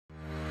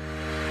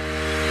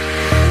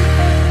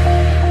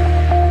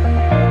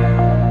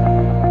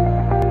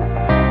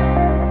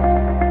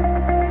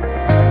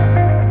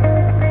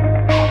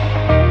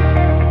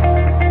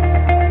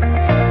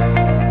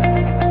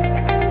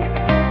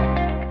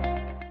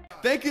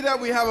Thank you that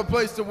we have a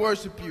place to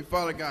worship you,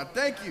 Father God.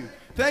 Thank you.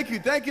 Thank you.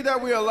 Thank you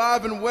that we are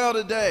alive and well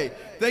today.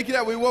 Thank you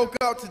that we woke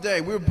up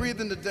today. We're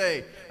breathing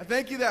today. I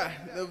thank you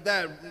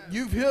that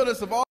you've healed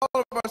us of all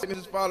of our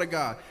sicknesses, Father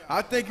God.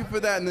 I thank you for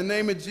that in the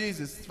name of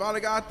Jesus. Father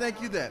God, I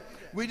thank you that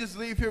we just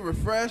leave here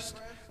refreshed,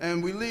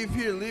 and we leave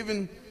here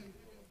leaving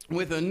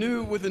with a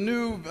new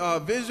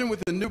vision,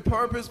 with a new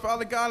purpose,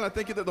 Father God. And I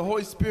thank you that the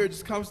Holy Spirit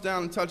just comes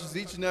down and touches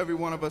each and every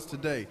one of us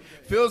today,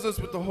 fills us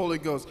with the Holy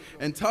Ghost,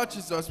 and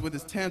touches us with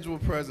his tangible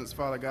presence,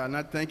 Father God. And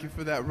I thank you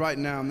for that right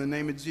now in the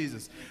name of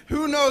Jesus.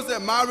 Who knows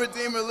that my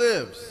Redeemer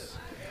lives?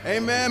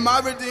 Amen.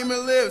 My Redeemer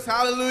lives.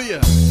 Hallelujah.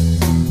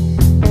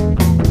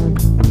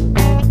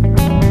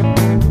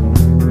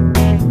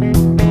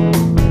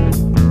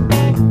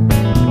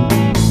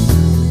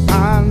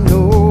 I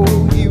know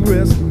he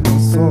rescued my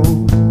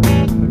soul.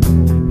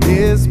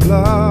 His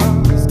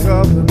blood has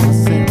covered my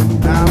sin.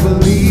 I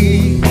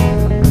believe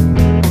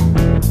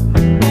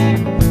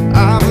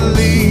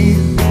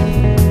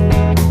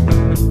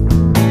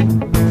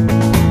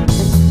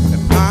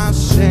that my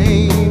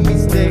shame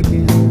is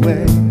taken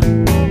away.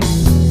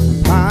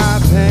 My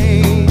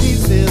pain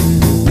is in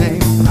his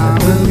name. I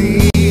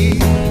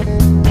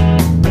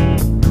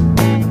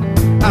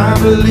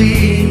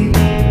believe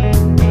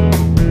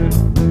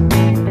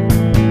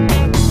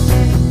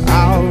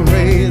I'll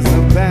raise a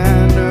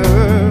banner.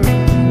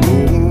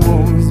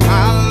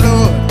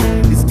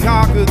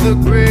 The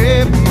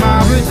grave, my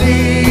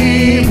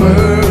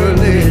Redeemer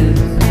lives.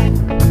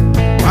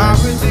 My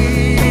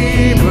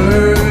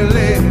Redeemer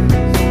lives.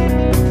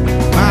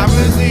 My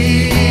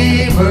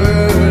Redeemer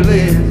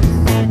lives.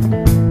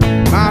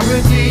 My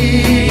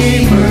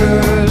Redeemer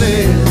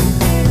lives.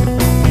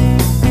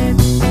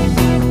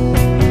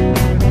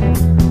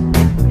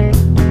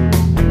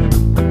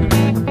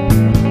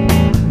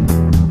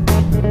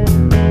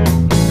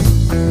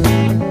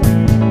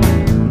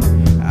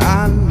 I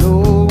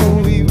know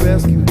he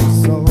rescued my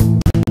soul.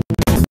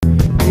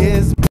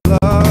 His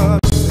blood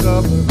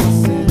covered my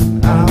sin.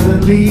 I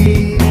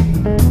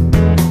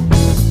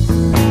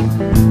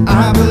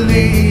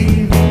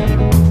believe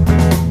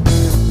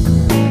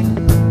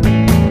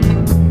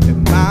that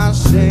my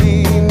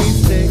shame is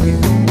taken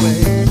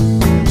away.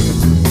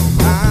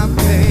 My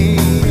pain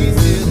is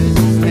in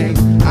his name.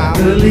 I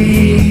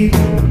believe.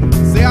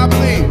 Say I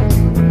believe.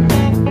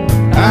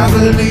 I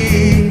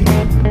believe.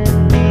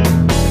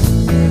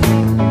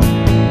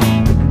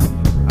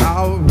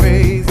 I'll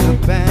raise a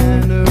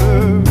banner.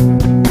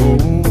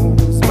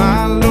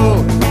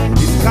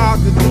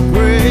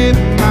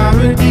 My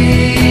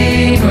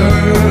Redeemer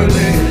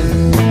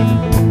lives.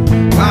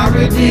 My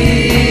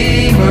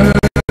Redeemer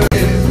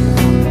lives.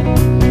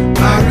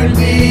 My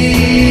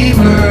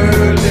Redeemer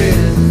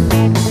lives.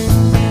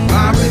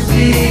 My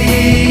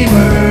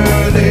Redeemer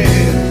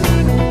lives.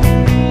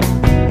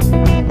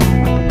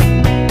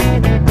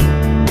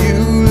 You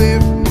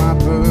lift my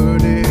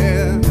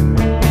burden.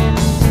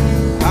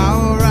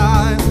 I'll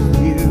rise with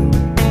you.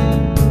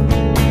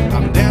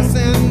 I'm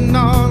dancing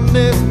on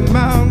this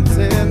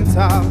mountain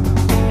top.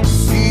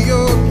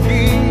 Your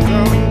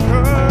kingdom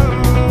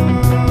come.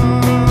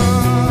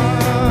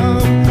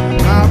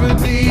 My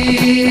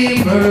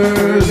Redeemer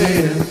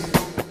lives.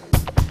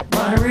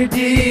 My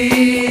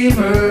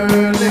Redeemer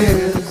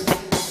lives.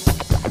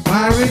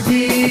 My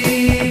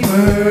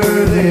Redeemer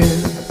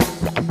lives.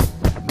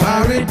 My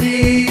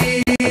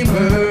Redeemer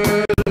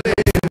lives.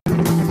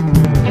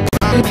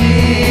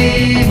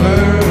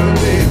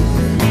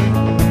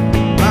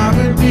 My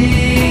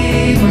Redeemer lives. My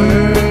Redeemer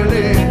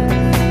lives.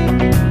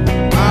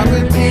 My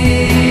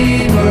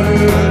Redeemer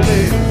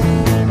lives.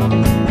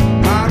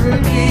 My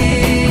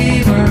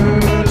Redeemer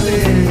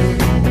lives.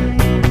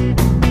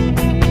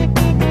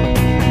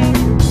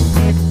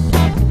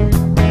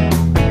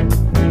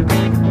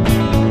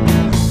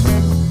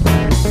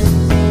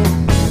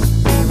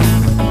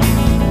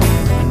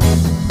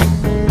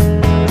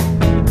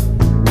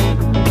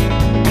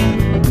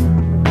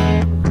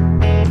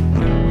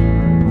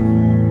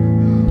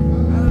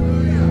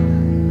 Hallelujah.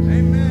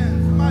 Amen.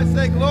 Somebody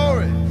say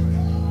glory.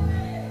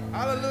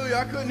 Hallelujah.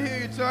 I couldn't hear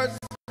you, church.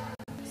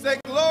 Say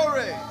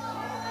glory.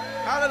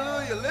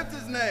 Hallelujah. Lift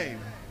his name.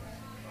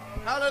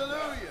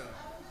 Hallelujah.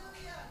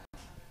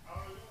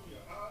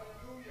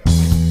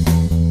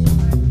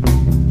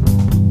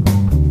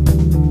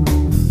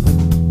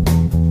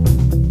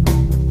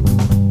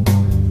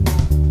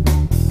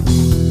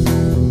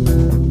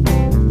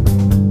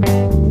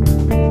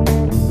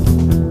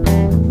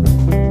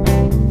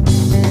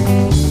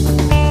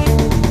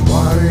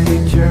 Water you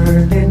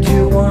turned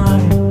into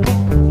wine.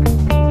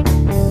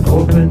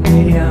 Open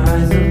the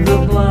eyes of the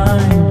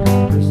blind.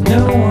 There's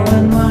no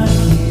one like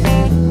you.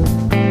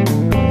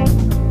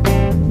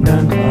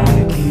 None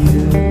like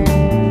you.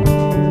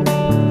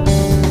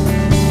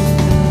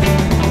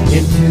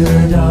 Into the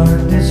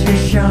darkness you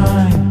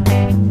shine.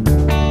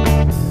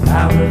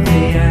 Out of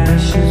the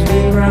ashes we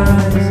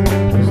rise.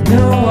 There's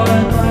no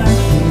one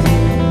like you.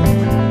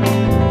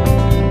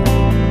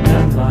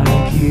 None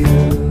like you.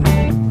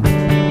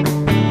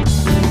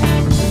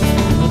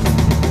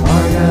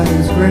 Our God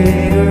is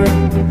greater,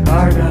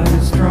 our God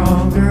is strong.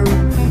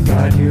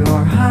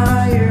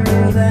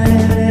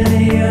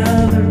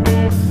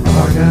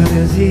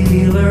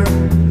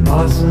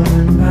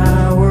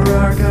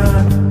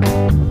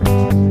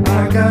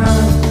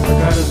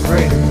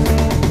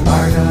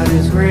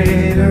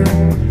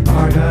 greater,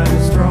 our God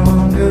is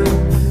stronger.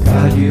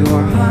 God, you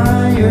are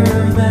higher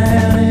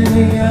than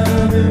any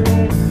other.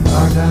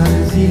 Our God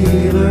is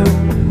healer,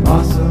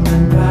 awesome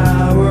in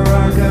power.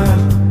 Our God,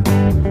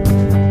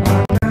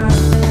 our God.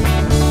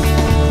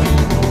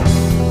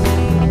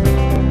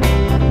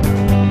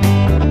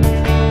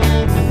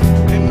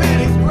 Amen.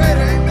 He's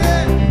greater.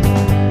 Amen.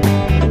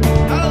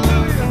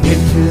 Hallelujah.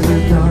 Into the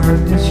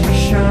darkness you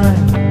shine.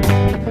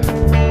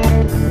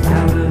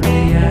 Out of the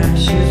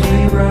ashes we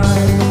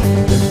rise.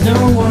 There's no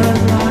one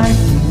like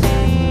you,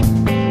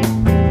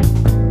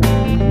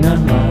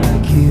 none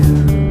like you.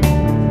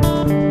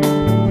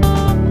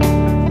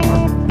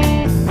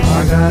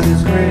 Our God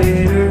is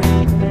greater,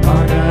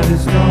 our God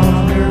is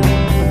stronger.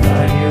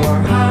 God, you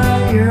are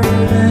higher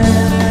than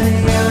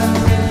any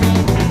other.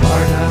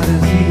 Our God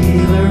is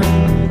healer,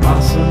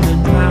 awesome in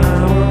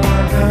power.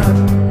 Our God,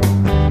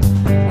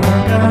 our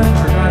God,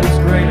 our God is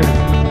greater.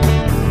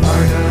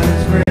 Our God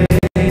is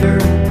greater,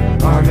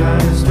 our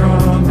God is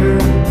stronger.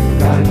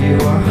 God, you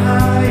are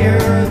higher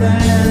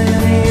than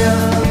any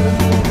other.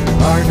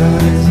 Our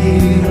God is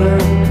healer,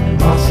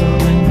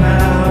 awesome in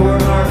power.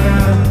 Our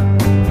God,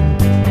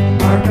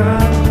 our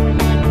God.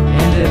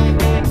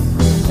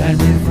 And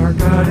if our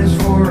God is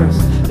for us,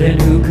 then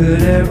who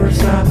could ever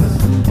stop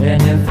us?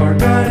 And if our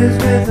God is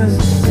with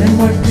us, then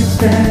what could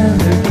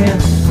stand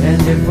against?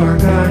 And if our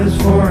God is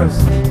for us,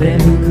 then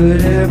who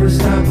could ever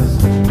stop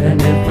us?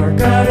 And if our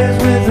God is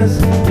with us,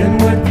 then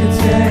what could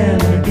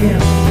stand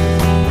against?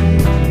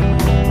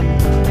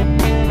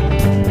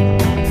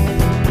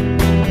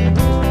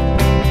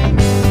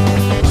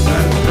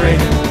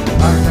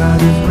 Our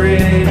God is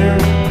greater,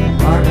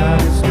 our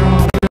God is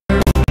stronger.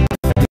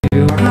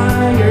 You are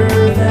higher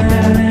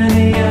than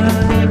any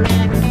other.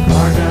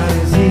 Our God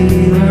is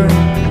healer,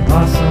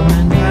 awesome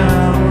in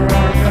power.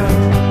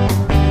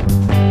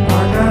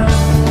 Our God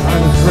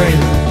is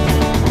greater.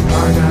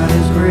 Our God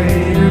is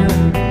greater,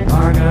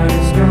 our God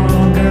is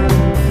stronger.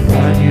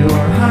 God, you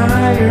are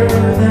higher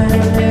than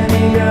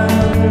any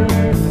other.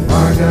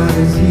 Our God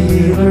is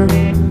healer,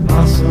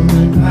 awesome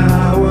in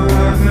power.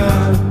 Our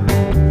God,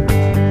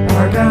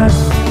 our God.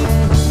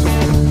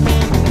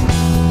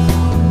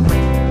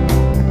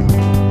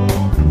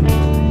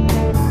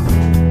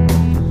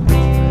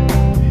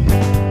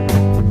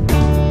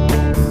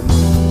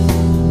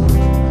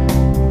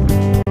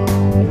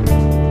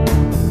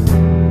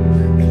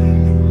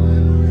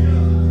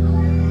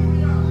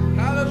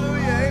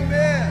 Hallelujah.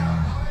 Amen.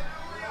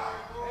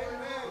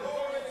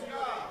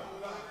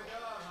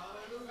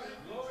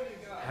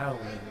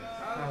 Hallelujah.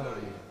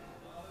 Hallelujah.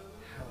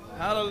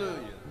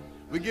 Hallelujah.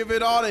 We give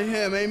it all to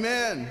him.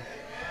 Amen.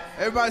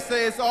 Everybody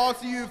say it's all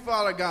to you,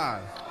 Father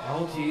God.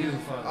 All to you,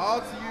 Father. All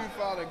to you,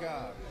 Father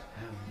God.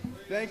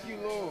 Thank you,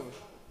 Lord.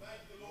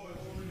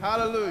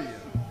 Hallelujah.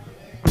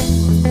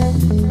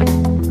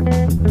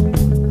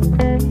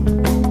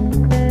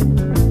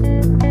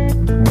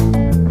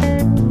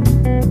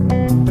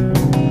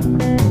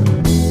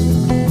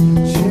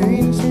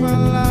 Change my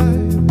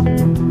life,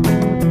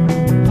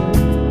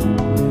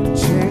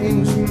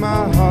 change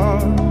my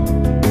heart.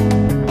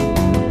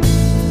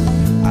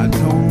 I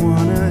don't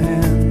wanna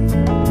end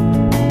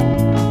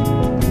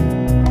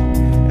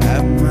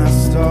at my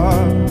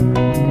start.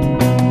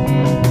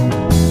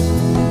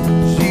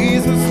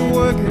 Jesus,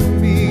 work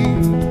in me.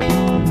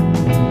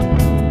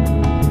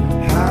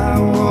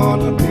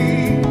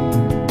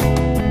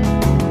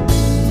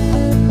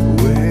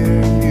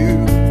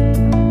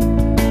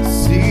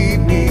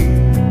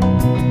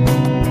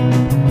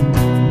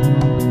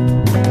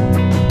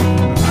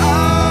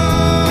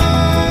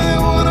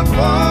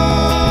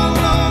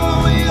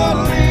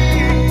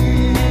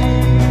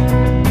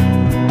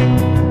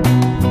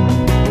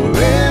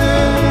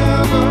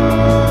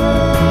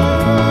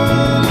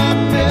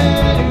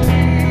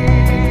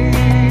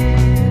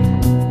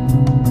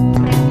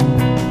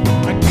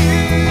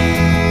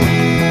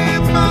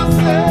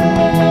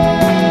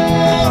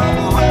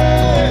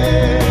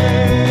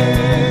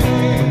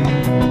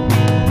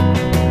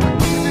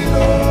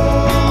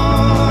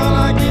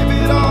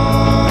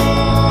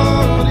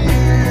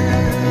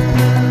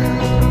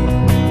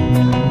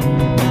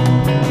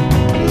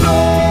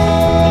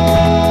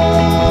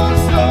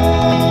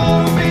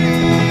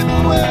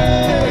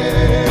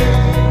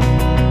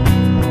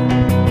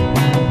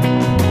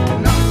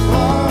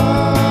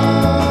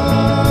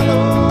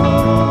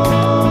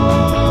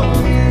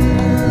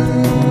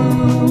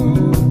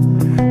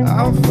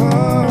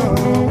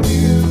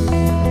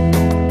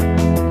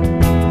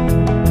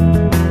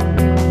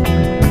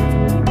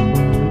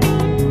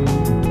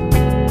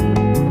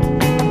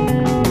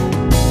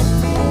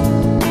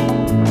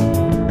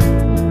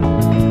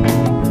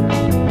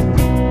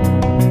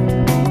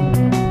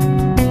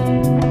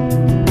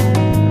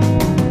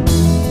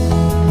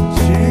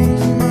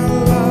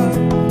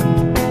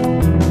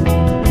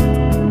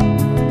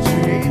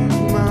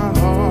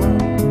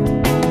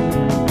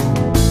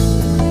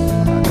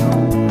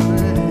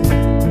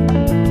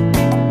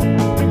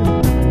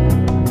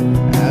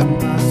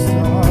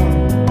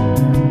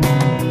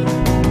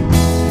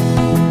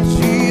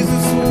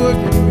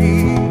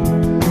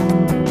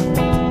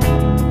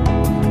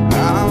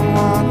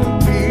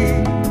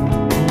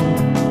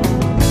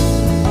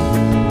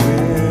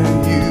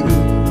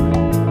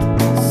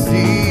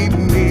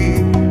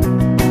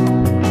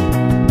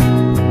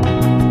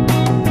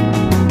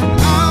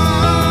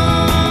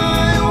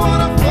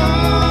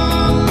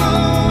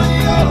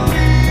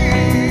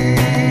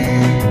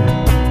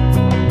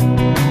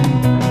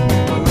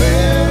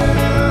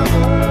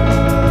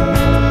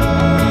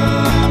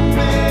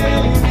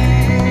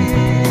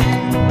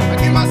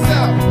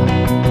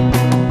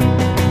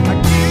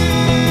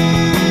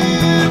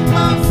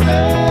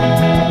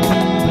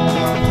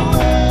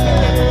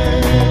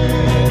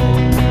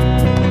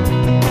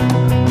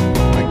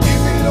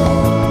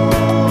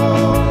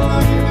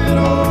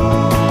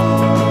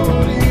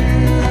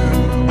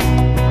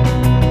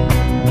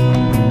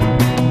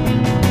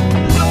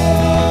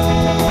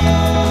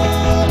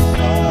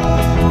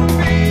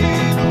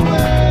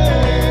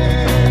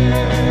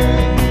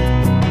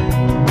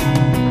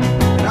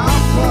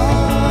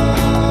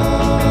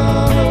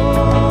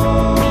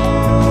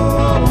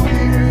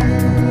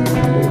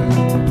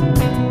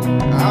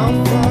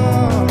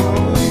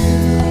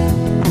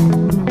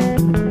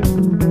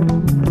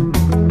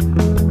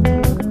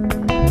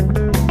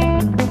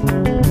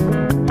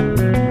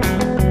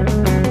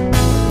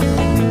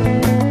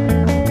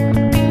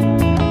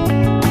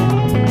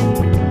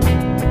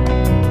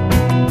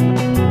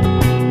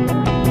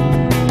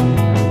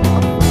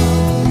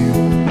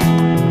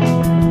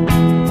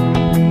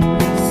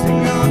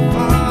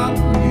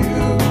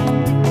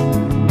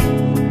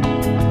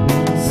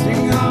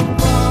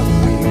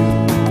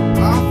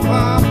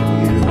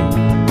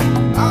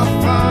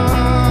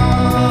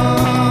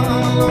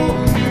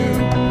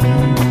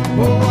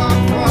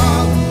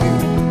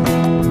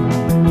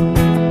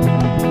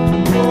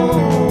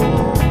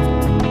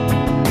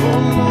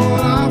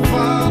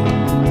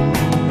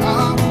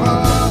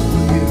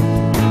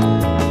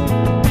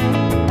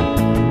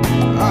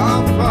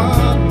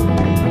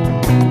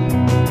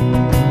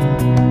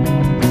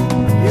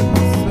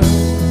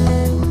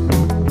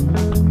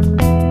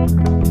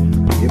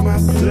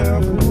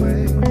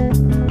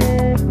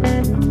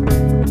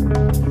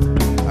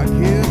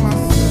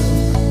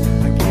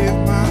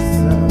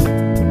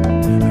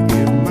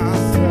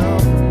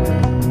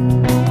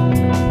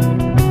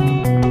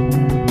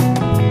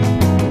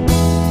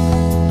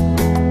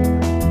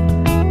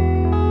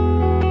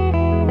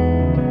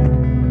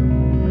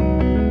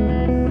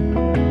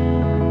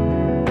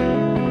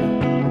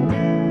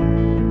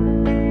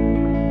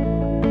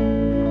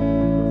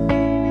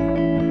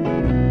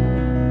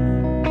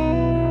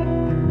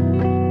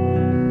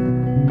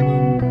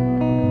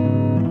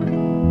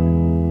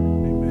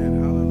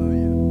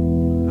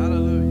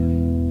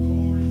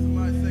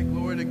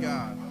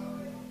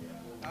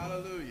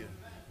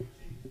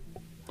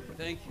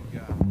 Thank you,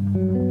 God.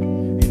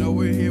 You know,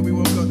 we're here. We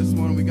woke up this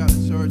morning. We got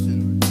to church,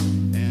 and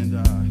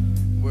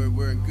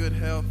we're in good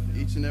health,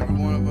 each and every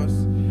one of us.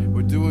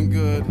 We're doing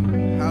good.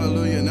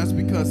 Hallelujah. And that's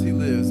because he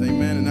lives.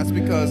 Amen. And that's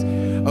because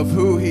of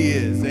who he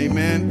is.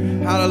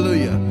 Amen.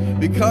 Hallelujah.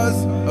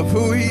 Because of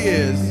who he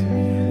is,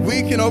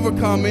 we can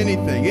overcome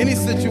anything, any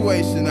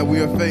situation that we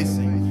are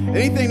facing.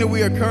 Anything that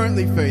we are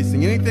currently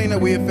facing, anything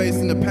that we have faced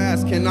in the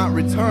past cannot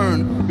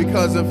return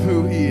because of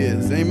who he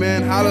is.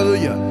 Amen.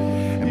 Hallelujah.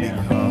 And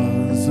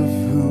because of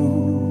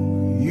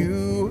who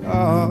you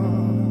are,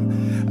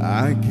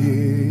 I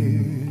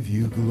give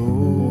you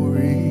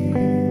glory.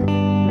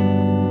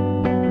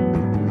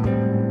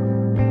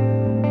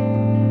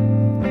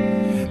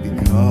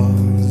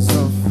 Because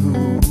of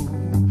who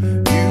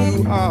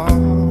you are,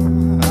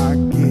 I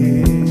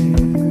give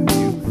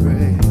you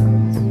praise.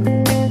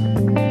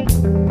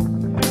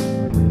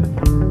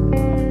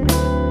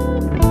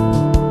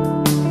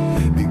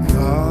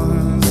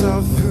 Because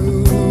of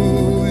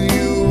who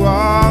you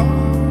are,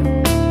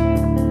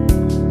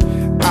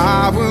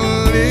 I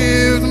will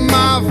lift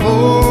my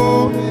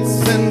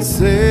voice and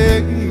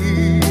say,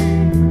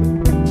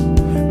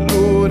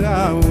 Lord,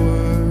 I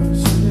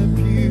worship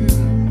you.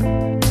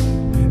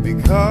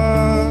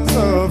 Because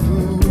of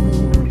who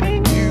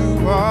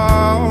you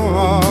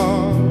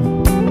are,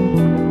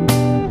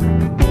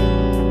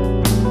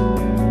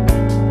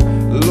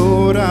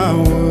 Lord, I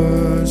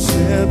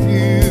worship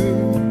you.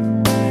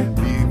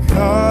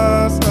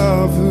 Because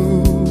of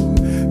who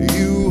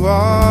you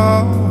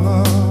are,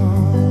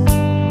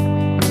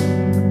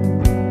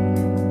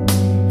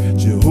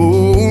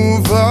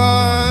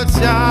 Jehovah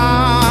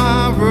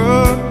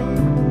Jireh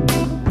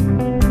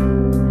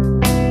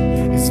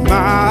is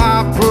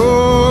my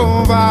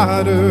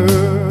provider.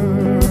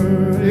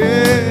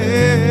 Yeah.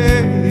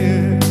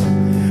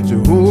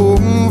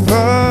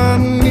 Jehovah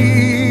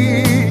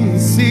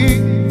Nissi,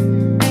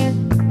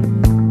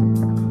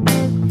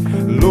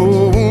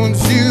 Lord,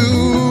 you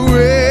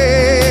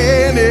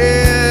reign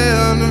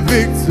in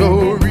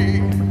victory.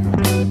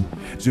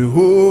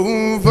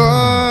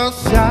 Jehovah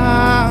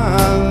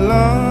Shalom,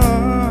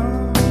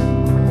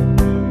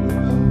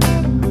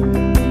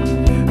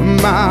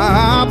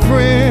 my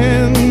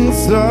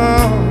Prince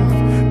of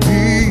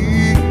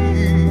Peace.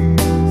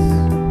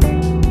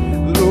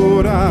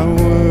 Lord, I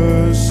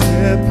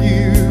worship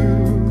you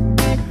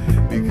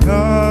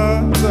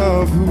because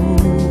of who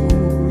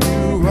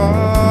you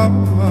are.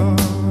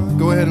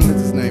 Go ahead and lift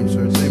his name,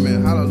 church.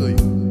 Amen. Hallelujah.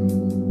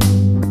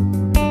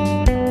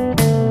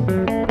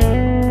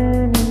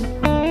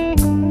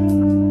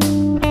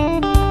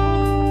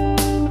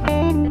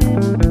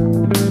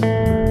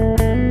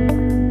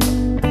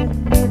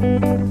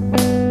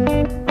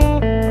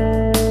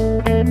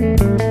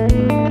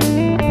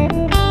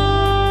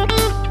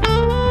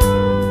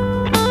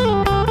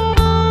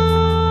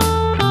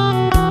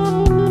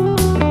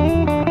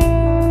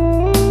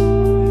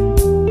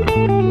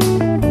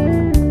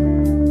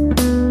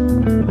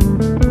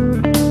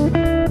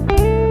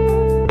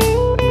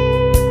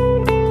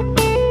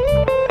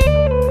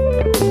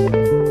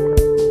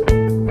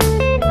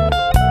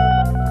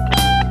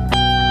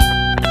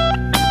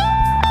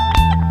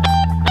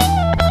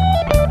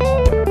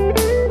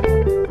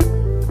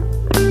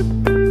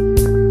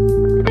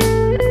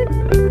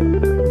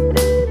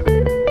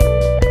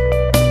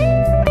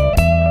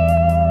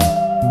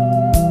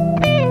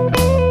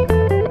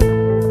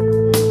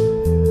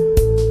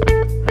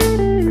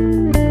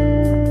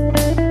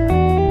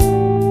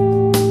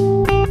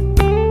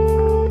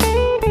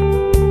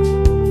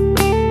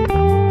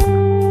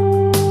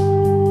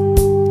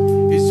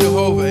 He's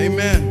Jehovah.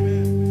 Amen.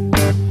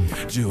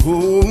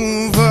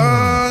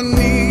 Jehovah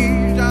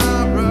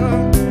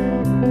Jireh,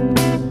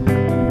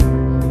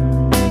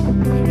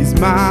 he's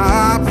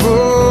my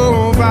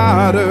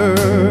provider.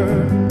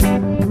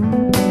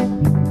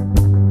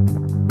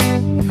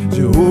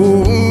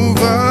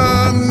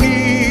 Jehovah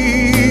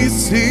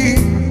Nissi,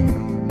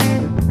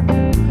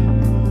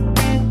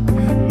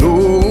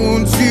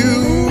 Lord, you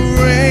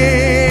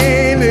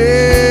reign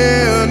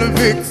in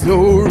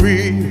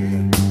victory.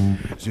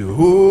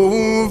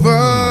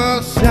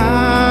 Jehovah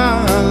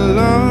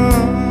Shalom,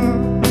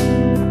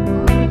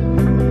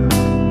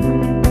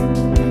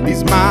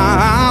 he's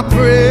my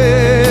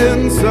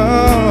Prince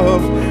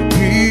of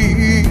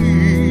Peace.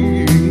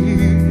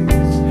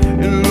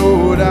 And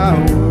Lord, I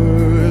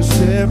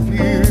worship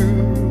you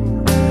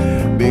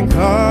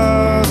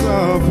because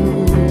of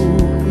who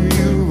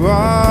you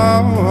are.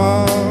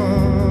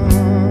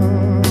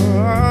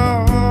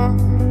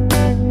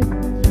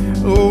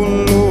 Oh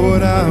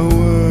Lord, I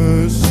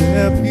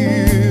worship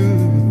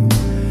you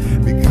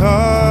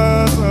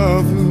because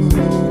of who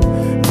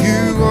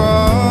you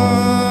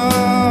are.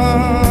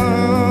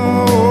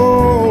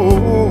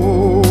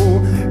 Oh,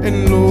 and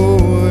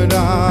Lord,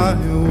 I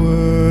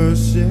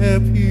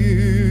worship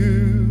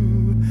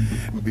you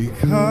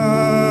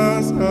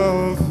because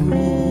of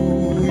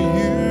who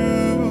you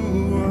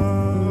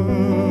are.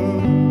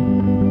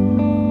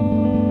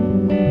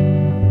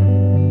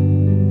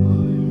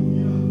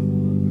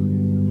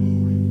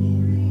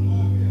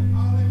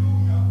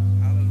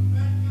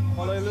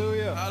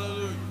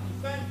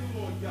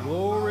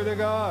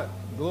 God.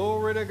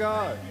 Glory to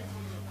God.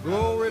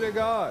 Glory to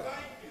God.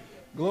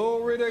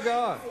 Glory to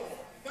God.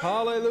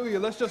 Hallelujah.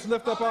 Let's just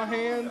lift up our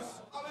hands.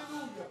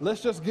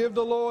 Let's just give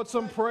the Lord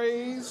some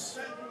praise.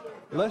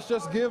 Let's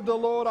just give the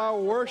Lord our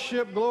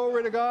worship.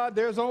 Glory to God.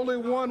 There's only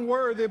one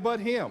worthy but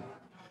him.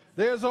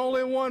 There's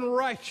only one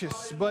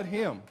righteous but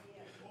him.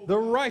 The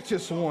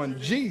righteous one,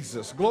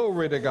 Jesus.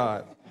 Glory to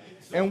God.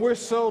 And we're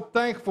so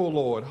thankful,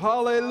 Lord.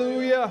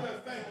 Hallelujah.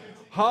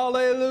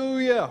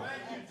 Hallelujah.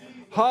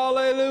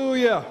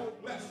 Hallelujah.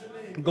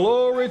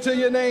 Glory to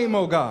your name,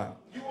 oh God.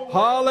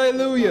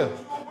 Hallelujah.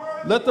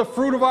 Let the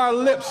fruit of our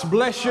lips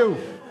bless you.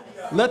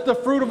 Let the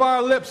fruit of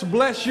our lips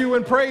bless you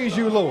and praise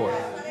you, Lord.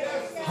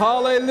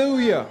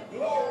 Hallelujah.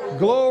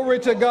 Glory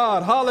to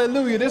God.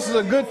 Hallelujah. This is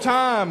a good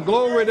time,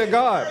 glory to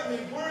God,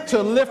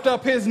 to lift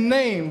up his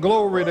name.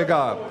 Glory to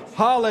God.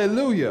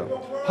 Hallelujah.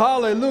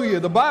 Hallelujah.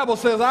 The Bible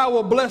says, I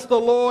will bless the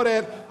Lord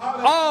at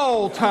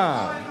all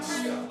times.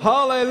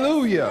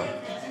 Hallelujah.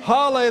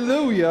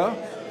 Hallelujah.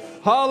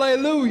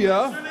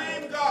 Hallelujah.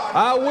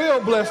 I will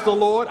bless the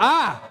Lord.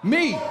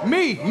 Me.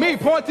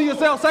 Point to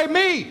yourself. Say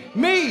me.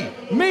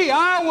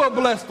 I will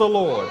bless the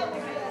Lord.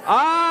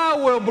 I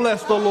will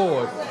bless the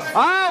Lord.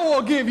 I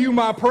will give you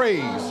my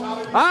praise.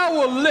 I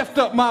will lift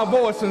up my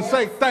voice and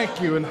say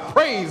thank you and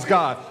praise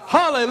God.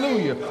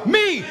 Hallelujah.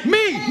 Me,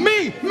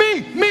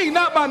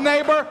 not my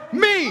neighbor.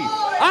 Me.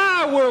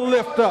 I will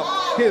lift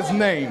up his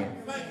name.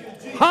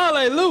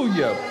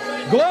 Hallelujah.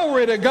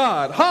 Glory to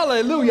God.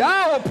 Hallelujah.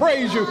 I will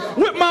praise you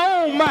with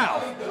my own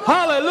mouth.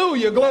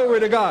 Hallelujah. Glory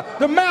to God.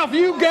 The mouth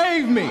you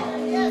gave me.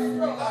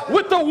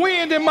 With the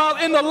wind in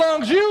the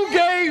lungs you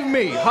gave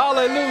me.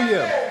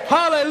 Hallelujah.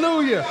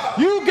 Hallelujah.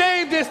 You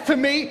gave this to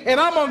me and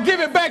I'm going to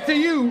give it back to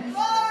you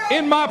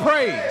in my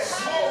praise.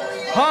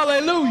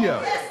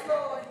 Hallelujah.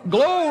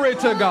 Glory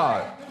to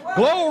God.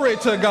 Glory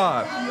to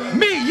God.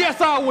 Me,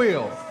 yes I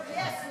will.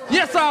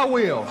 Yes I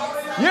will.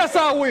 Yes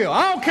I will.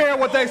 I don't care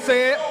what they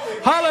said.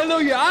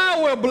 Hallelujah. I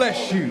will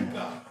bless you.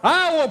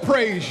 I will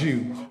praise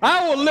you.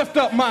 I will lift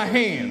up my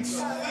hands.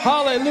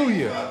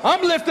 Hallelujah.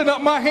 I'm lifting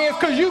up my hands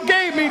because you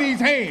gave me these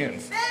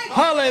hands.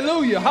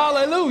 Hallelujah.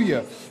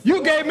 Hallelujah.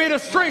 You gave me the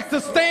strength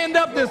to stand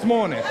up this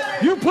morning.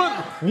 You put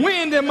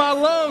wind in my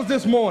lungs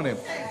this morning.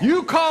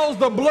 You caused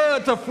the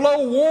blood to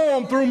flow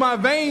warm through my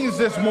veins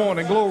this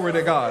morning. Glory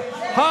to God.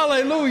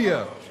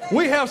 Hallelujah.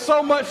 We have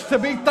so much to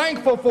be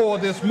thankful for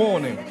this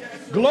morning.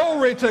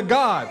 Glory to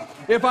God.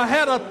 If I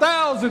had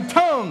 1,000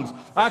 tongues,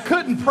 I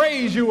couldn't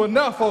praise you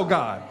enough, oh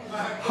God.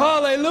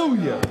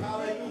 Hallelujah.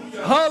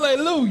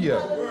 Hallelujah.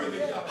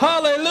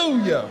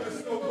 Hallelujah.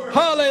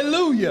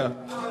 Hallelujah.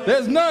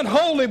 There's none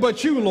holy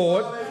but you,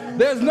 Lord.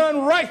 There's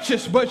none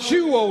righteous but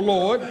you, O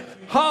Lord.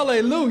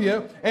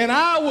 Hallelujah. And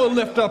I will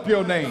lift up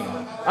your name.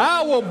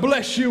 I will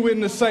bless you in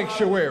the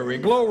sanctuary.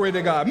 Glory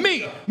to God.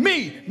 Me.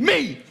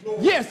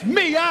 Yes,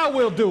 me, I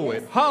will do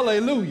it.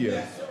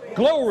 Hallelujah.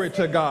 Glory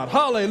to God.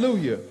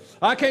 Hallelujah.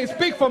 I can't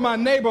speak for my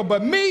neighbor,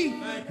 but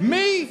me,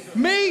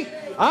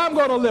 I'm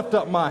going to lift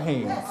up my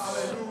hands.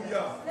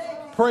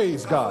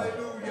 Praise God.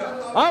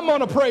 I'm going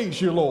to praise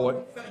you,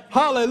 Lord.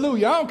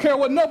 Hallelujah. I don't care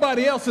what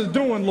nobody else is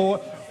doing, Lord,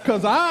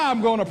 because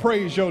I'm going to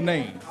praise your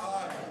name.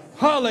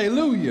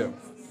 Hallelujah.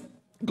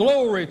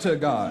 Glory to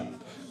God.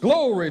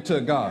 Glory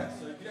to God.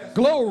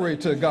 Glory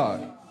to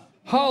God.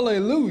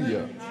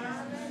 Hallelujah.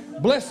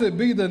 Blessed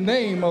be the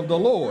name of the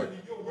Lord.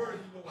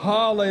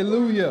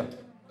 Hallelujah.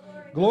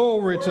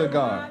 Glory to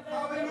God.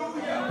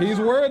 He's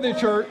worthy,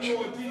 church.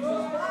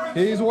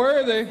 He's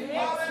worthy.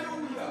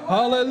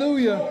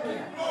 Hallelujah.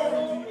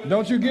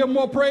 Don't you give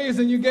more praise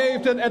than you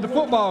gave at the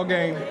football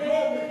game.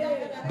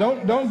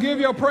 Don't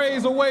give your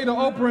praise away to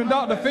Oprah and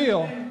Dr.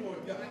 Phil.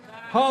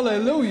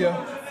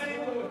 Hallelujah.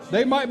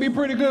 They might be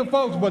pretty good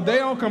folks, but they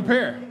don't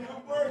compare.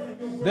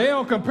 They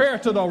don't compare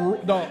to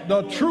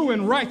the true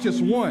and righteous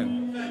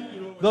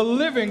one. The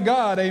living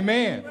God,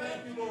 amen.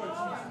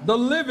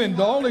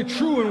 The only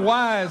true and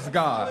wise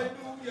God.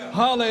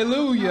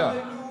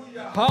 Hallelujah.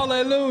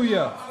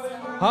 Hallelujah.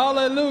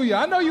 Hallelujah.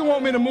 I know you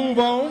want me to move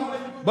on,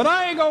 but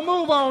I ain't going to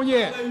move on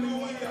yet.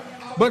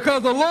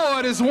 Because the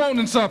Lord is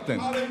wanting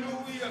something.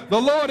 The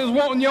Lord is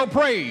wanting your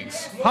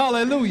praise.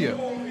 Hallelujah.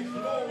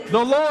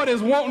 The Lord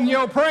is wanting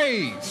your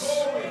praise.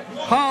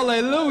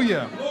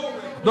 Hallelujah.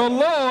 The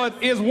Lord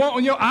is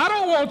wanting your, I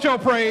don't want your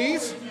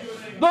praise.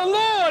 The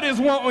Lord is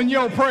wanting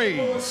your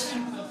praise.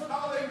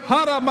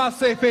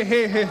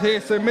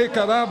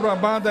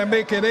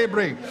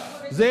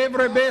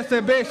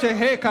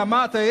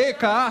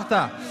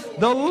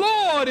 The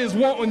Lord is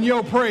wanting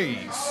your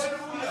praise.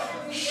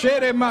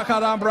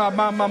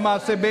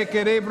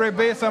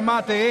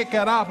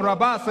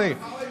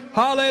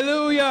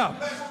 Hallelujah.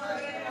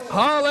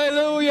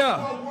 Hallelujah.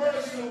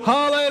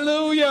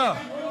 Hallelujah.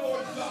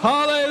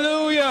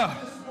 Hallelujah.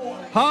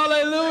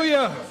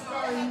 Hallelujah.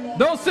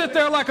 Don't sit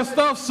there like a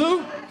stuffed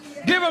suit.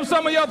 Give him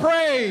some of your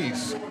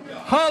praise.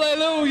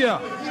 Hallelujah.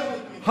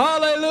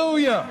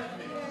 Hallelujah.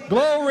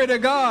 Glory to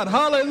God.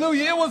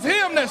 Hallelujah. It was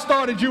him that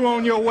started you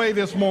on your way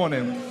this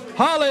morning.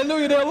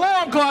 Hallelujah. The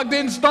alarm clock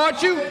didn't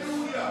start you.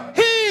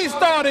 He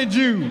started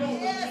you.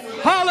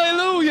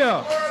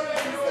 Hallelujah.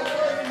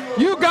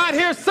 You got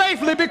here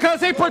safely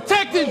because he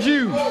protected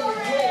you.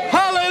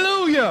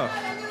 Hallelujah.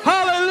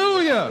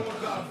 Hallelujah.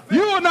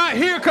 You were not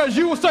here because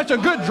you were such a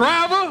good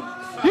driver.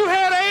 You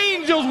had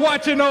angels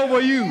watching over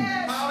you,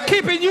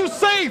 keeping you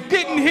safe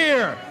getting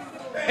here.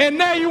 And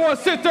now you want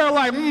to sit there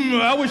like,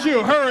 I wish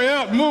you'd hurry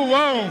up, move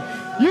on.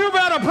 You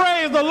better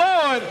praise the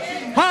Lord.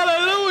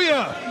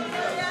 Hallelujah.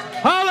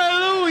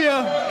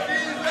 Hallelujah.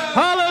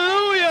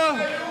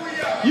 Hallelujah.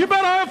 You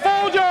better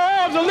unfold your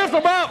arms and lift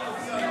them up.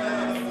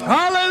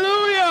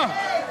 Hallelujah.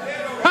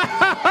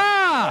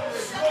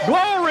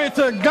 Glory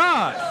to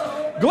God.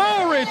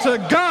 Glory to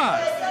God.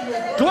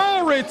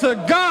 Glory to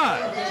God.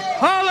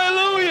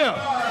 Hallelujah.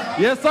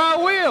 Yes, I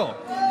will.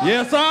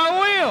 Yes, I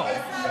will.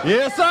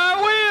 Yes, I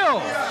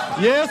will.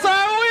 Yes,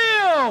 I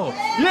will.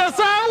 Yes,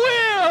 I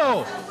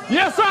will.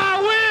 Yes, I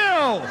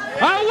will.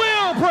 I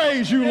will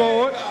praise you,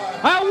 Lord.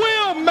 I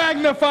will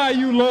magnify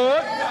you,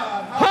 Lord.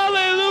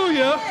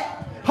 Hallelujah.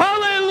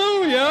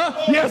 Hallelujah.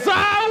 Yes,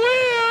 I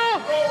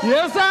will.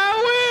 Yes, I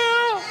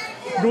will.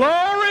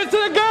 Glory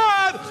to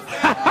God.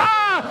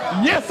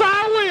 Yes,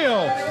 I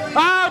will.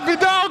 I'll be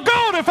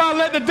doggone if I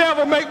let the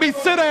devil make me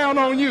sit down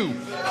on you.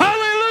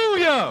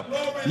 Hallelujah.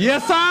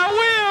 Yes, I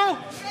will.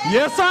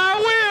 Yes, I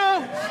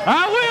will.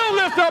 I will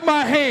lift up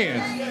my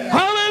hands.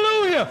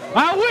 Hallelujah.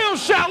 I will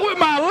shout with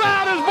my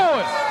loudest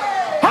voice.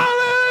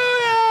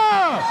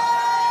 Hallelujah.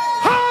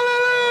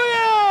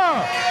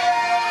 Hallelujah.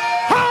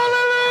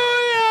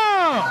 Hallelujah.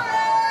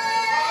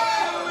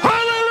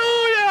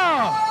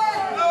 Hallelujah.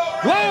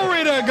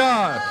 Glory to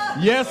God.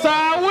 Yes,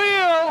 I will.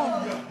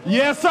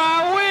 Yes,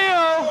 I will.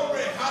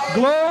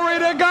 Glory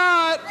to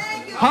God.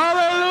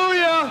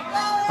 Hallelujah.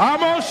 I'm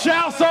going to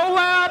shout so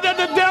loud that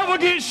the devil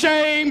gets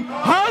shamed.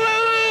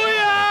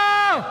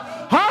 Hallelujah.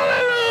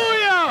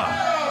 Hallelujah.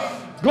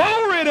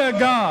 Glory to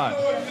God.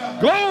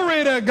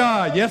 Glory to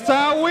God. Yes,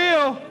 I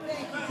will.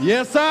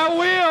 Yes, I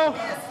will.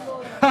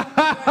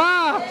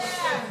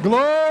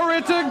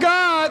 Glory to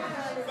God.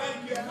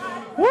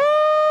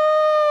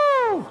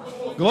 Woo.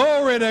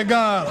 Glory to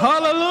God.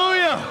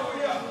 Hallelujah.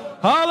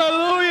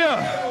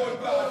 Hallelujah.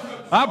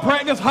 I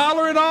practice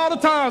hollering all the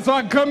time so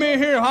I can come in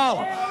here and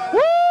holler.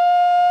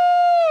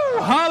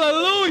 Woo!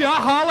 Hallelujah.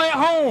 I holler at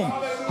home.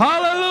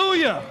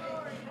 Hallelujah.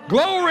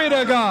 Glory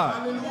to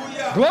God.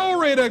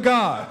 Glory to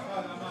God.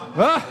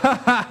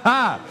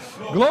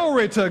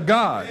 Glory to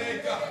God.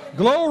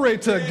 Glory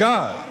to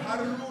God.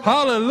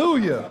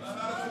 Hallelujah.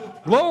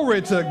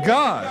 Glory to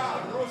God.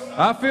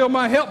 I feel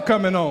my help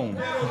coming on.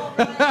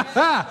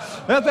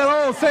 That's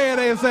that old saying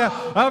they say,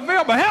 I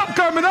feel my help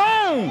coming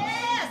on.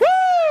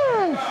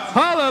 Woo!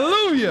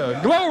 Hallelujah.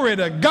 Glory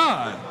to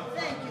God.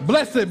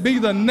 Blessed be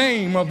the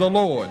name of the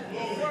Lord.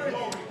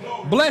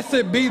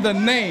 Blessed be the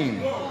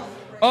name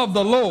of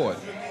the Lord.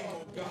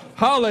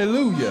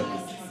 Hallelujah.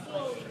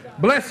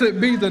 Blessed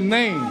be the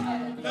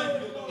name.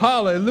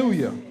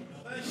 Hallelujah.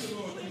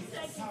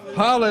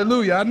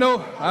 Hallelujah.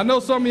 I know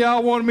some of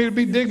y'all wanted me to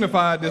be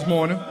dignified this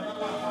morning.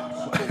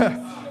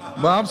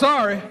 But I'm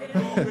sorry.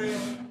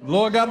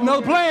 Lord got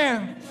another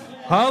plan.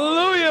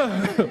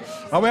 Hallelujah.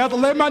 I'm going to have to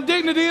let my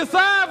dignity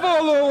aside for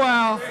a little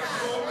while.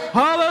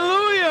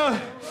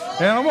 Hallelujah.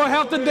 And I'm going to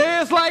have to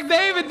dance like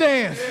David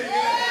danced.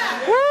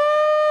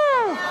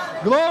 Woo!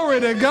 Glory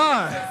to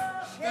God.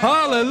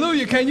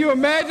 Hallelujah. Can you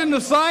imagine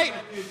the sight?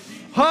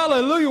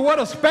 Hallelujah. What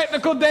a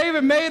spectacle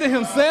David made of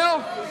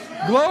himself.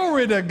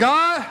 Glory to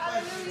God.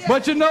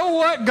 But you know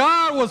what?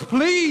 God was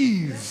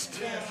pleased.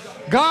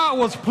 God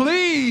was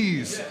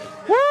pleased.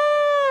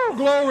 Woo!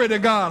 Glory to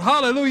God.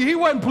 Hallelujah. He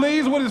wasn't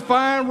pleased with his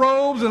fine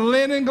robes and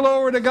linen.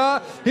 Glory to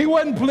God. He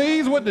wasn't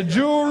pleased with the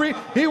jewelry.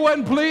 He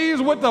wasn't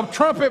pleased with the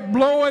trumpet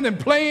blowing and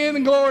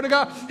playing. Glory to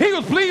God. He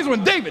was pleased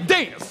when David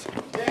danced.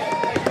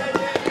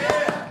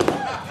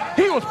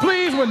 He was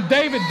pleased when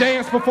David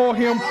danced before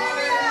him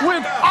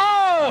with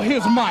all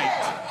his might.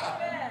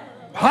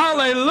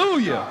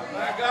 Hallelujah.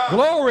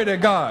 Glory to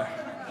God.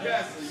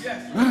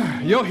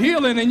 Your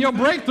healing and your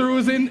breakthrough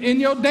is in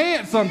your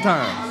dance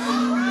sometimes.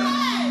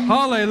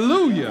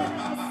 Hallelujah.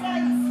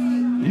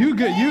 You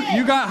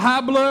got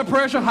high blood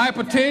pressure,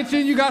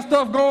 hypertension, you got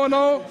stuff going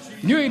on.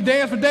 You ain't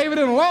danced for David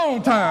in a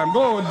long time.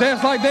 Go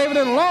dance like David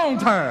in a long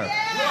time.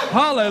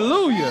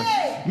 Hallelujah.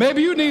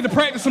 Maybe you need to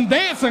practice some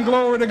dancing,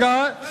 glory to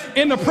God,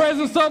 in the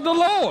presence of the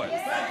Lord.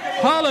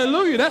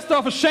 Hallelujah. That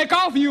stuff will shake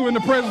off you in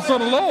the presence of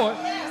the Lord.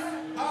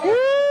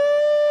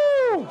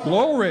 Woo!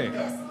 Glory.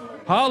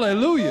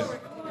 Hallelujah.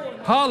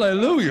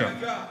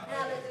 Hallelujah.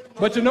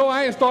 But you know,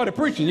 I ain't started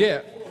preaching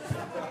yet.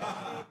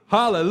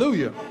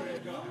 Hallelujah.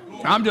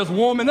 I'm just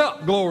warming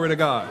up, glory to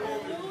God.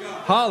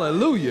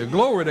 Hallelujah.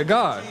 Glory to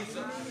God.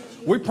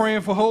 We've been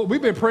praying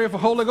for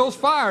Holy Ghost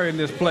fire in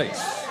this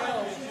place.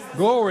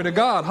 Glory to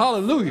God.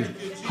 Hallelujah.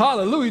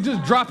 Hallelujah.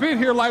 Just drop in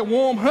here like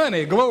warm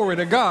honey. Glory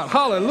to God.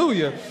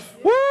 Hallelujah.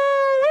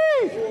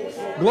 Woo-wee.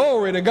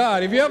 Glory to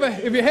God. If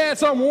you had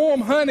some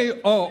warm honey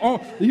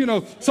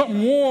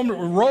something warm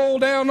roll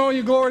down on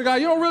you, glory to God,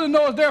 you don't really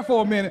know it's there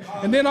for a minute.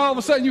 And then all of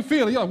a sudden you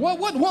feel it. You're like,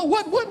 what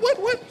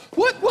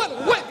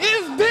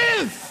is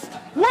this?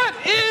 What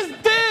is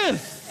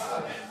this?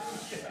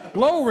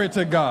 Glory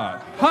to God.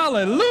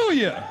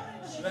 Hallelujah.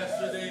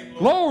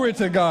 Glory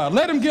to God.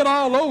 Let him get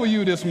all over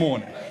you this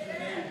morning.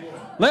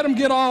 Let him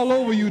get all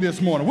over you this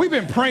morning. We've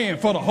been praying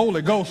for the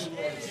Holy Ghost,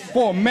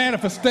 for a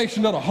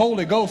manifestation of the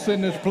Holy Ghost in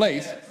this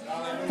place,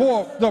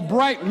 for the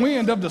bright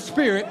wind of the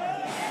Spirit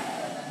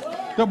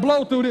to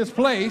blow through this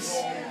place.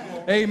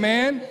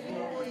 Amen.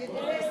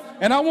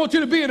 And I want you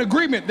to be in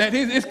agreement that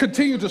it's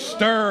continued to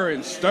stir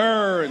and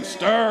stir and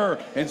stir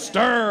and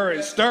stir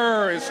and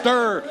stir and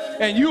stir.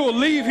 And you will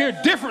leave here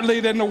differently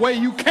than the way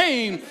you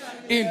came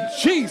in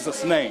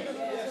Jesus' name.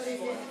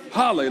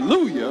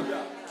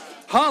 Hallelujah.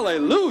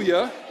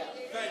 Hallelujah.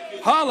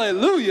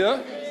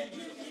 Hallelujah.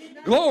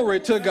 Glory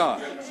to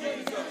God.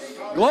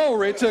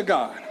 Glory to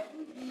God.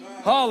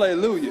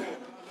 Hallelujah.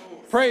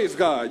 Praise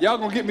God. Y'all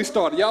gonna get me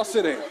started. Y'all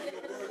sit down.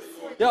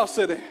 Y'all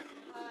sit down.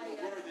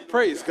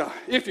 Praise God,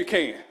 if you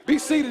can. Be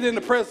seated in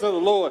the presence of the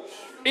Lord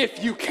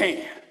if you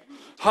can.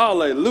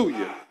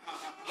 Hallelujah.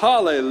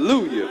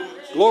 Hallelujah.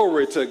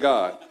 Glory to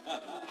God.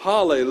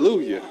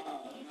 Hallelujah.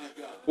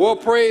 Well,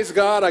 praise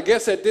God. I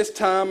guess at this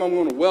time I'm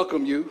going to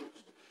welcome you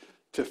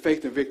to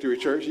Faith and Victory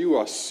Church. You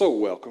are so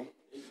welcome.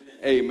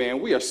 Amen.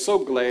 We are so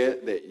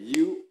glad that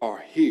you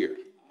are here.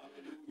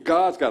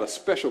 God's got a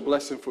special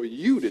blessing for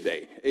you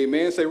today.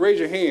 Amen. Say,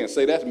 raise your hand.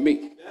 Say, that's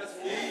me. That's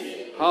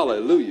me.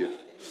 Hallelujah.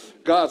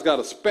 God's got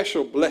a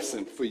special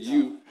blessing for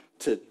you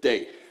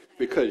today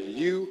because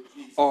you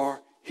are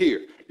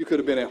here. You could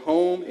have been at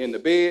home in the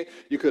bed.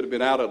 You could have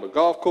been out at the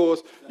golf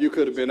course. You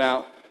could have been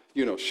out,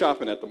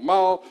 shopping at the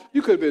mall.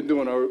 You could have been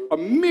doing a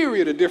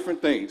myriad of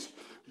different things.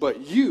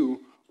 But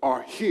you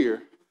are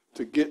here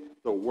to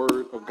get the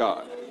word of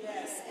God.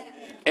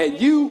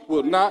 And you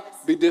will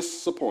not be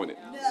disappointed.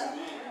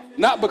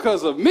 Not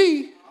because of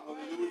me,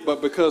 but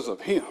because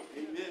of him.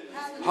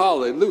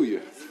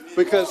 Hallelujah.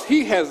 Because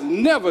he has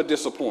never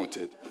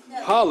disappointed.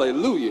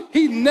 Hallelujah.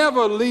 He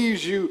never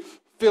leaves you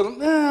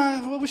feeling,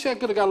 I wish I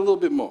could have got a little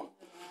bit more.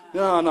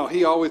 No,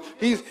 he's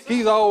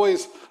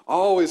always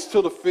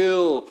to the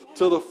fill,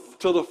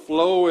 to the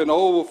flow and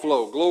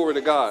overflow. Glory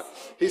to God.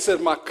 He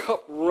said, my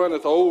cup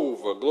runneth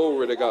over.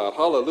 Glory to God.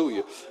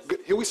 Hallelujah.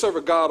 We serve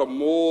a God of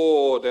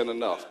more than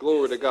enough.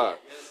 Glory to God.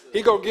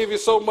 He gonna give you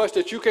so much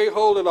that you can't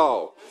hold it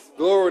all.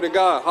 Glory to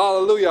God.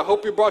 Hallelujah. I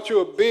hope he brought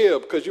you a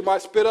bib because you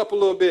might spit up a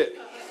little bit.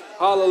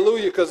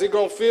 Hallelujah, because he's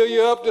going to fill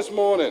you up this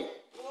morning.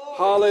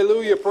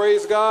 Hallelujah.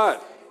 Praise God.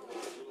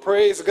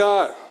 Praise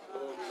God.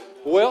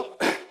 Well,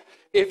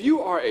 if you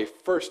are a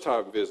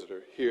first-time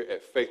visitor here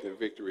at Faith and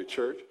Victory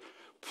Church,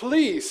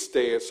 please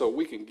stand so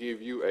we can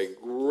give you a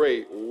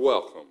great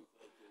welcome.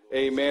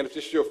 Amen. If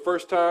this is your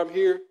first time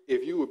here,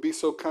 if you would be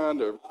so kind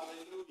to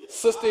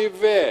Sister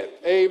Yvette.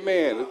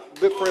 Amen. A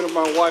good friend of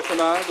my wife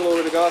and I.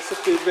 Glory to God.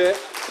 Sister Yvette.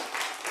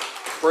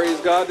 Praise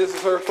God. This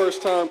is her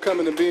first time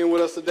coming and being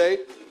with us today.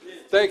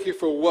 Thank you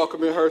for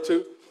welcoming her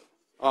too.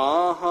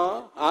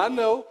 I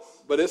know,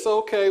 but it's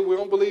okay. We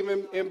don't believe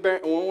in we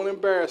don't want to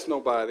embarrass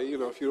nobody.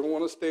 If you don't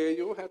want to stand,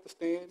 you don't have to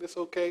stand. It's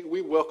okay.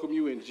 We welcome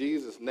you in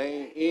Jesus'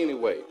 name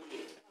anyway.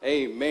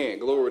 Amen.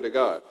 Glory to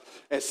God.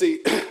 And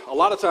see, a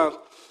lot of times,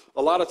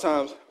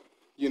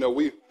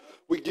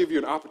 we give you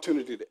an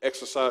opportunity to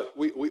exercise.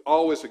 We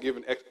always are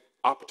given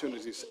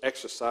opportunities to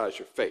exercise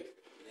your faith.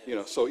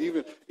 So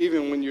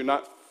even when you're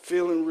not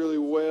feeling really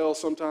well,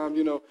 sometimes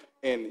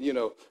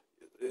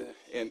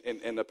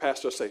and the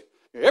pastor say,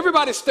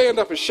 everybody stand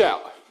up and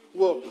shout.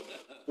 Well,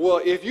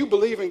 if you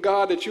believe in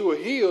God that you are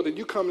healed and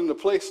you come in the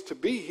place to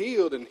be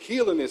healed, and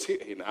healing is here.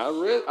 And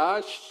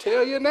I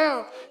tell you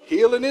now,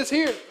 healing is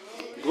here.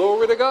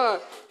 Glory to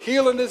God.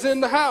 Healing is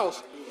in the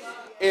house.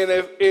 And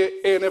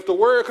if the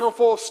word comes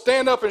forth,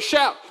 stand up and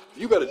shout,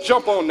 you better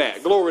jump on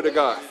that. Glory to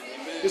God.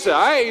 He said,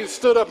 I ain't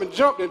stood up and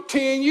jumped in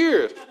 10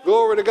 years.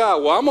 Glory to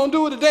God. Well, I'm going to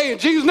do it today in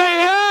Jesus' name.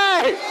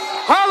 Hey!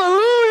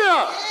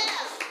 Hallelujah!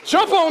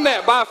 Jump on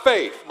that by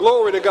faith.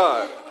 Glory to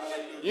God.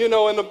 And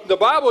the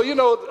Bible,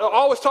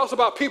 always talks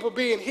about people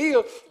being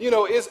healed,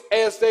 is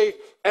as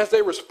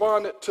they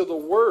responded to the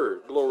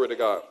word. Glory to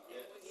God.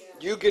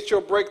 You get your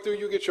breakthrough,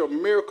 you get your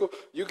miracle,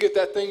 you get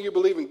that thing you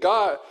believe in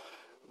God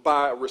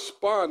by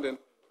responding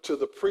to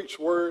the preached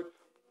word,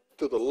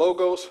 to the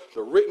logos,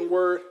 the written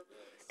word,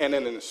 and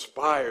an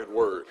inspired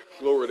word.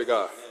 Glory to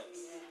God.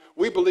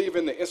 We believe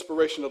in the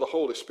inspiration of the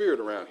Holy Spirit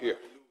around here.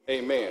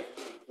 Amen.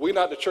 We're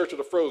not the church of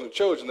the frozen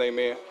children,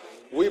 amen.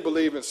 We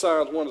believe in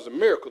signs, wonders, and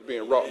miracles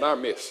being wrought in our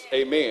midst.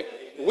 Amen.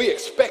 We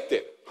expect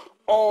it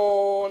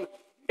on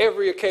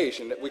every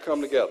occasion that we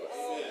come together.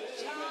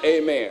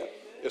 Amen.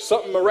 If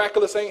something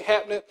miraculous ain't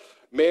happening,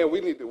 man,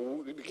 we need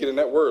to get in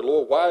that word.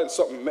 Lord, why is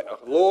something?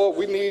 Lord,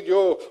 we need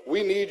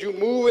you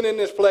moving in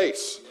this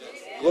place.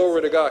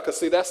 Glory to God. Because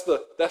see, that's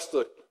the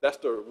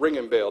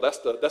ringing bell. That's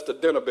the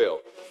dinner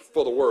bell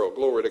for the world.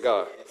 Glory to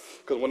God.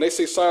 Because when they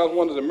see signs,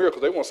 wonders, and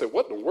miracles, they want to say,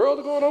 what in the world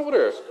is going on over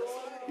there?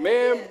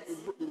 Man,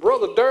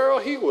 Brother Darrell,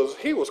 he was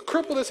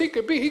crippled as he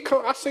could be.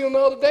 I seen him the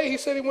other day. He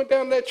said he went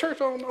down to that church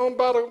around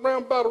by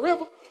the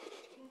river.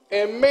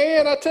 And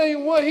man, I tell you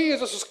what, he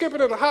is just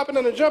skipping and hopping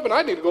and jumping.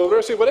 I need to go over there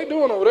and see what they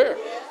doing over there.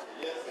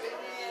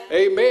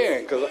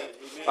 Amen. Because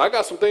I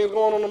got some things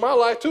going on in my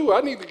life too.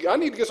 I need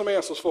to get some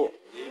answers for.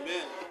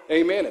 Amen.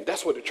 Amen. And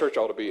that's what the church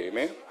ought to be.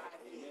 Amen.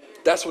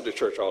 That's what the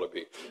church ought to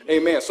be.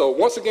 Amen. So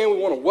once again, we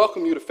want to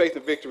welcome you to Faith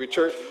and Victory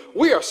Church.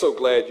 We are so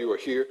glad you are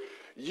here.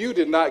 You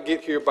did not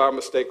get here by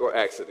mistake or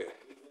accident.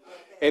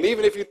 And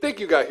even if you think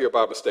you got here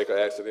by mistake or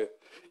accident,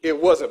 it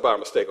wasn't by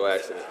mistake or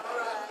accident.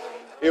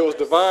 It was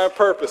divine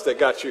purpose that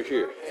got you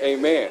here.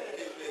 Amen.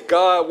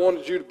 God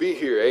wanted you to be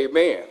here.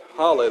 Amen.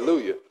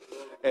 Hallelujah.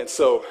 And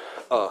so,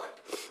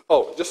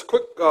 just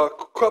a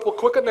couple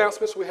quick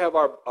announcements. We have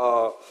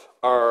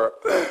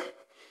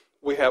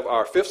we have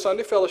our Fifth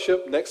Sunday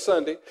Fellowship next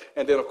Sunday,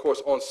 and then of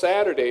course on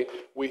Saturday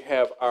we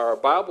have our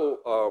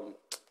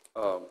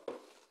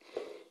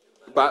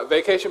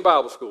Vacation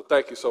Bible School.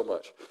 Thank you so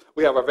much.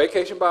 We have our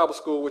Vacation Bible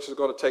School, which is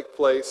going to take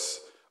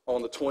place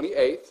on the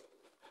 28th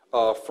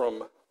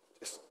from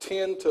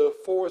 10 to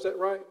 4. Is that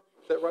right?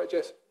 Is that right,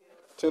 Jesse?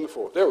 10 to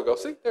 4. There we go.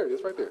 See, there it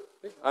is right there.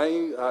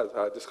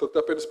 I just cooked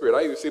up in the spirit.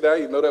 I didn't even see that. I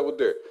didn't know that was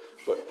there.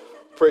 But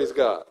praise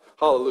God.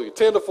 Hallelujah.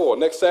 10 to 4.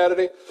 Next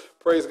Saturday,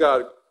 praise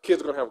God. Kids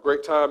are going to have a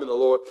great time in the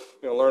Lord.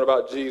 Learn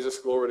about Jesus,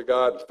 glory to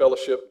God, and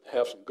fellowship,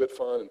 have some good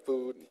fun and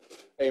food.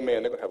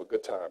 Amen. They're going to have a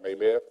good time.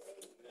 Amen.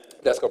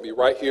 That's going to be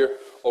right here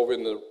over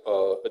in the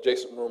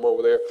adjacent room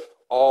over there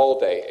all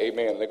day.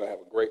 Amen. They're going to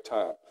have a great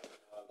time.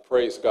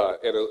 Praise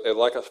God. And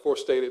like I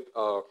stated,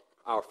 our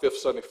Fifth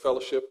Sunday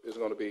Fellowship is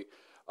going to be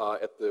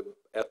at the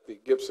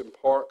Gibson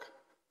Park.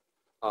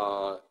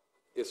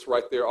 It's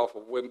right there off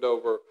of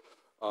Wendover,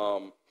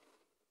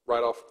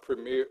 right off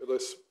Premier.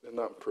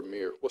 Not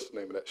Premier. What's the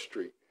name of that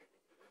street?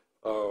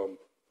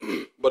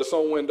 But it's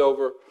on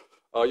Wendover.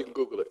 You can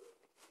Google it.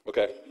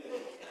 Okay.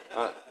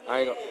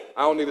 I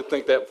don't need to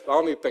think that. I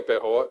don't need to think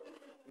that hard.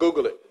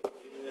 Google it.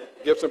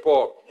 Gibson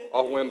Park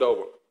off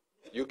Wendover.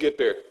 You get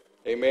there.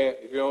 Amen.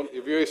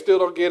 If you still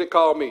don't get it,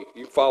 call me.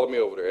 You can follow me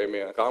over there.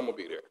 Amen. I'm gonna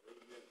be there.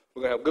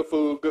 We're going to have good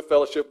food, good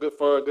fellowship, good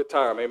fun, good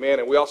time. Amen.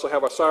 And we also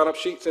have our sign-up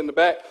sheets in the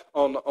back,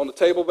 on the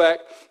table back,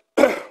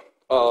 in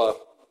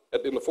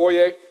the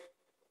foyer.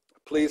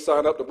 Please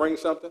sign up to bring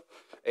something.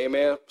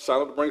 Amen.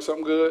 Sign up to bring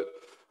something good.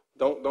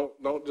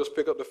 Don't just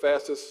pick up the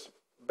fastest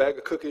bag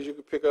of cookies you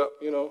can pick up,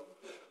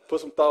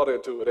 Put some thought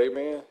into it.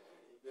 Amen.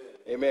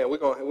 Amen. We're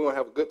gonna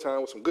have a good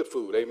time with some good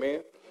food.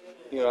 Amen.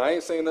 I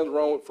ain't saying nothing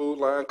wrong with food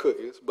line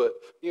cookies, but,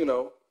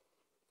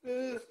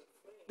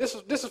 this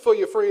is for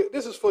your friend.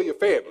 This is for your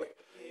family.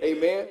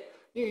 Amen.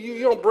 You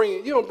don't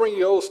bring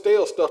your old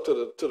stale stuff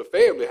to the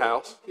family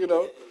house. You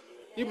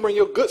bring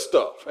your good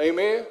stuff.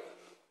 Amen.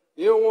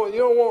 You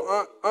don't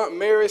want Aunt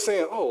Mary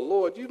saying, "Oh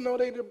Lord,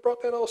 they just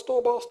brought that old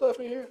store-bought stuff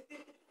in here."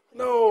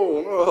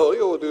 No, you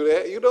don't do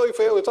that. Your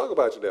family talk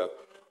about you now.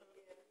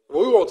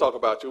 Well, we won't talk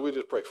about you. We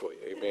just pray for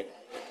you. Amen.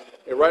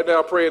 And right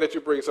now, I'm praying that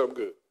you bring something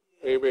good.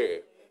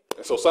 Amen.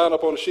 And so sign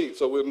up on the sheet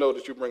so we'll know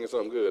that you're bringing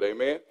something good.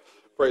 Amen.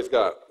 Praise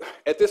God.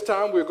 At this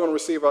time, we're going to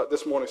receive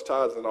this morning's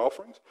tithes and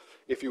offerings.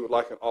 If you would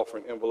like an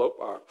offering envelope,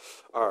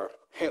 our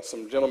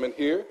handsome gentleman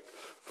here,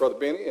 Brother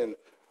Benny and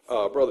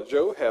Brother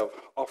Joe, have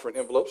offering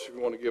envelopes if you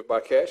want to give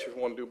by cash. If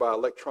you want to do by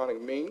electronic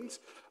means,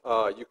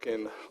 you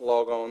can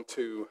log on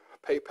to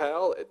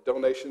PayPal at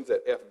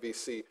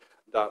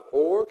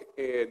donations@fvc.org,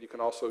 and you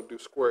can also do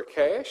Square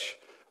Cash.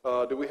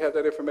 Do we have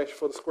that information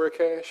for the Square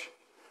Cash?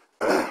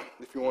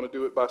 If you want to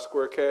do it by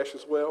Square Cash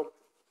as well,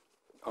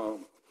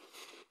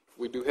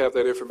 we do have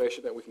that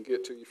information that we can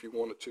get to you if you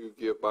wanted to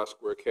give by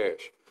Square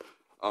Cash.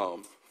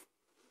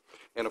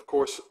 And of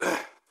course,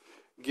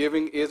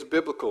 giving is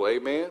biblical.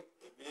 Amen.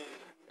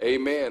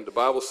 Amen. The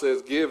Bible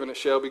says, "Give, and it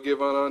shall be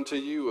given unto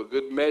you, a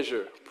good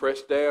measure,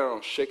 pressed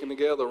down, shaken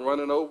together,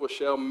 running over,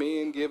 shall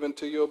men give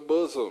into your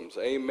bosoms."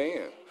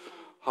 Amen.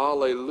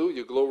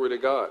 Hallelujah. Glory to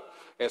God.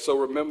 And so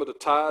remember, the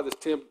tithe is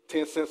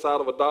 10 cents out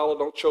of a dollar.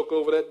 Don't choke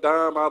over that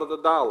dime out of the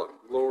dollar.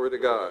 Glory to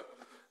God.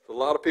 A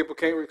lot of people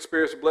can't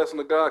experience the blessing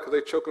of God because they're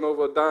choking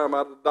over a dime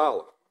out of the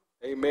dollar.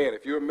 Amen.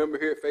 If you're a member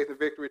here at Faith and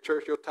Victory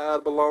Church, your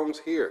tithe belongs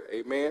here.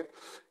 Amen.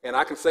 And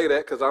I can say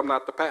that because I'm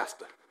not the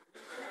pastor.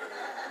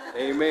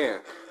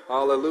 Amen.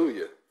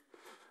 Hallelujah.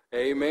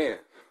 Amen.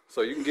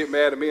 So you can get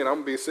mad at me, and I'm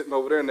going to be sitting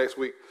over there next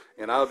week,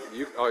 and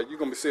you're going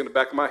to be sitting in the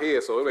back of my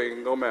head, so it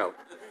ain't going to matter.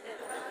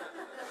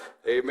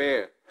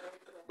 Amen.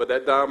 But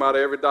that dime out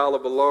of every dollar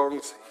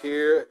belongs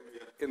here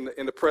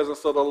in the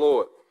presence of the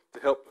Lord to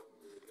help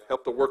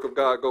the work of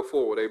God go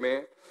forward.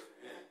 Amen.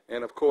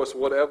 And of course,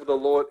 whatever the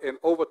Lord, and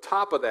over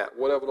top of that,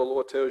 whatever the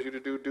Lord tells you to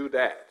do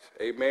that.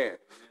 Amen.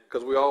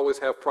 Because we always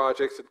have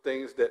projects and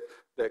things that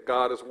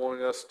God is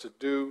wanting us to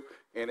do,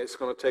 and it's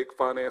going to take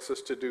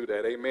finances to do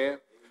that. Amen.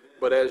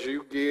 But as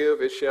you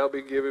give, it shall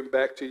be given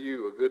back to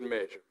you, a good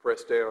measure,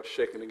 pressed down,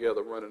 shaken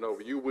together, running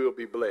over. You will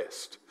be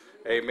blessed.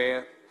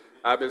 Amen.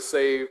 I've been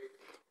saved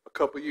a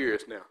couple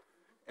years now,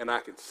 and I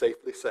can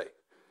safely say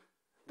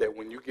that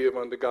when you give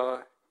unto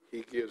God,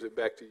 He gives it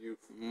back to you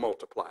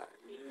multiplied.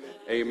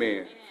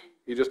 Amen.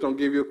 He just don't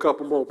give you a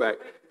couple more back.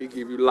 He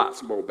give you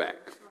lots more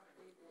back.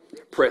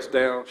 Pressed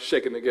down,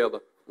 shaken together,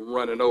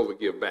 running over,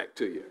 give back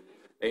to you.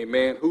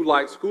 Amen. Who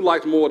likes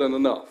more than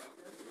enough?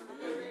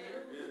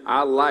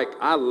 I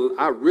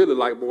really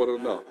like more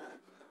than enough.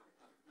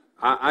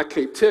 I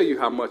can't tell you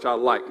how much I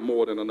like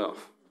more than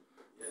enough.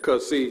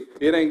 Because, see,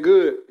 it ain't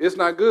good. It's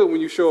not good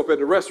when you show up at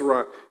the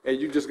restaurant and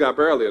you just got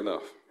barely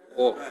enough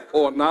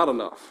or not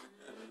enough.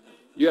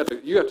 You have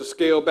to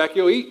scale back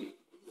your eating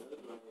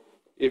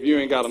if you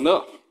ain't got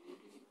enough.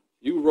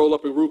 You roll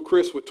up a Ruth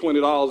Chris with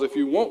 $20 if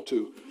you want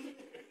to.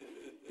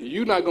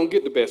 You're not going to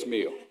get the best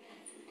meal.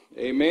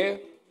 Amen?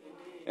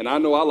 And I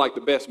know I like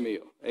the best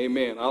meal.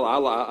 Amen.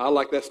 I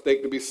like that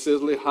steak to be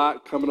sizzling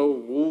hot, coming over.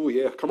 Ooh,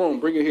 yeah, come on,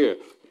 bring it here.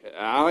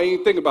 I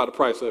ain't thinking about the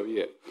price of it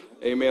yet.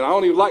 Amen. I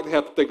don't even like to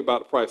have to think about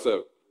the price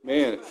of it.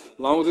 Man, as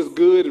long as it's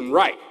good and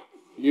right,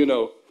 you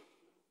know.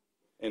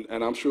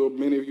 And I'm sure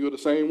many of you are the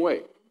same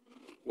way.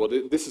 Well,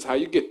 this is how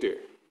you get there,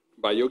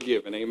 by your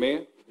giving.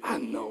 Amen. I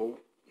know.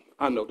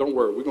 Don't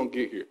worry. We're going to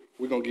get here.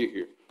 We're going to get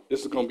here.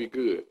 This is going to be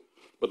good.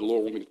 But the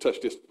Lord wants me to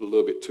touch this a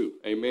little bit too.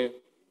 Amen.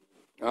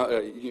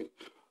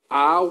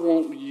 I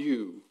want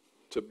you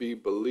to be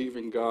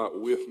believing God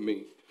with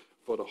me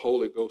for the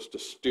Holy Ghost to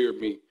steer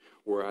me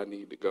where I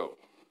need to go.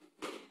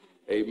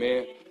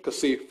 Amen. Because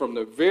see, from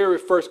the very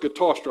first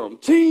guitar strum,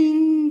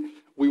 ting,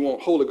 we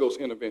want Holy Ghost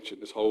intervention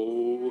this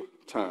whole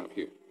time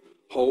here.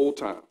 Whole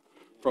time.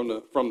 From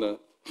the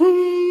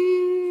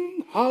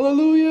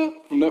hallelujah,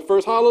 from that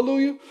first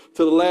hallelujah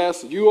to the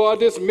last, you are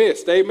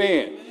dismissed.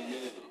 Amen.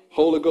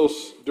 Holy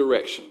Ghost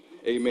direction.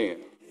 Amen.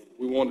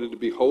 We wanted it to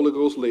be Holy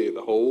Ghost led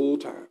the whole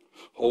time.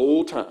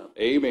 Whole time.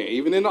 Amen.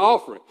 Even in the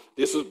offering.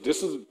 This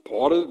is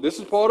part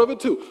of it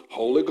too.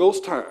 Holy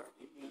Ghost time.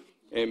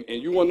 And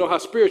you want to know how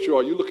spiritual you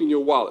are, you look in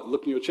your wallet,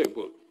 look in your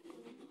checkbook.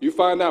 You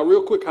find out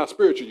real quick how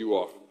spiritual you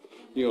are.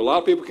 You know, a lot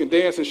of people can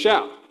dance and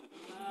shout,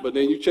 but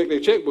then you check their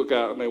checkbook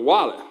out and their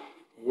wallet,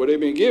 where they've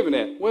been given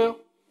at. Well,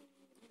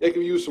 they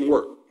can use some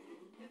work.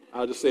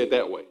 I'll just say it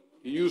that way.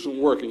 You use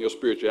some work in your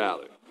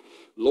spirituality.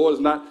 Lord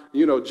is not,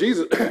 you know,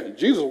 Jesus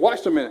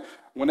watched them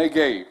when they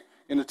gave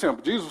in the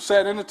temple. Jesus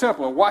sat in the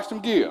temple and watched them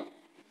give.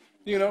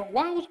 You know,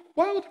 why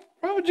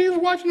was Jesus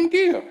watching them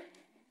give?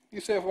 He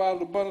said, for out of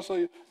the abundance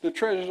of the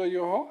treasures of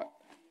your heart.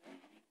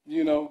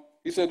 You know,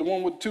 he said the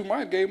one with 2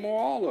 mites gave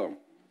more all of them.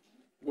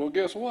 Well,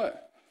 guess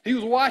what? He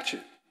was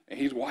watching, and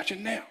he's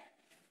watching now.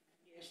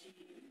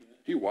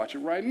 He's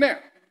watching right now.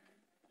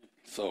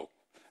 So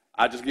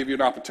I just give you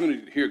an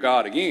opportunity to hear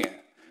God again,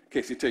 in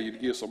case he tell you to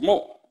give some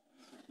more.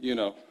 You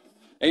know,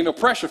 ain't no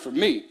pressure for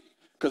me,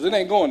 because it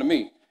ain't going to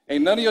me.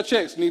 Ain't none of your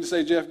checks need to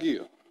say Jeff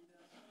Gill.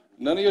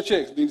 None of your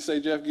checks need to say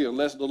Jeff Gill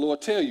unless the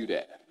Lord tell you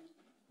that.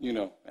 You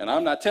know, and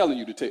I'm not telling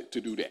you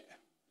to do that.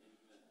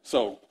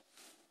 So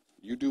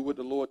you do what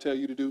the Lord tell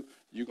you to do.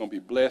 You're going to be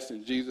blessed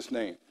in Jesus'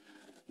 name.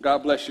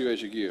 God bless you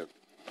as you give.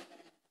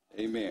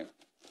 Amen.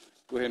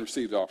 Go ahead and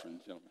receive the offering,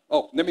 gentlemen.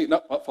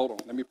 Hold on.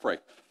 Let me pray.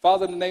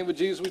 Father, in the name of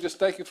Jesus, we just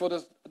thank you for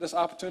this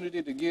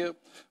opportunity to give.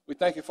 We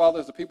thank you,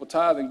 Father, as the people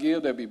tithe and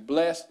give, they'll be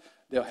blessed.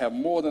 They'll have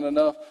more than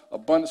enough.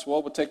 Abundance will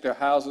overtake their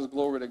houses,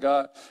 glory to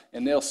God.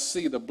 And they'll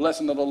see the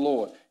blessing of the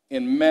Lord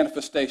in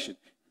manifestation,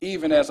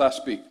 even as I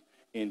speak.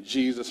 In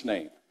Jesus'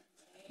 name.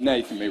 Now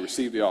you may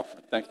receive the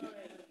offering. Thank you.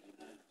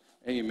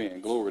 Amen.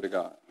 Glory to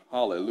God.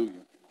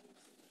 Hallelujah.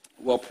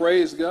 Well,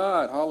 praise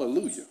God.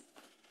 Hallelujah.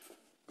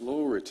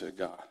 Glory to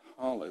God.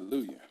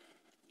 Hallelujah.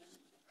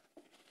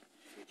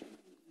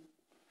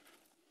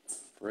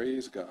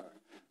 Praise God.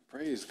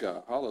 Praise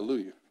God.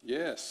 Hallelujah.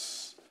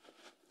 Yes.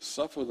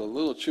 Suffer the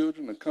little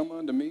children to come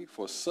unto me,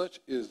 for such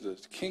is the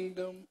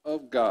kingdom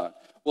of God.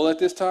 Well, at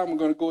this time, we're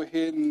going to go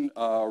ahead and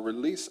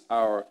release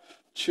our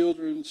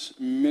children's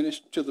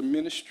ministry to the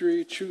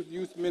ministry,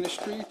 youth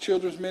ministry,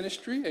 children's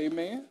ministry.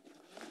 Amen.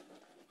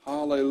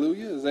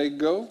 Hallelujah. As they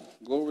go,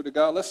 glory to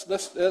God.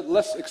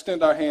 Let's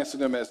extend our hands to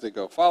them as they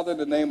go. Father, in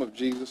the name of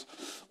Jesus,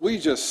 we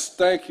just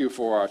thank you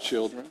for our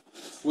children.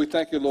 We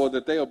thank you, Lord,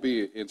 that they'll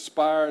be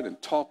inspired and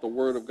taught the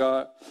word of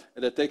God,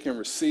 and that they can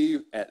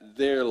receive at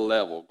their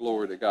level.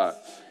 Glory to God.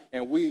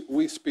 And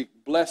we speak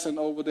blessing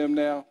over them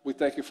now. We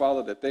thank you,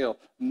 Father, that they'll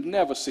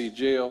never see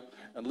jail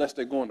unless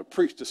they're going to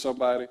preach to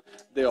somebody.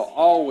 They'll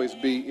always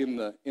be in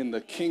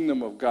the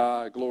kingdom of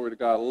God. Glory to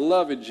God.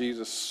 Loving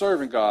Jesus,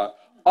 serving God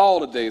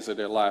all the days of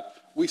their life.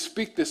 We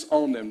speak this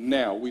on them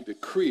now. We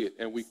decree it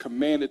and we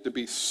command it to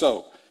be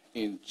so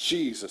in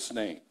Jesus'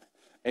 name.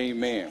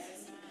 Amen.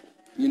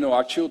 You know,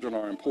 our children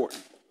are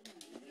important.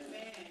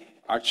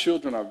 Our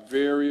children are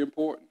very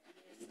important.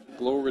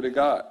 Glory to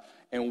God.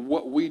 And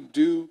what we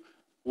do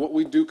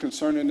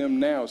concerning them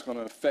now is going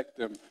to affect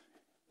them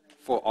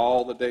for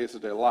all the days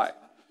of their life.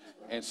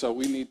 And so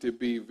we need to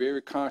be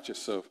very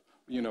conscious of,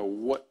 you know,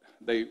 what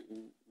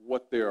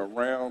they're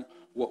around,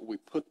 what we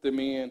put them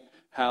in,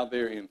 how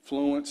they're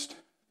influenced.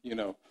 You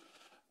know,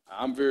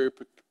 I'm very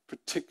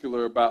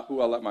particular about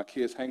who I let my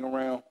kids hang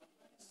around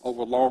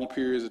over long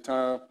periods of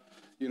time.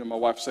 You know, my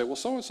wife would say, well,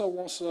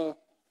 so-and-so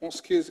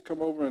wants kids to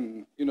come over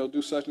and, you know,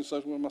 do such and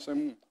such with them. I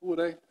say, who are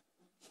they?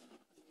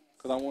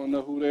 Because I want to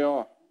know who they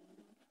are.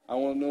 I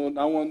want to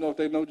know if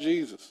they know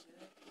Jesus.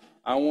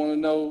 I want to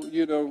know,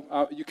 you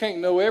know, you can't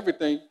know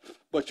everything,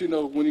 but, you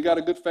know, when you got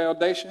a good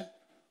foundation,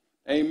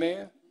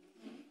 amen,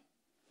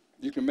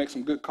 you can make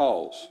some good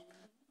calls.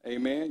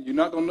 Amen. You're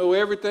not going to know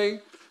everything,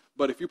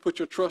 But if you put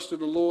your trust in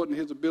the Lord and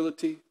his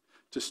ability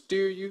to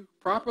steer you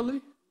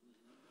properly,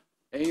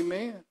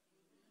 amen,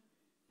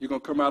 you're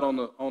going to come out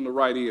on the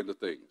right end of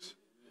things.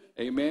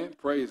 Amen.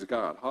 Praise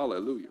God.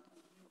 Hallelujah.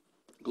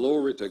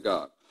 Glory to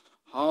God.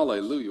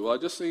 Hallelujah. Well, I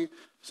just seen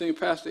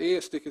Pastor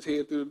Ed stick his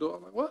head through the door.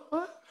 I'm like, what?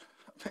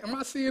 Am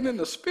I seeing in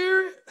the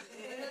spirit?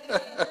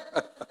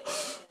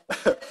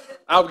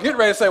 I was getting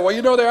ready to say,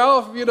 well, they're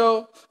off,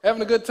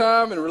 having a good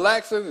time and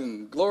relaxing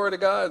and glory to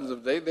God.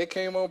 And they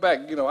came on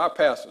back. Our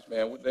pastors,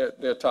 man,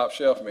 they're top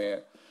shelf,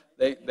 man.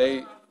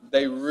 They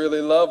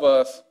really love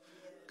us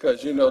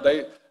because,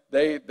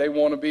 they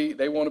want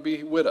to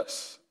be with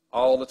us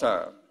all the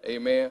time.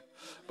 Amen.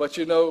 But,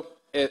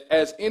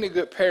 as any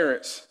good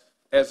parents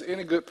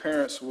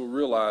will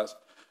realize,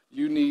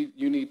 you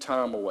need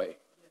time away.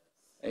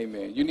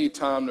 Amen. You need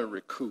time to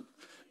recoup.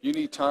 You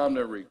need time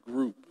to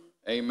regroup.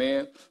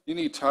 Amen. You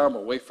need time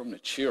away from the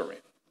children.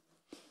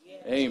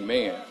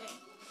 Amen.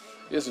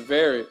 It's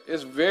very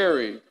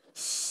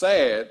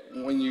sad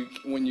when you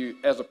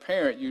as a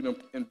parent, you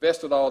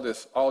invested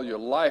all your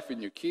life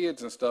in your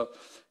kids and stuff,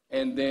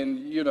 and then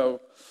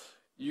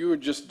you're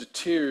just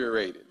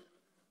deteriorated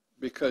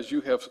because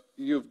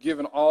you've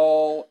given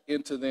all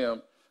into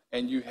them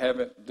and you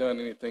haven't done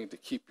anything to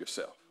keep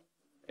yourself.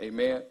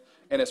 Amen.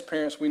 And as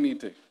parents, we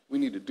need to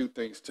do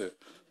things to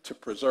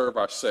preserve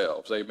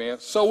ourselves. Amen.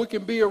 So we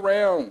can be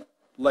around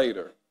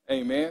later.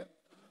 Amen.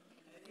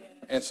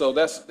 And so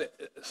that's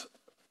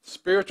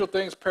spiritual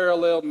things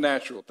parallel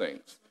natural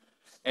things.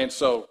 And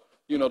so,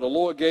 the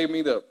Lord gave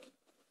me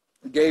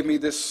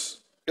this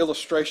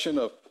illustration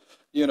of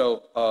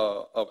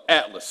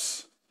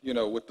Atlas,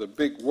 with the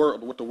big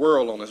world, with the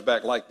world on his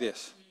back like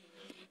this.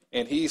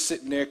 And he's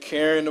sitting there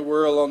carrying the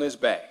world on his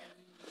back.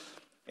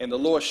 And the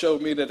Lord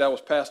showed me that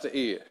was Pastor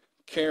Ed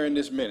carrying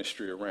this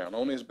ministry around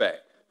on his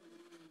back.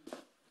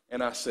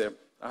 And I said,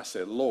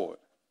 Lord,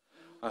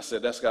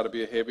 that's got to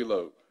be a heavy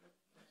load.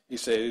 He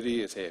said, it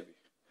is heavy.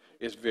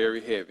 It's very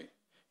heavy.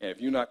 And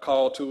if you're not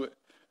called to it,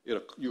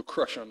 you'll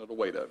crush under the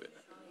weight of it.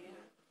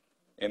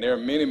 And there are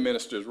many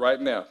ministers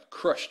right now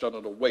crushed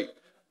under the weight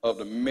of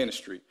the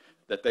ministry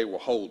that they were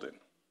holding.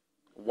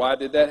 Why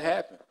did that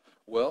happen?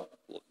 Well,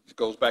 it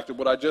goes back to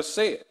what I just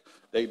said.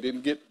 They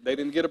didn't get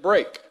a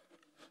break.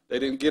 They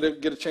didn't get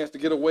a chance to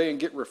get away and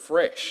get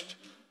refreshed.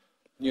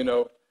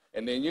 And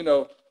then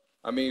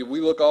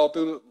we look all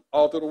through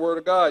the Word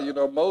of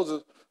God.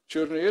 Moses,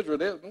 children of Israel,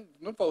 them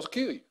folks will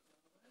kill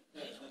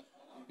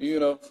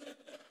you.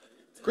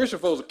 Christian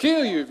folks will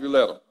kill you if you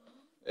let them.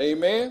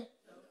 Amen.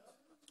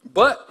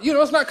 But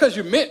it's not because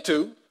you meant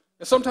to,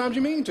 and sometimes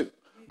you mean to.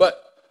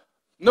 But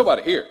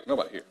nobody here. I'm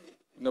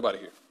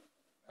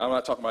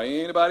not talking about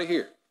anybody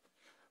here.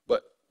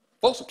 But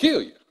folks will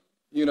kill you.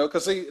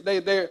 Because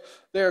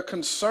they're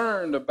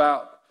concerned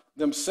about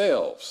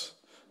themselves.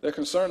 They're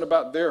concerned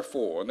about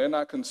therefore, and they're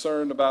not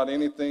concerned about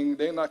anything.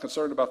 They're not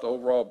concerned about the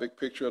overall big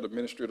picture of the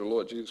ministry of the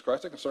Lord Jesus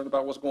Christ. They're concerned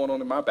about what's going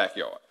on in my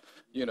backyard,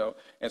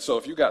 And so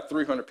if you got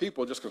 300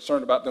 people just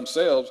concerned about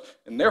themselves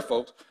and their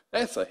folks,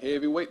 that's a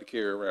heavy weight to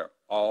carry around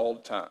all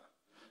the time.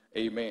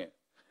 Amen.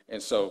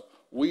 And so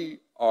we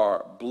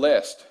are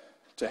blessed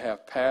to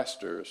have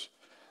pastors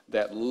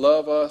that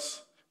love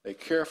us, they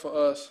care for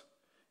us,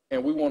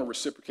 and we want to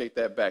reciprocate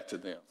that back to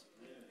them.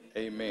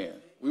 Amen.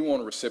 We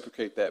want to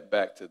reciprocate that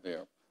back to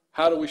them.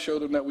 How do we show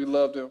them that we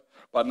love them?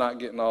 By not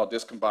getting all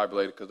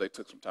discombobulated because they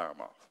took some time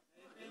off.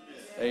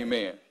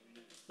 Amen.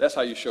 That's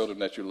how you show them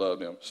that you love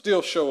them.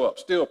 Still show up,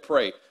 still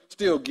pray,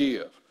 still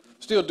give,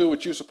 still do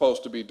what you're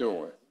supposed to be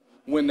doing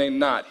when they're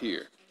not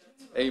here.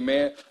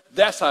 Amen.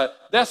 That's how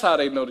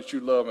they know that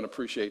you love and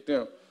appreciate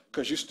them,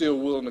 because you're still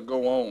willing to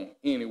go on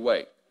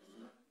anyway.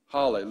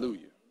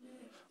 Hallelujah.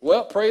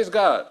 Well, praise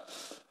God.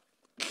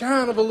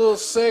 Kind of a little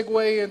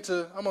segue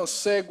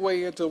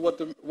into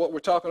what we're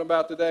talking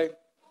about today.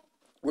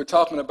 We're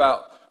talking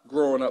about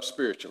growing up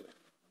spiritually.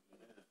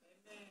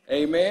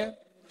 Amen.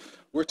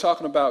 We're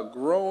talking about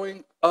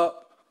growing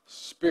up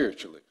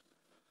spiritually.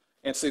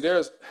 And see,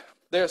 there's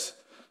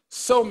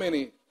so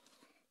many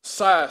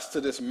sides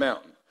to this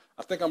mountain.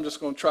 I think I'm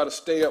just going to try to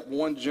stay up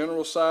one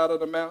general side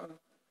of the mountain.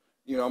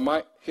 I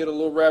might hit a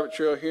little rabbit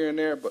trail here and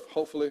there, but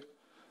hopefully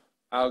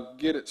I'll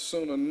get it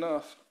soon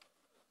enough.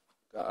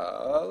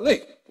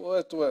 Golly, boy,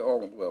 it's the way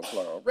well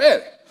fly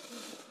already.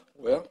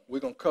 Well, we're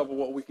going to cover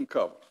what we can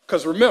cover.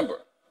 Because remember,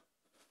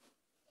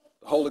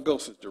 the Holy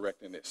Ghost is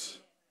directing this.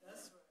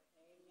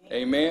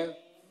 Amen.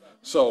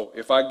 So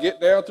if I get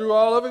down through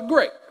all of it,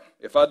 great.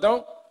 If I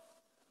don't,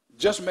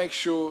 just make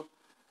sure,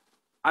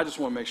 I just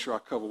want to make sure I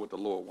cover what the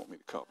Lord wants me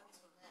to cover.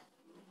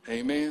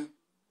 Amen.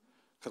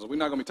 Because we're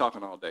not going to be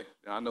talking all day.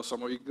 I know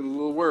some of you get a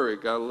little worried,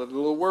 got a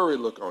little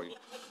worried look on you.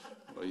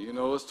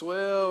 Well, it's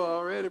 12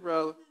 already,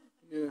 brother.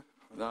 Yeah.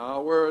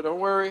 No, don't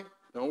worry.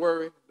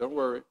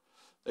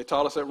 They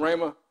taught us at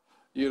Rhema,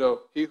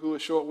 he who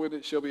is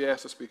short-winded shall be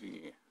asked to speak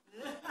again.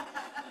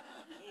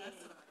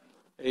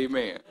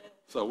 Amen.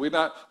 So we're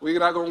not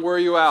going to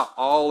worry you out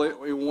all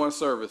in one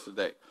service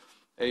today.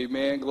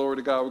 Amen. Glory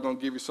to God. We're going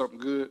to give you something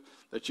good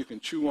that you can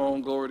chew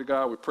on. Glory to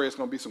God. We pray it's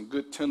going to be some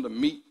good tender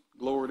meat.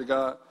 Glory to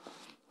God.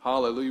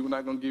 Hallelujah. We're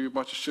not going to give you a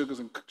bunch of sugar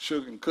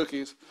and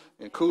cookies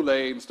and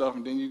Kool-Aid and stuff,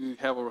 and then you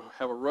have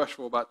a rush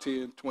for about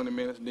 10, 20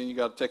 minutes, and then you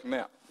got to take a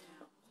nap.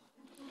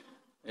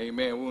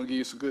 Amen. We're going to give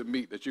you some good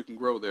meat that you can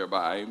grow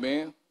thereby.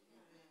 Amen.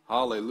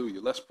 Hallelujah.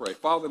 Let's pray.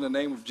 Father, in the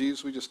name of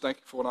Jesus, we just thank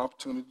you for an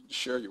opportunity to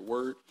share your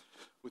word.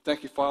 We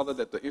thank you, Father,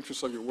 that the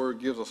interest of your word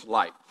gives us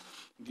light,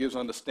 gives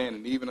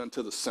understanding, even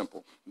unto the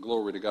simple.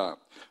 Glory to God.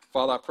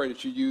 Father, I pray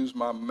that you use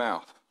my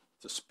mouth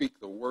to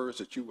speak the words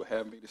that you would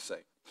have me to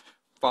say.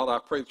 Father, I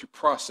pray that you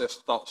process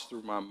thoughts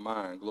through my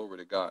mind, glory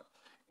to God.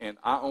 And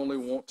I only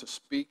want to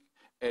speak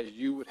as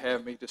you would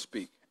have me to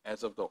speak,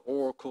 as of the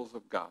oracles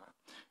of God.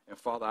 And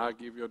Father, I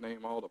give your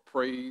name all the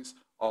praise,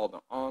 all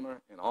the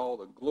honor, and all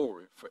the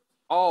glory for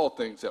all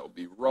things that will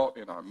be wrought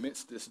in our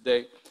midst this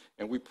day.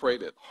 And we pray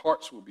that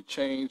hearts will be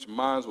changed,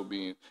 minds will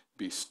be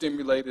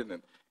stimulated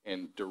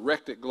and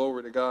directed,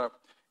 glory to God.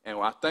 And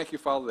I thank you,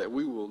 Father, that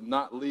we will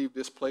not leave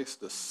this place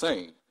the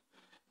same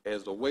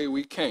as the way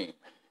we came.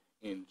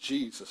 In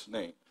Jesus'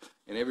 name.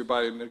 And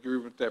everybody in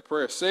agreement with that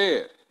prayer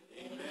said,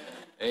 amen.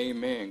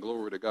 Amen.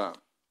 Glory to God.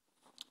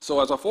 So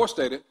as I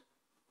forestated,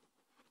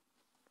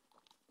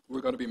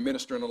 we're going to be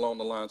ministering along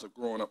the lines of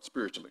growing up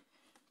spiritually.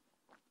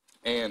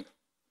 And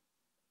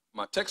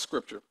my text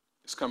scripture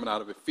is coming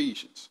out of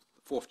Ephesians,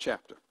 the 4th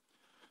chapter,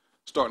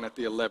 starting at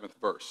the 11th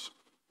verse.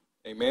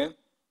 Amen.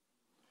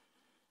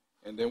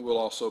 And then we'll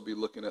also be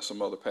looking at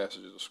some other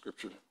passages of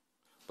scripture.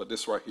 But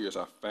this right here is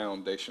our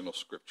foundational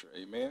scripture.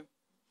 Amen.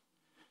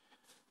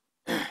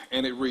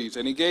 And it reads,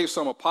 and he gave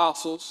some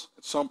apostles,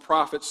 some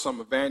prophets,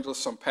 some evangelists,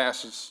 some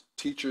pastors,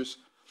 teachers,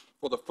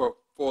 for the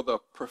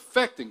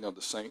perfecting of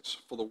the saints,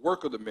 for the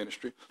work of the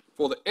ministry,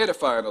 for the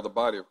edifying of the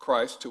body of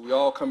Christ, till we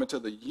all come into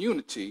the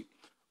unity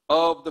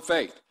of the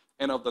faith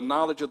and of the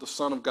knowledge of the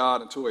Son of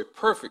God, into a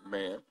perfect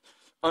man,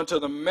 unto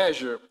the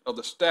measure of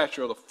the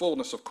stature of the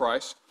fullness of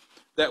Christ,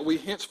 that we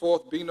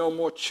henceforth be no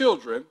more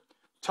children,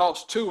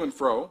 tossed to and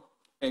fro,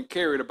 and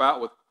carried about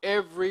with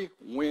every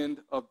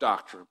wind of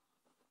doctrine,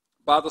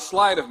 by the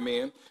sleight of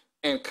men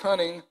and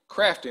cunning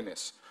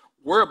craftiness,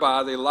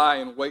 whereby they lie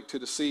in wait to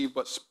deceive,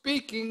 but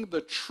speaking the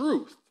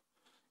truth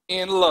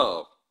in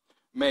love,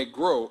 may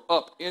grow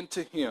up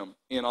into him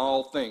in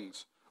all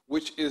things,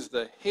 which is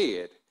the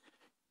head,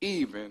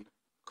 even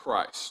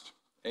Christ.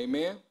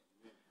 Amen?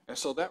 And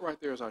so that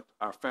right there is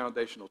our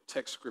foundational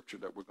text scripture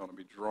that we're going to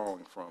be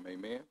drawing from.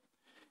 Amen?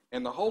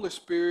 And the Holy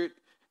Spirit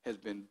has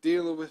been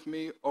dealing with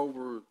me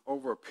over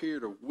a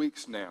period of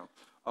weeks now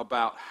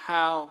about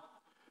how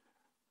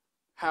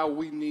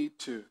we need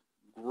to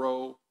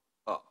grow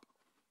up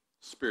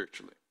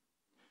spiritually.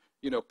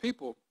 You know,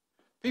 people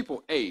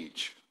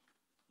age.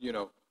 You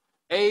know,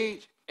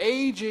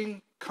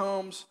 aging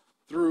comes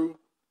through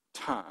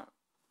time.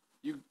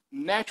 You're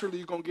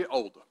going to get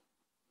older.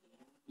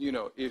 You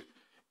know, if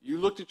you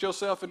looked at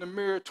yourself in the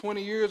mirror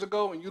 20 years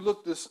ago and you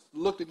looked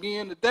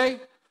again today,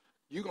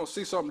 you're going to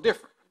see something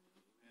different.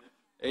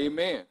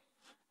 Amen.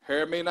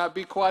 Hair may not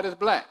be quite as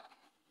black.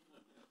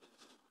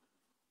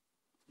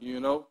 You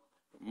know,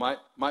 might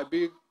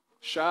be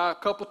shy a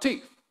couple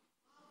teeth.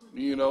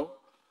 You know,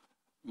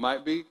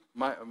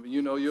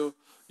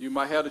 you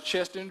might have the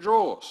chest in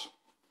drawers.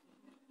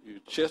 Your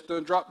chest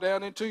done drop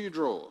down into your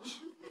drawers.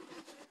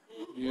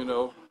 You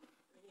know,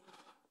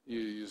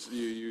 you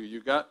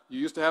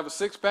used to have a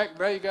six-pack,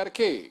 now you got a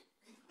keg.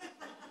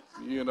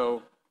 You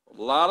know,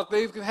 a lot of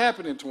things can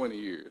happen in 20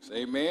 years.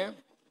 Amen.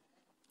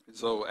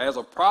 So as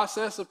a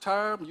process of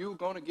time, you're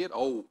going to get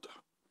old.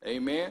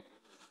 Amen.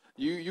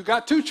 You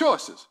got two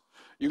choices.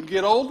 You can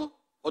get older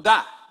or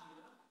die.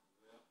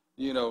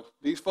 You know,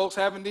 these folks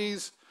having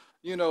these,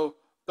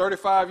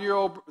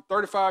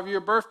 35-year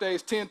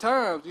birthdays 10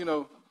 times,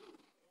 you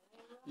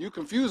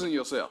confusing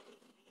yourself.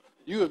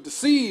 You have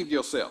deceived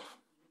yourself.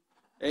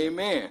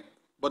 Amen.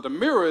 But the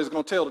mirror is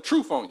going to tell the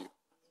truth on you.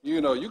 You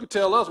know, you can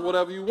tell us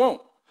whatever you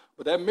want,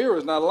 but that mirror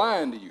is not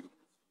lying to you.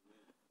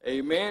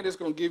 Amen. It's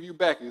going to give you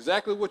back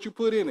exactly what you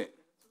put in it.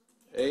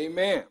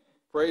 Amen.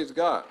 Praise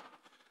God.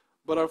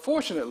 But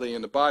unfortunately,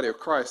 in the body of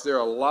Christ, there are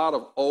a lot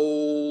of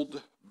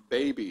old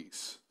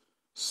babies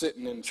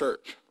sitting in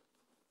church.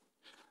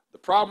 The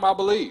problem, I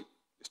believe,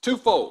 is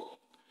twofold.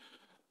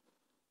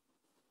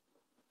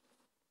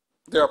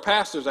 There are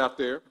pastors out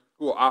there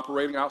who are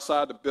operating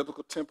outside the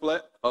biblical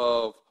template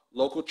of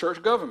local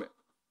church government.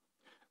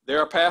 There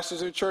are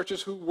pastors in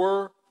churches who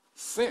were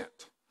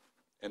sent,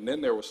 and then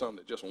there were some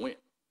that just went.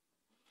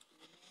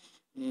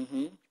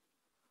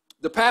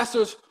 The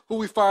pastors who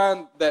we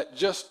find that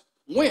just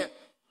went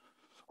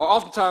are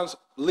oftentimes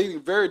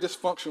leading very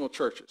dysfunctional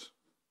churches.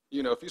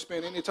 You know, if you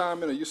spend any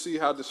time in it, you see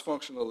how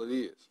dysfunctional it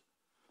is.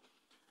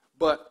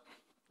 But,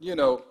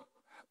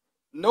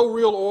 no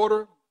real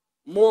order,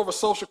 more of a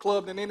social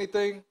club than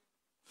anything,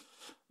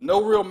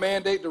 no real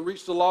mandate to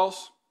reach the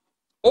lost.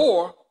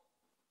 Or,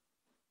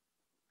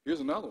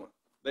 here's another one.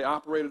 They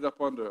operated up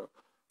under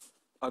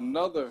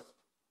another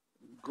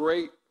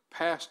great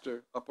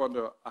pastor up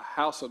under a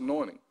house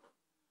anointing.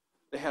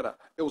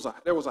 There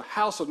was a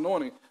house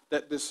anointing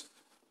that this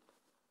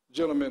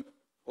gentleman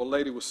or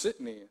lady was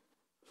sitting in.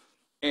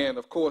 And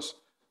of course,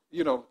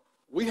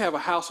 we have a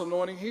house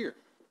anointing here.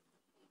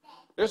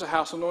 There's a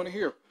house anointing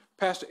here.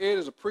 Pastor Ed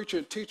is a preacher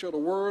and teacher of the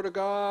Word of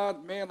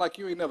God, man, like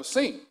you ain't never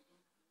seen.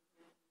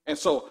 And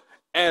so,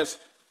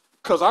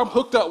 because I'm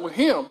hooked up with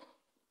him,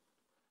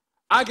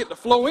 I get to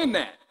flow in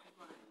that.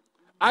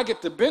 I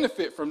get to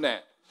benefit from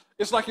that.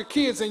 It's like your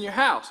kids in your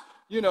house.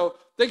 You know,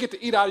 they get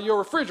to eat out of your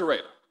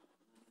refrigerator.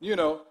 You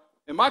know,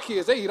 and my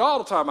kids, they eat all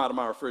the time out of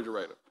my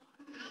refrigerator.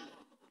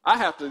 I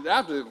have to,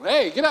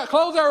 hey, get out,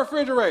 close that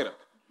refrigerator.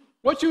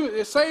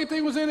 The same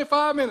thing was in it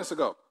 5 minutes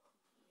ago.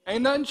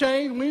 Ain't nothing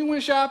changed. We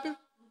went shopping.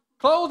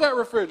 Close that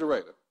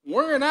refrigerator.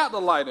 Wearing out the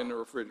light in the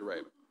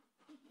refrigerator.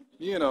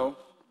 You know,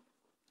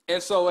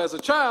 and so as a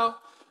child,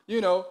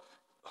 you know,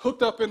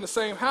 hooked up in the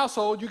same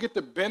household, you get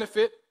to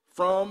benefit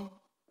from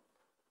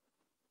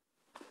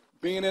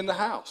being in the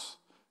house.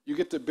 You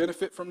get to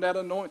benefit from that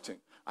anointing.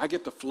 I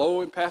get to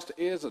flow in Pastor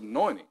Ed's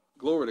anointing.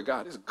 Glory to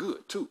God. It's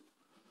good too.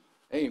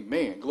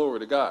 Amen. Glory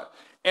to God.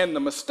 And the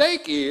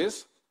mistake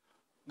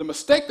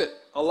that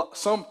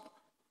some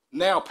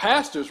now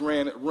pastors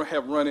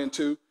have run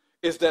into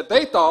is that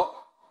they thought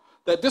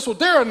that this was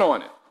their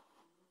anointing.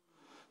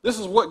 This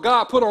is what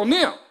God put on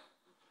them.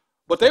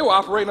 But they were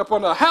operating up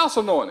under a house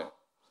anointing.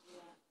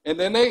 And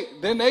then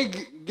they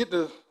get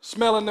to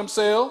smelling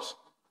themselves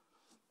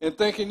and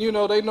thinking, you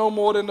know, they know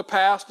more than the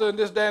pastor and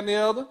this, that, and the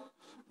other.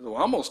 So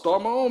I'm going to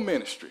start my own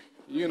ministry.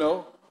 You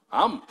know,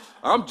 I'm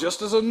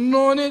just as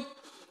anointed.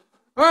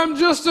 I'm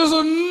just as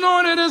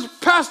anointed as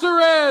Pastor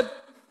Ed.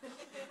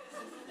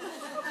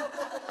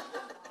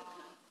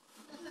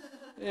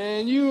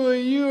 And you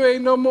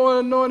ain't no more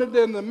anointed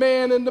than the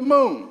man in the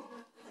moon.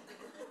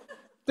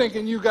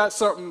 Thinking you got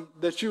something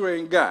that you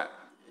ain't got.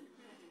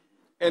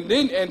 And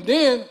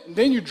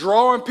then you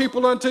drawing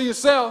people unto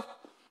yourself,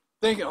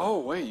 thinking, oh,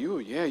 wait,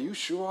 you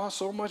sure are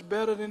so much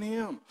better than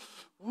him.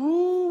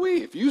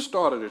 Ooh-wee, if you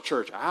started a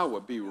church, I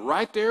would be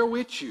right there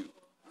with you.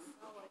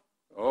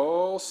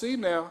 Oh, see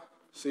now,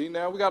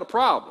 we got a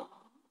problem.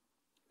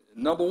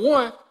 Number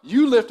one,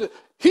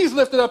 he's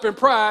lifted up in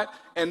pride,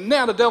 and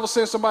now the devil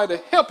sends somebody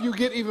to help you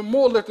get even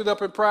more lifted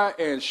up in pride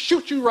and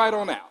shoot you right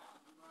on out.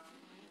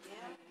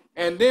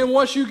 And then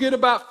once you get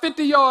about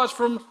 50 yards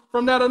from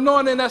that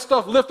anointing, that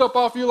stuff lift up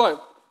off you like,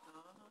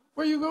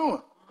 where you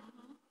going?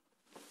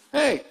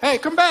 Hey,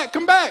 come back.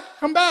 You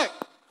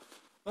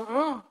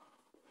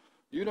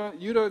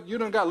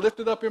done got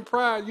lifted up in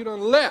pride. You done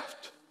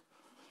left.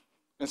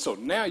 And so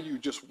now you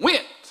just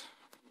went.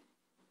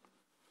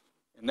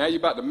 And now you're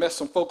about to mess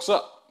some folks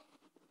up.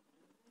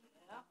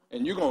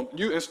 And you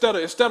instead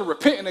of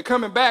repenting and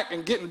coming back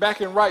and getting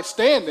back in right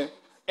standing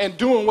and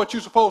doing what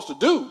you're supposed to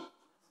do,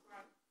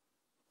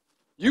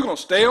 you're going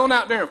to stay on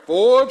out there and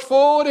forge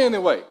forward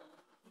anyway.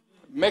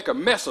 Make a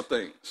mess of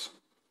things.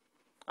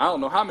 I don't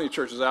know how many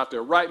churches out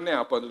there right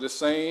now up under this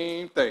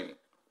same thing.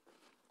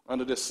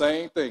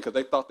 Because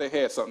they thought they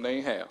had something they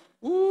ain't have.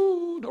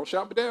 Woo, don't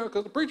shout me down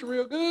because the preacher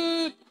real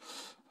good.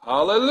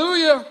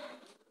 Hallelujah.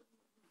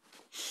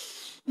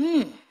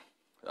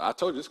 I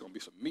told you it's going to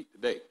be some meat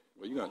today.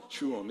 Well, you're going to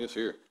chew on this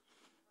here.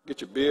 Get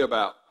your bib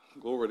out.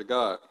 Glory to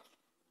God.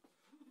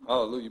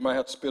 Hallelujah. You might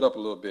have to spit up a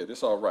little bit.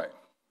 It's all right.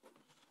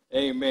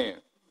 Amen.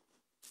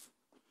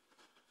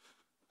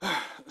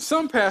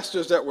 Some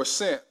pastors that were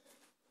sent,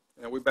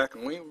 and we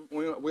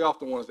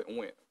often ones that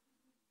went,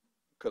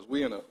 because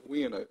we in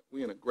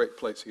a great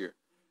place here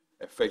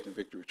at Faith and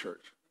Victory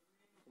Church.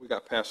 We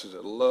got pastors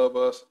that love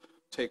us,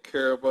 take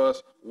care of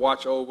us,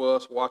 watch over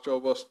us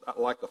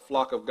like the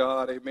flock of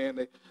God.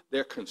 Amen.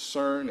 Their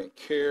concern and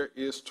care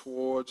is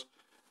towards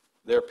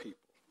their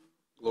people.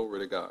 Glory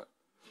to God.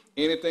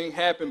 Anything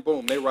happen,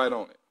 boom, they right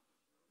on it.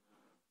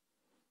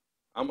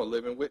 I'm a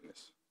living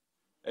witness.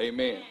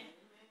 Amen.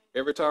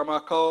 Every time I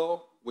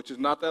call, which is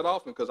not that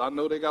often because I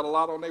know they got a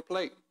lot on their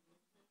plate.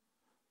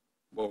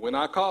 But when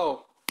I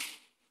call,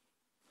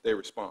 they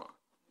respond.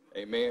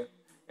 Amen.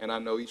 And I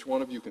know each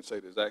one of you can say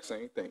the exact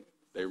same thing.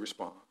 They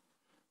respond.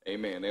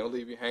 Amen. They don't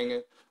leave you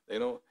hanging. They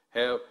don't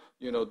have,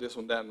 this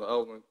one, that, and the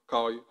other one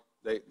call you.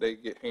 They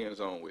get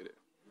hands-on with it.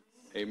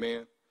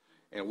 Amen.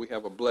 And we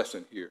have a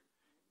blessing here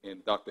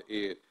in Dr.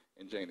 Ed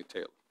and Janie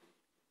Taylor.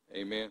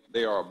 Amen.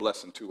 They are a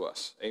blessing to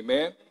us.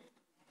 Amen.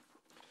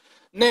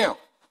 Now,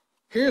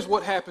 here's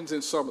what happens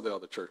in some of the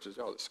other churches.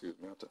 Y'all excuse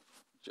me. I have to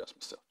adjust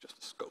myself just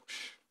a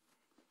skosh.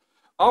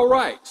 All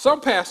right.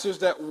 Some pastors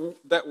that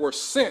were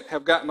sent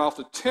have gotten off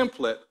the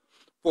template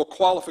for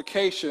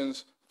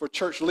qualifications for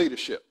church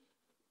leadership.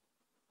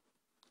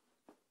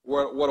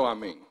 What do I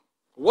mean?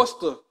 What's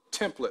the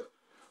template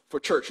for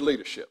church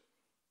leadership?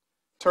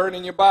 Turn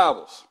in your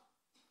Bibles.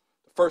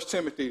 1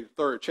 Timothy,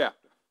 3rd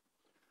chapter.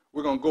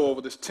 We're going to go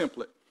over this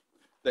template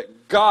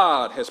that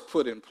God has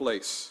put in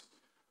place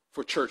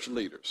for church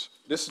leaders.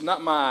 This is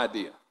not my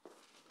idea.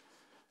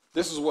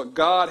 This is what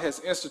God has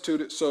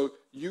instituted so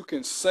you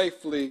can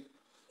safely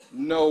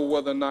know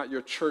whether or not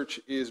your church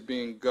is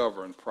being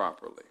governed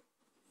properly.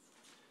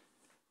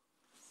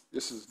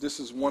 This is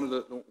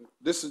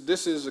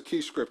a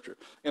key scripture.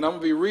 And I'm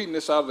going to be reading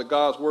this out of the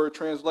God's Word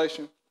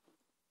translation.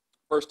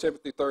 1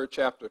 Timothy 3rd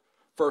chapter,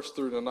 1st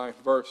through the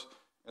 9th verse.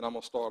 and I'm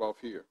going to start off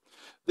here.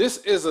 This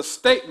is a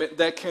statement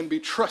that can be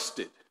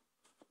trusted.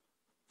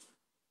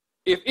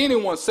 If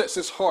anyone sets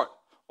his heart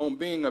on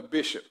being a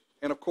bishop,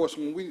 and of course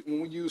when we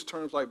use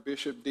terms like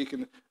bishop,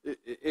 deacon,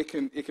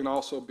 it can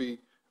also be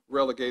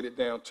relegated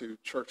down to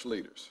church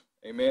leaders.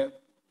 Amen.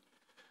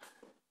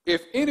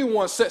 If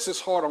anyone sets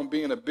his heart on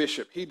being a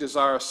bishop, he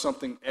desires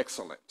something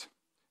excellent.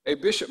 A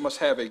bishop must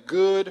have a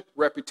good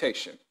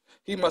reputation.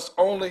 He must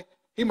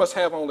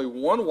have only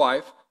one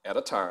wife at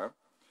a time,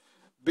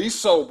 be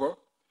sober,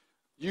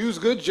 use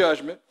good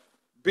judgment,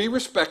 be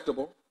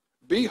respectable,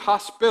 be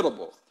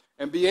hospitable,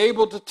 and be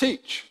able to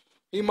teach.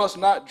 He must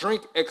not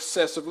drink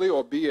excessively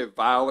or be a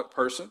violent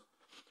person,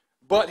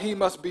 but he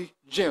must be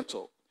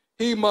gentle.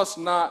 He must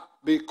not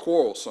be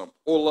quarrelsome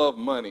or love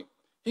money.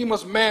 He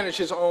must manage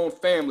his own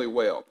family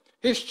well.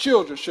 His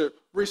children should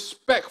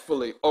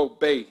respectfully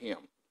obey him.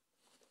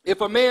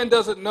 If a man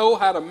doesn't know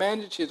how to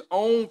manage his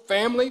own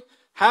family,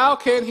 how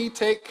can he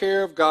take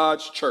care of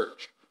God's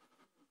church?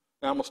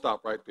 Now I'm going to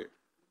stop right there.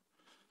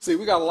 See,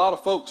 we got a lot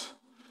of folks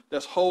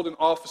that's holding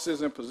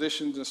offices and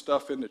positions and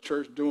stuff in the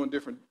church doing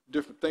different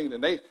things,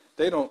 and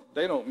they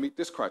don't meet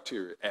this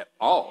criteria at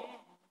all.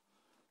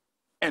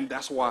 And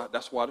that's why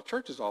the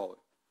church is all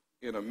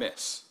in a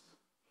mess.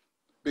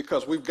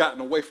 Because we've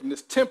gotten away from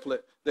this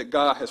template that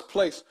God has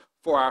placed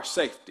for our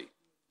safety,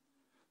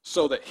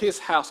 so that his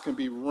house can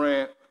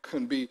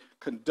be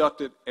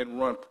conducted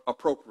and run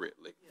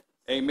appropriately.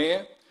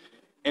 Amen.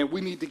 And we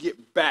need to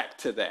get back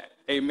to that.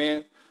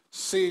 Amen.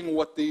 Seeing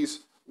what these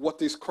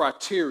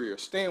criteria,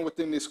 staying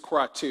within this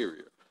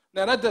criteria.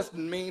 Now, that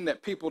doesn't mean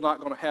that people are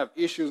not going to have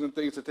issues and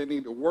things that they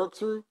need to work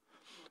through.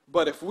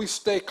 But if we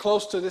stay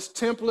close to this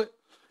template,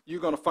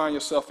 you're going to find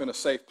yourself in a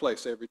safe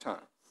place every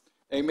time.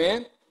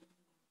 Amen.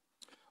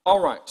 All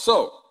right.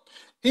 So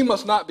he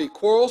must not be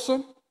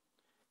quarrelsome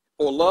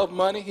or love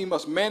money. He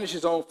must manage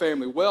his own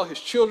family well. His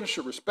children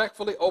should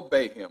respectfully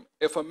obey him.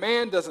 If a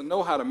man doesn't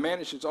know how to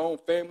manage his own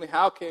family,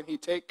 how can he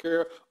take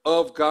care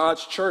of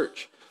God's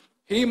church?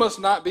 He must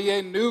not be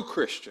a new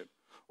Christian,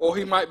 or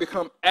he might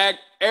become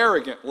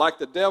arrogant like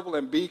the devil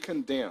and be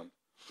condemned.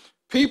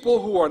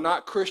 People who are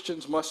not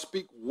Christians must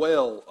speak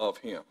well of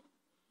him.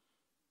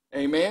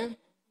 Amen.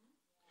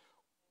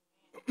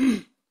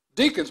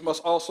 Deacons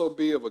must also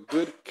be of a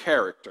good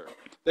character.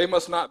 They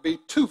must not be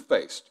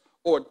two-faced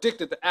or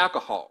addicted to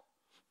alcohol.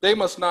 They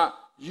must not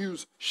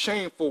use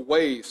shameful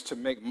ways to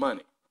make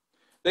money.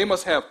 They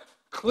must have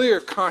clear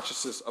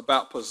consciences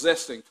about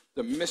possessing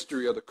the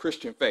mystery of the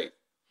Christian faith.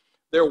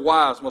 Their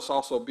wives must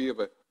also be of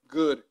a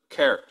good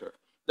character.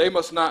 They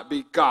must not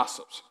be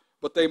gossips,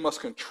 but they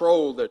must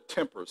control their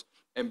tempers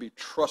and be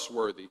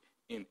trustworthy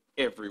in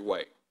every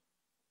way.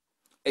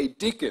 A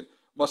deacon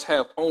must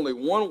have only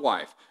one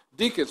wife.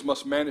 Deacons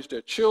must manage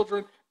their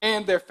children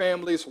and their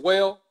families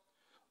well.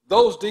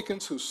 Those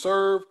deacons who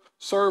serve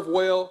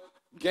well,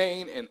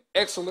 gain an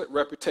excellent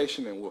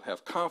reputation and will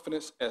have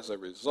confidence as a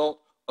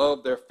result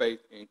of their faith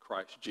in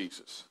Christ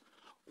Jesus.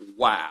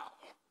 Wow.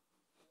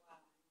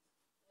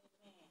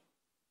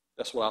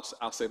 That's what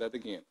I'll say that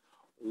again.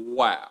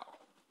 Wow.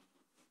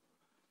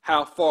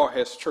 How far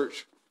has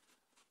church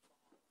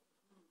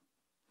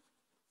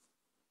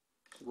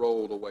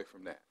rolled away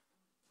from that?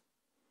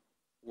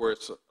 Where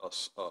it's a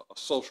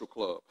social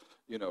club,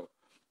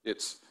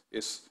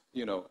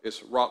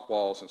 it's rock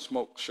walls and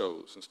smoke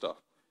shows and stuff.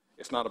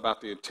 It's not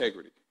about the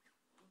integrity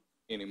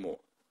anymore.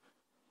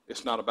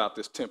 It's not about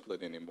this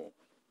template anymore.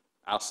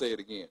 I'll say it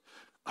again.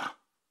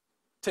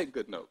 Take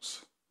good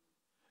notes.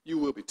 You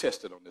will be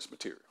tested on this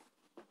material.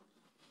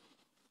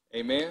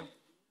 Amen.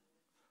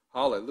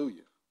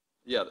 Hallelujah.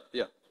 Yeah.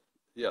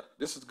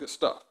 This is good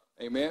stuff.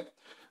 Amen.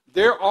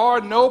 There are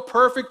no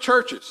perfect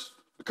churches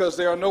because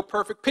there are no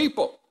perfect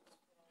people.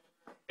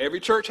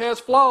 Every church has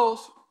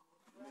flaws.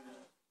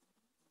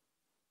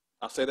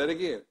 I'll say that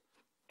again.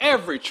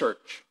 Every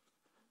church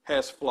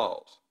has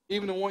flaws.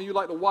 Even the one you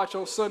like to watch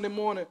on Sunday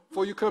morning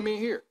before you come in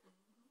here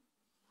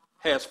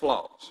has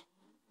flaws.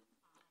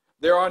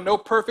 There are no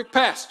perfect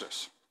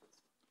pastors.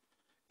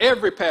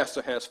 Every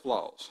pastor has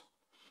flaws.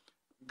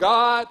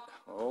 God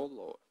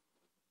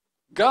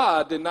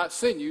did not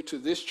send you to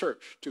this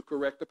church to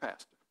correct the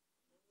pastor.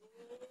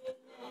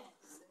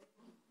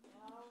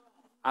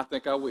 I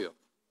think I will.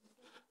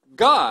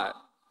 God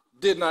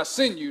did not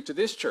send you to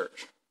this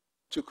church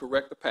to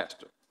correct the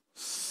pastor.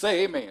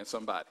 Say amen,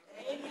 somebody.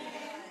 Amen.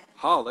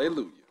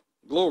 Hallelujah.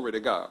 Glory to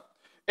God.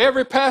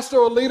 Every pastor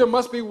or leader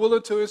must be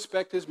willing to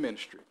inspect his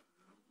ministry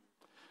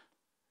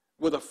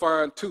with a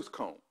fine-tooth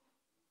comb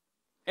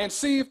and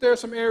see if there are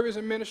some areas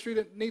in ministry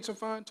that need some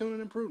fine-tuning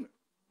and improvement.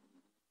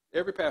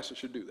 Every pastor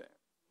should do that.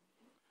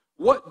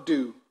 What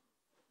do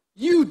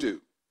you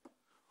do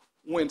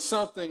when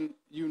something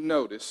you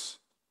notice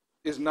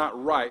is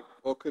not right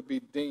or could be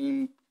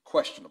deemed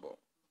questionable?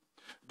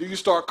 Do you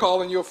start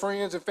calling your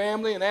friends and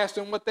family and ask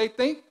them what they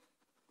think?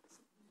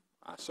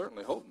 I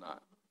certainly hope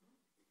not.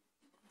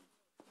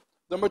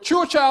 The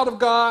mature child of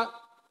God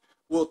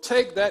will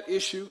take that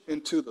issue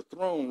into the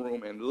throne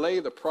room and lay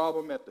the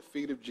problem at the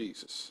feet of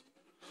Jesus.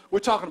 We're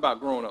talking about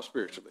growing up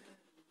spiritually.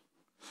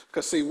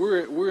 Because, see,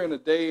 we're in a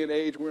day and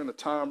age, we're in a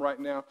time right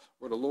now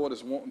where the Lord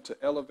is wanting to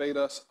elevate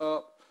us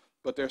up,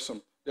 but there's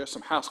some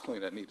house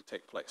cleaning that need to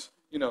take place.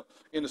 You know,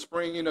 in the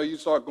spring, you know, you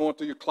start going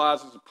through your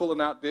closets and pulling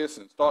out this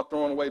and start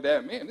throwing away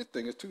that. Man, this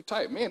thing is too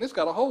tight. Man, it's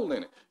got a hole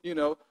in it. You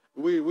know,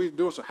 we're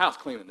doing some house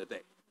cleaning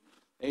today.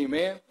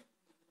 Amen.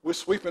 We're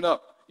sweeping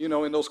up, you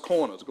know, in those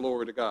corners.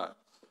 Glory to God.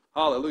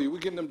 Hallelujah. We're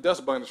getting them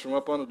dust bunnies from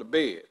up under the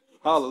bed.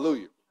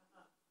 Hallelujah.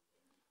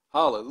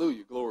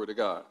 Hallelujah. Glory to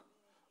God.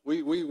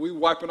 We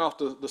wiping off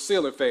the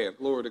ceiling fan.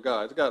 Glory to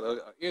God. It's got an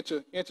inch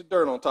of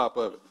dirt on top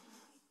of it.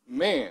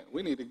 Man,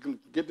 we need to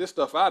get this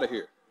stuff out of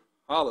here.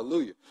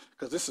 Hallelujah.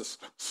 Because this is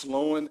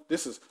slowing,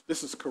 this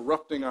is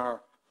corrupting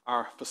our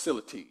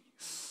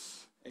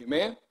facilities.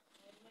 Amen.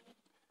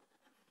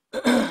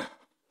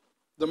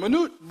 The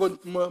manure,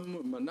 not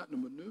the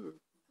manure.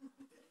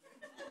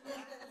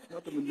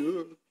 Not the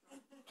manure.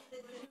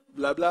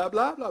 Blah, blah,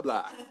 blah, blah,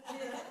 blah.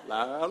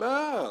 La,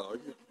 la.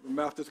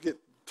 The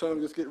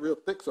tongue just get real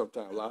thick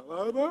sometimes. La,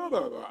 la, la, la,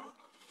 la.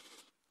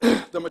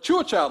 The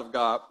mature child of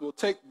God will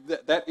take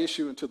that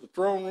issue into the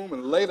throne room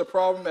and lay the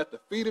problem at the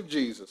feet of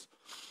Jesus.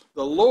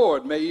 The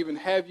Lord may even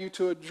have you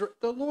to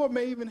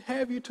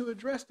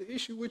address the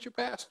issue with your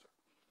pastor.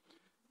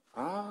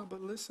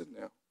 But listen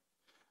now.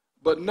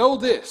 But know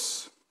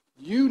this,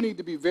 you need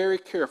to be very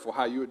careful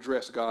how you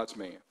address God's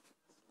man.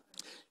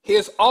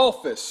 His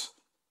office,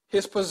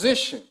 his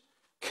position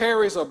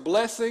carries a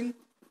blessing,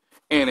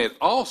 and it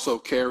also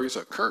carries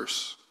a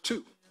curse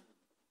too.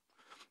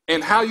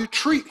 And how you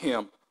treat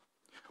him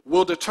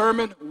will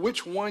determine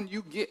which one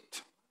you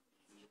get.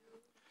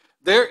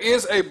 There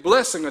is a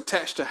blessing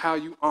attached to how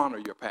you honor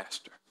your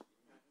pastor.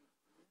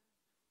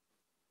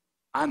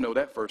 I know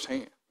that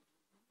firsthand.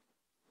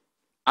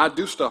 I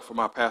do stuff for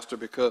my pastor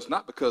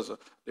not because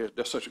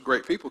they're such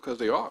great people, because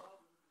they are.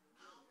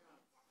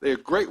 They're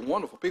great,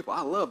 wonderful people.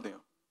 I love them.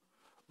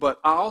 But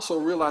I also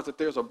realize that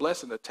there's a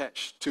blessing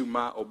attached to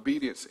my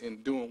obedience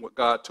in doing what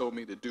God told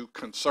me to do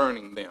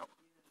concerning them.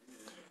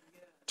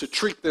 To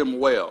treat them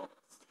well.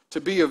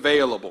 To be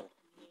available.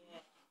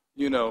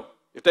 You know,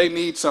 if they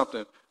need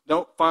something,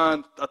 don't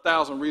find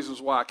 1,000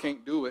 reasons why I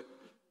can't do it.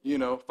 You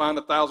know, find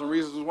 1,000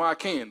 reasons why I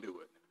can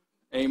do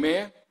it.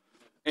 Amen?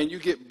 And you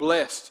get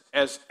blessed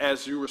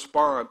as you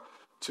respond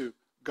to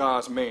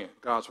God's man,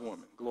 God's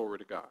woman. Glory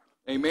to God.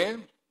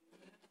 Amen?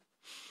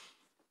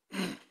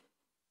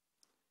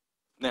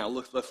 Now,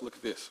 let's look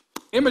at this.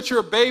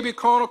 Immature baby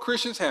carnal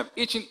Christians have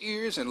itching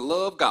ears and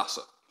love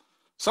gossip.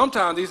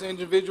 Sometimes these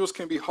individuals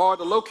can be hard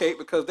to locate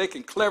because they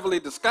can cleverly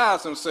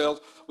disguise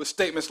themselves with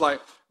statements like,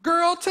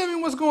 "Girl, tell me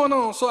what's going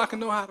on so I can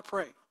know how to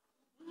pray."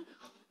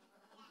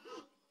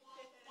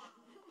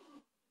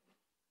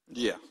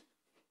 Yeah.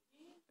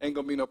 Ain't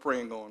going to be no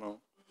praying going on.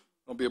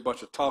 Going to be a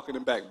bunch of talking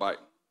and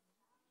backbiting.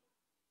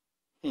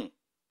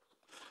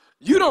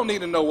 You don't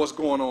need to know what's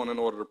going on in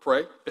order to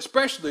pray,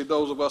 especially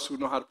those of us who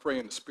know how to pray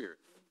in the Spirit.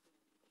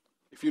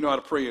 If you know how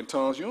to pray in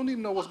tongues, you don't need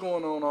to know what's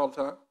going on all the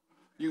time.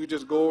 You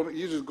just go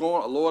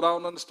on, Lord, I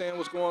don't understand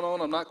what's going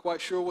on. I'm not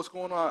quite sure what's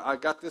going on. I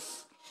got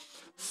this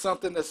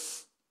something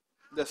that's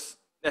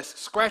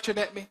scratching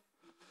at me.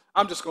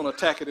 I'm just going to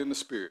attack it in the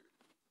Spirit.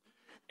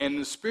 And in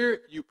the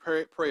Spirit, you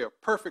pray a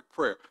perfect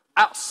prayer.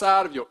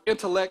 Outside of your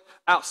intellect,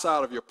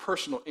 outside of your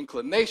personal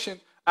inclination,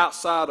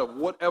 outside of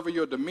whatever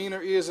your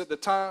demeanor is at the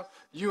time,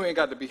 you ain't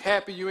got to be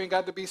happy, you ain't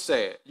got to be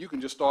sad. You can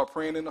just start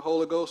praying in the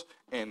Holy Ghost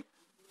and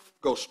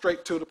go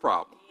straight to the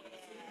problem.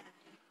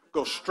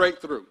 Go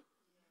straight through.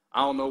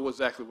 I don't know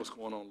exactly what's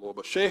going on, Lord,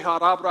 but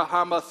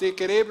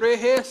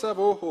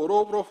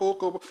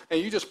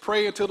and you just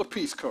pray until the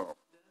peace comes.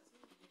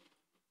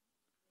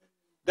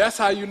 That's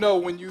how you know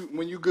when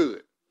you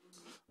good.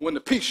 When the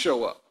peace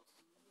show up.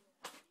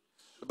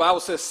 The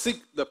Bible says,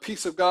 seek the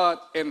peace of God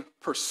and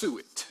pursue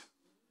it.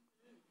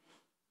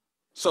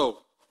 So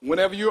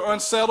whenever you're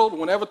unsettled,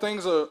 whenever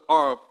things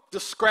are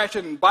just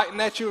scratching and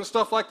biting at you and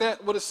stuff like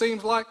that, what it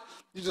seems like,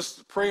 you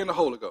just pray in the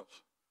Holy Ghost.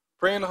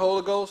 Pray in the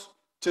Holy Ghost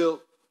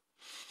till,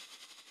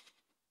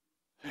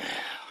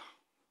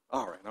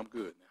 all right, I'm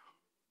good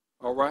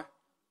now. All right?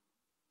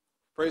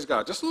 Praise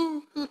God. Just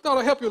thought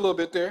I'd help you a little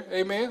bit there.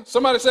 Amen.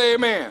 Somebody say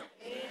amen.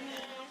 Amen.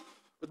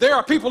 But there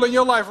are people in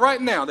your life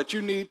right now that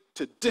you need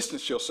to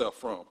distance yourself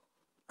from.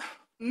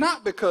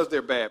 Not because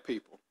they're bad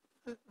people.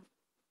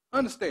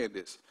 Understand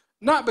this.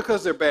 Not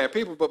because they're bad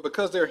people, but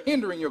because they're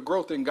hindering your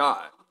growth in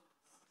God.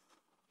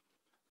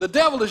 The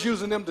devil is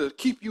using them to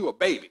keep you a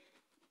baby.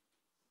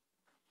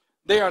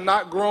 They are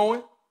not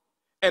growing,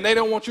 and they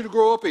don't want you to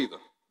grow up either.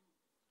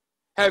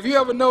 Have you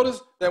ever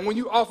noticed that when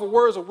you offer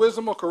words of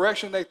wisdom or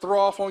correction, they throw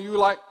off on you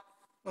like,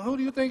 well, who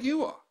do you think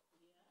you are?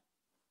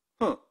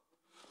 Huh.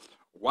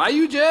 Why are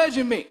you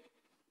judging me?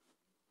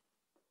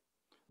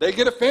 They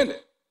get offended.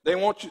 They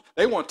want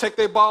to take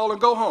their ball and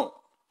go home.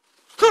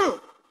 Huh.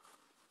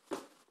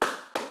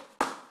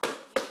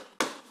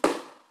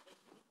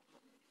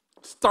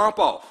 Stomp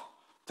off.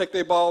 Take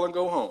their ball and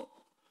go home.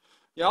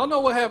 Y'all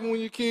know what happened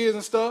when you're kids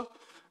and stuff?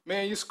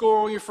 Man, you score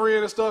on your friend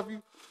and stuff,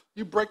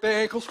 you break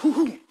their ankles.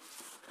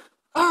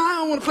 I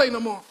don't want to play no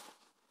more.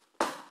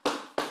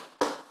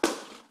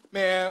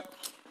 man,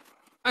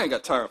 I ain't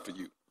got time for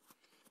you.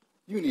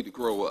 You need to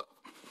grow up.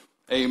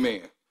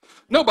 Amen.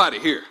 Nobody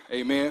here,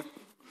 amen.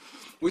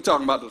 We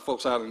talking about the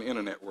folks out in the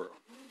internet world.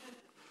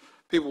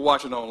 People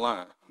watching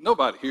online.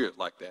 Nobody here is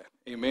like that.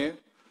 Amen.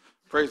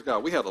 Praise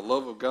God. We have the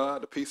love of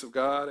God, the peace of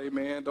God.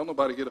 Amen. Don't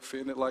nobody get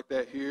offended like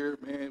that here,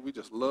 man. We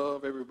just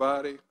love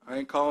everybody. I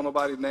ain't calling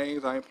nobody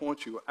names. I ain't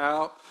point you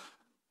out.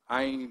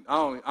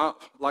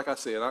 Like I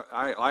said,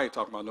 I ain't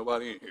talking about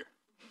nobody in here.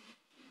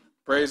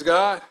 Praise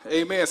God.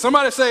 Amen.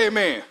 Somebody say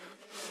amen.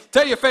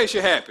 Tell your face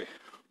you're happy.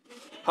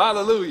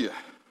 Hallelujah.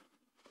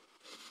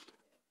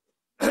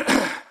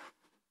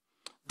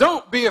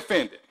 Don't be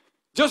offended.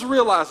 Just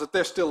realize that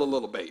they're still a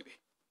little baby.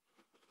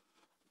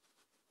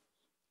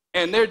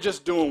 And they're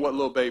just doing what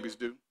little babies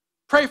do.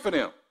 Pray for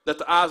them, that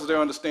the eyes of their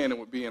understanding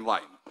would be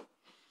enlightened.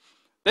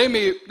 They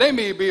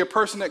may be a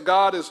person that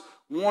God is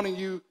wanting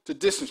you to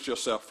distance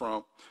yourself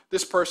from.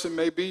 This person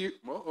may be,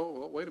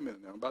 wait a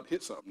minute now, I'm about to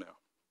hit something now.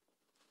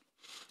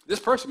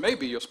 This person may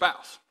be your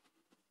spouse.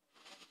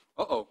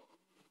 Uh-oh.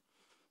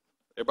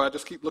 Everybody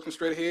just keep looking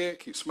straight ahead,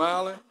 keep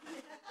smiling.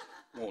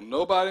 Won't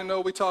nobody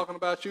know we're talking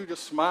about you.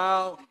 Just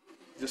smile.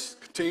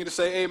 Just continue to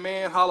say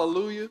amen,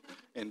 hallelujah.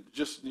 And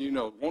just,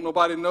 won't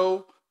nobody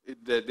know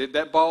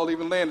that ball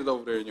even landed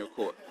over there in your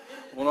court.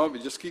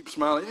 Just keep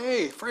smiling.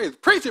 Hey,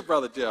 preach it,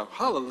 Brother Jeff.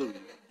 Hallelujah.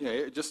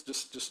 Yeah,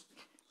 just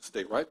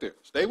stay right there.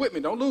 Stay with me.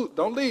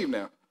 Don't leave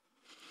now.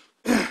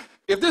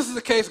 If this is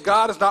the case,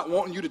 God is not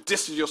wanting you to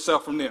distance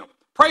yourself from them.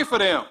 Pray for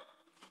them.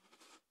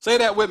 Say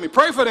that with me.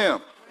 Pray for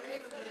them.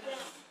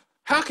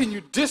 How can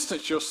you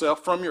distance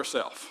yourself from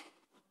yourself?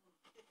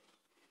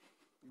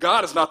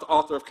 God is not the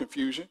author of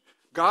confusion.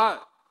 God,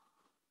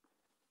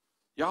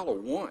 y'all are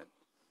one.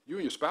 You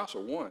and your spouse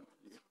are one.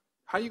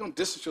 How are you going to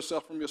distance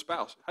yourself from your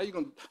spouse?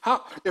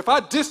 If I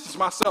distance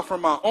myself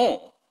from my own,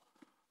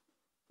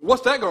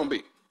 what's that going to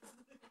be?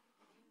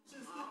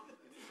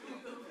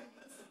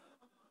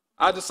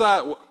 I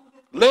decide,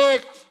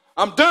 leg,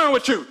 I'm done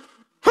with you.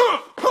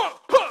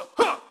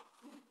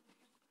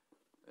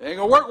 It ain't going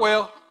to work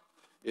well.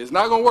 It's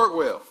not going to work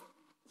well.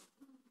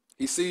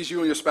 He sees you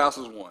and your spouse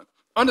as one.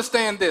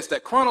 Understand this,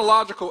 that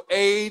chronological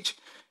age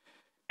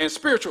and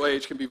spiritual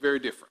age can be very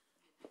different.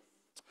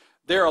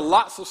 There are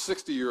lots of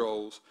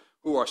 60-year-olds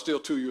who are still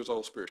 2 years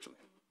old spiritually.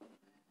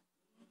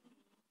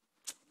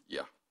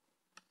 Yeah,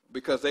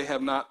 because they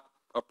have not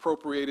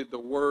appropriated the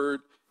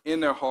word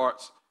in their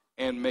hearts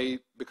and may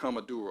become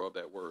a doer of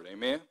that word.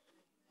 Amen?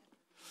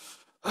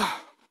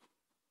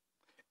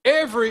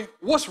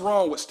 What's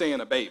wrong with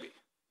staying a baby?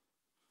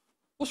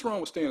 What's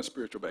wrong with staying a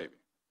spiritual baby?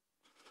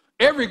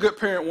 Every good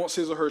parent wants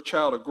his or her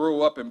child to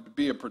grow up and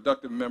be a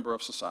productive member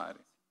of society.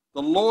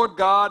 The Lord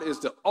God is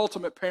the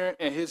ultimate parent,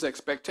 and his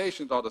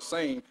expectations are the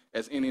same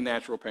as any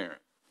natural parent.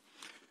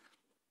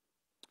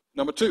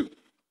 Number 2,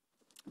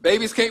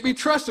 babies can't be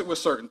trusted with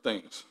certain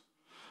things.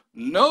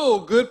 No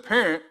good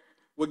parent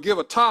would give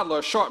a toddler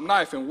a sharp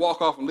knife and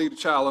walk off and leave the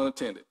child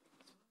unattended.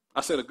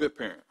 I said a good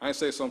parent. I ain't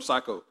say some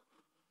psycho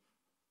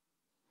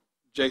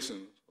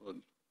Jason or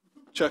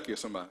Chucky or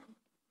somebody.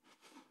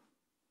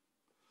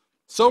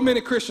 So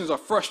many Christians are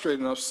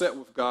frustrated and upset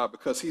with God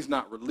because he's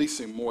not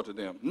releasing more to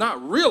them,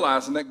 not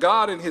realizing that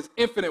God in his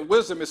infinite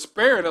wisdom is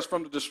sparing us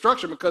from the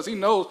destruction because he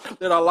knows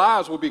that our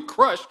lives will be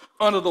crushed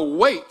under the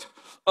weight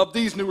of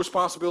these new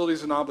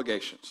responsibilities and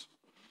obligations.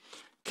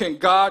 Can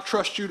God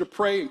trust you to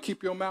pray and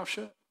keep your mouth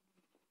shut?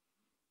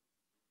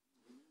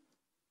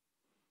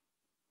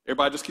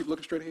 Everybody just keep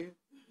looking straight ahead.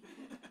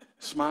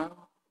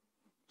 Smile.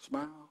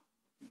 Smile.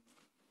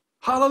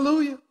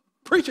 Hallelujah.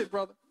 Preach it,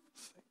 brother.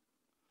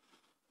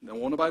 Don't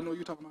want nobody to know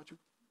you're talking about you.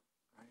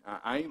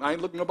 I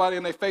ain't looking nobody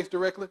in their face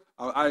directly.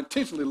 I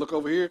intentionally look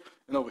over here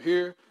and over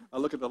here. I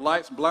look at the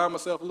lights, blind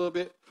myself a little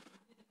bit.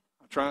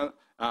 I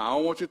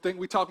don't want you to think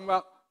we're talking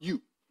about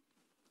you.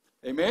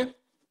 Amen?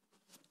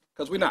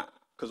 Because we're not.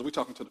 Because we're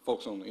talking to the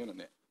folks on the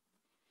internet.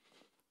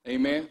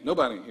 Amen?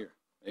 Nobody in here.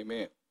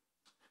 Amen.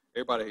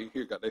 Everybody in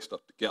here got their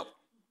stuff together.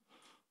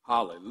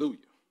 Hallelujah.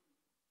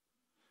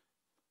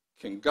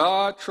 Can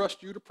God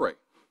trust you to pray?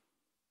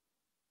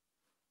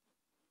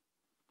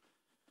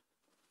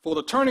 For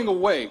the turning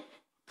away,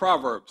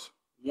 Proverbs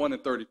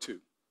 1:32.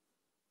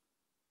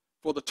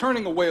 For the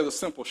turning away of the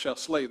simple shall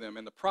slay them,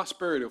 and the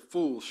prosperity of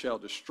fools shall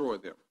destroy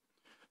them.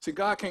 See,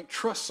 God can't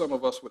trust some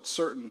of us with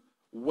certain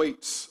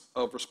weights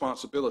of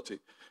responsibility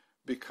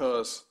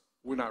because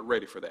we're not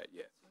ready for that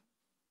yet.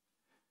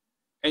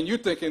 And you're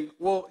thinking,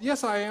 well,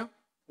 yes, I am.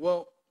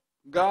 Well,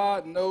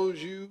 God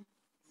knows you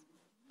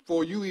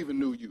before you even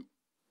knew you.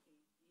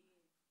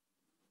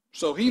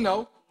 So he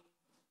know.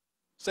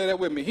 Say that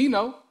with me. He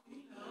know.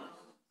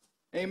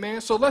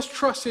 Amen. So let's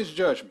trust his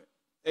judgment.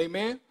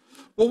 Amen.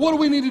 Well, what do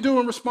we need to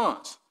do in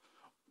response?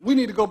 We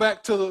need to go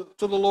back to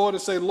the Lord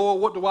and say, Lord,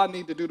 what do I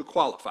need to do to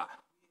qualify?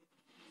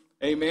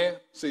 Amen.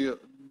 See,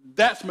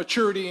 that's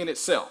maturity in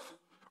itself.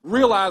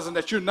 Realizing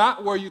that you're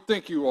not where you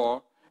think you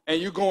are,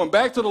 and you're going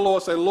back to the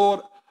Lord and say,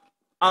 Lord,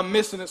 I'm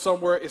missing it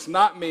somewhere. It's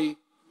not me.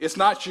 It's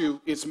not you.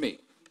 It's me.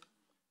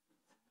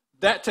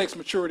 That takes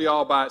maturity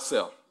all by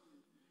itself.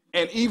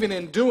 And even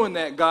in doing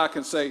that, God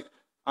can say,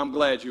 I'm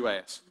glad you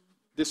asked.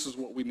 This is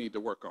what we need to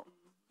work on.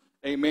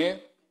 Amen.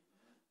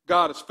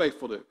 God is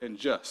faithful and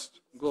just.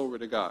 Glory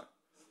to God.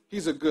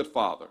 He's a good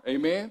father.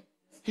 Amen.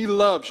 He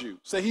loves you.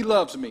 Say, he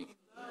loves me.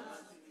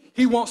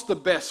 He wants the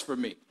best for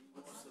me.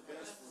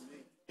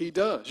 He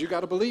does. You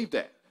got to believe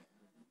that.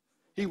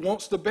 He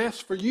wants the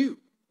best for you.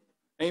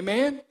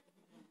 Amen.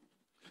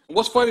 And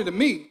what's funny to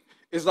me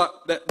is like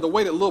that the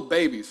way that little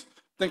babies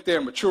think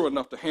they're mature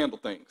enough to handle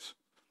things.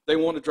 They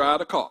want to drive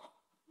the car.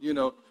 You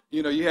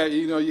had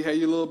your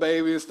little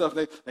baby and stuff.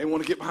 They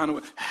want to get behind the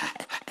wheel.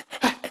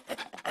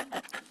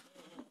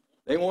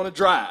 They want to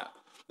drive.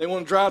 They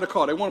want to drive the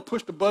car. They want to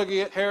push the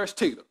buggy at Harris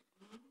Teeter.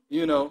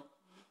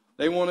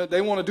 They want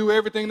to do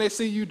everything they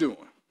see you doing.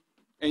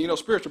 And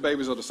spiritual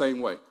babies are the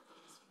same way.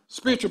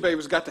 Spiritual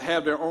babies got to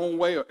have their own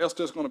way, or else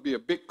there's going to be a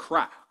big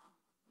cry.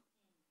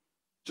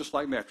 Just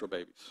like natural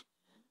babies.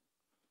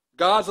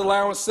 God's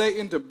allowing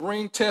Satan to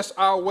bring tests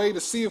our way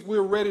to see if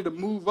we're ready to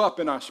move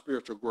up in our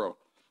spiritual growth.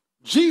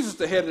 Jesus,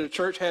 the head of the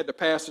church, had to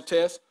pass the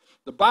test.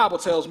 The Bible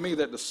tells me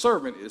that the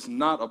servant is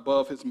not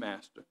above his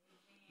master.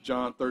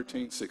 John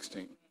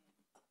 13:16.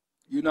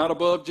 You're not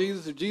above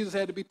Jesus. If Jesus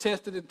had to be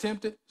tested and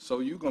tempted, so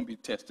you're going to be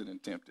tested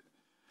and tempted.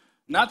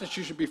 Not that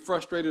you should be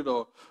frustrated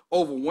or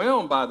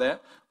overwhelmed by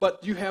that,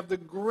 but you have the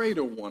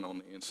greater one on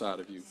the inside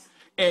of you.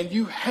 And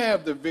you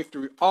have the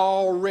victory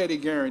already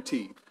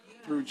guaranteed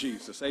through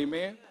Jesus.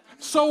 Amen?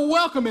 So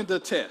welcome in the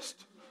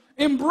test.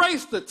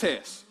 Embrace the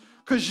test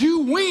because you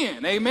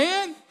win.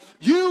 Amen?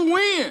 You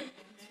win.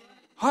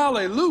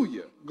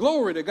 Hallelujah.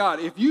 Glory to God.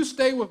 If you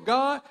stay with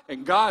God,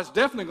 and God's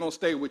definitely going to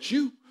stay with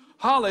you,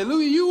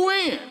 hallelujah, you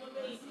win.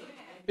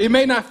 It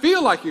may not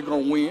feel like you're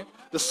going to win.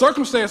 The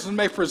circumstances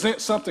may present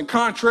something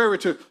contrary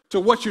to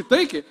what you're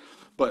thinking,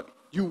 but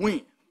you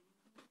win.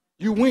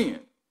 You win.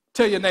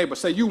 Tell your neighbor,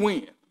 say, you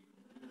win.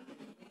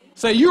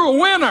 Say, you're a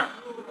winner.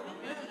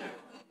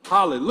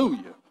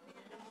 Hallelujah.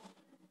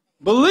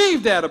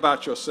 Believe that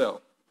about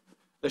yourself,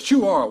 that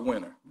you are a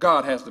winner.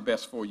 God has the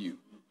best for you.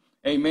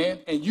 Amen.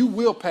 And you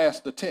will pass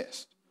the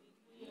test.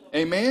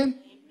 Amen.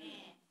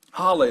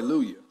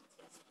 Hallelujah.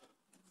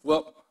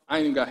 Well, I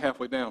ain't even got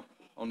halfway down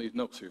on these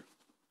notes here.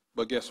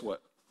 But guess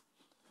what?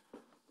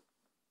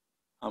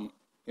 I'm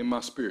in my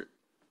spirit.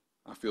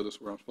 I feel this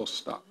is where I'm supposed to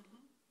stop.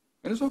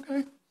 And it's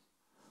okay.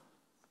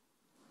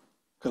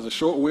 Because the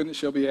short-winded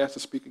shall be asked to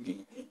speak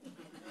again.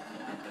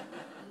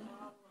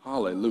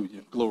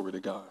 Hallelujah. Glory to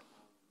God.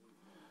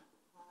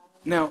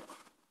 Now,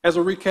 as a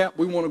recap,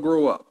 we want to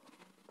grow up.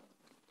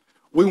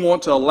 We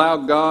want to allow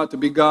God to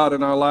be God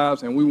in our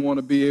lives, and we want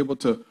to be able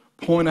to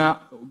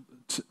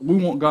we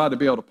want God to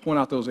be able to point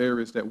out those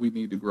areas that we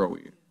need to grow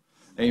in.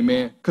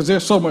 Amen. Because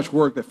there's so much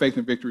work that Faith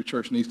and Victory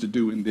Church needs to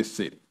do in this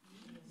city.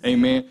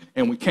 Amen.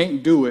 And we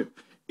can't do it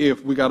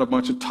if we got a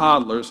bunch of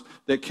toddlers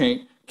that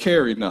can't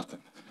carry nothing.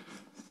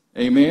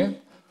 Amen.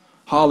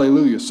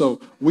 Hallelujah. So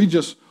we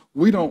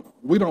don't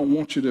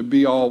want you to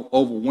be all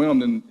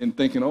overwhelmed and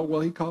thinking, oh,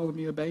 well, he calling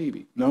me a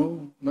baby.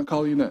 No, I'm not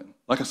calling you nothing.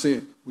 Like I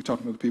said, we're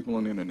talking to the people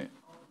on the internet.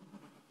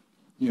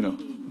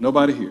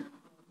 Nobody here.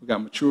 We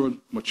got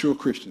mature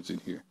Christians in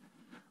here.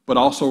 But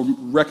also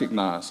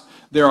recognize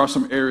there are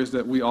some areas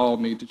that we all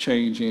need to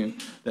change in,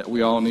 that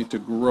we all need to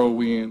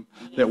grow in,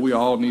 that we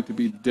all need to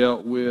be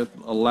dealt with.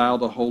 Allow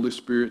the Holy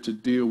Spirit to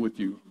deal with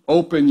you.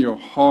 Open your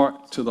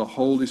heart to the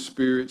Holy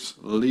Spirit's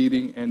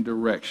leading and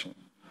direction.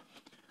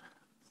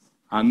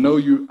 I know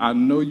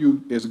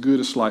you as good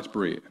as sliced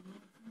bread.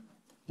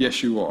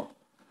 Yes, you are.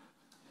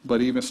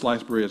 But even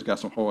sliced bread's got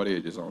some hard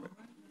edges on it.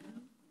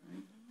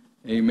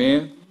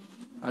 Amen?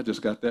 I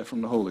just got that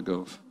from the Holy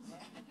Ghost.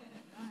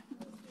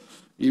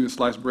 Even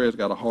sliced bread's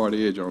got a hard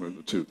edge on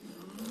it, too.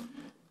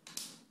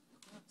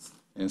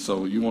 And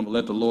so you want to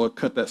let the Lord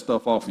cut that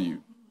stuff off of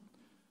you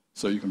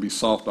so you can be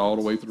soft all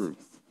the way through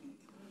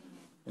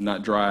and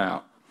not dry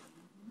out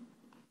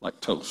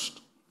like toast.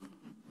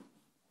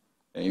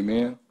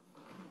 Amen?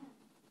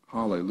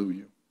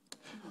 Hallelujah.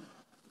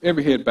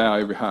 Every head bow,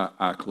 every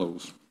eye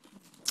closed.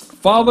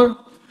 Father,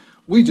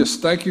 we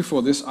just thank you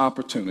for this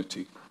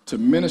opportunity to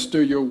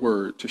minister your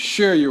word, to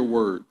share your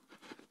word.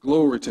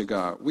 Glory to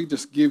God. We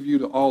just give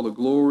you all the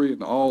glory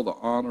and all the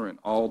honor and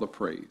all the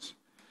praise.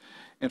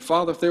 And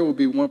Father, if there will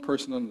be one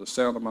person under the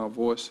sound of my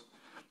voice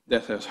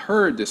that has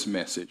heard this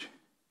message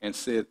and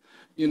said,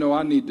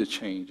 I need to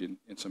change in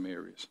some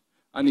areas.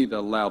 I need to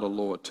allow the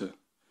Lord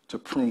to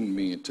prune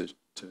me and to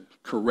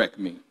correct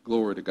me.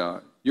 Glory to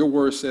God. Your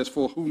word says,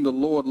 for whom the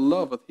Lord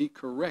loveth, he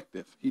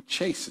correcteth. He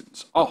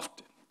chastens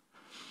often.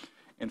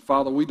 And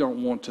Father, we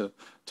don't want to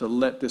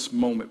let this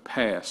moment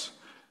pass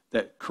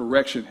that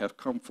correction has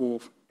come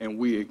forth and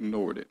we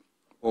ignored it,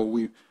 or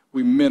we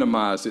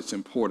minimized its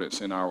importance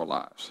in our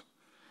lives.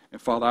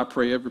 And Father, I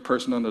pray every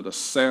person under the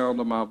sound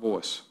of my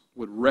voice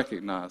would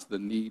recognize the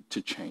need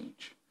to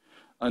change,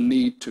 a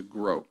need to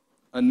grow,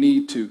 a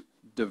need to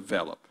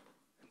develop,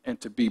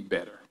 and to be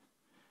better.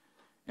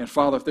 And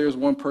Father, if there's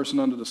one person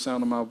under the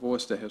sound of my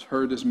voice that has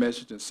heard this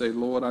message and say,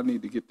 Lord, I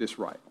need to get this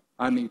right.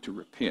 I need to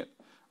repent.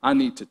 I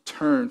need to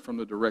turn from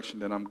the direction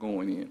that I'm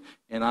going in.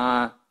 And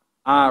I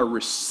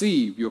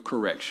receive your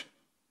correction.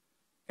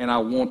 and I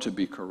want to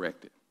be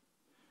corrected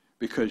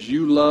because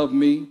you love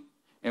me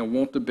and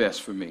want the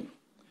best for me.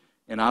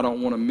 And I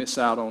don't want to miss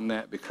out on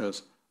that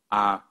because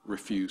I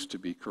refuse to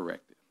be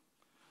corrected.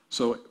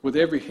 So with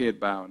every head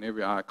bowed and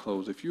every eye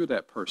closed, if you're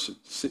that person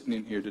sitting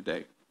in here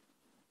today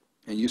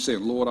and you say,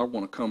 Lord, I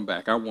want to come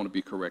back. I want to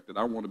be corrected.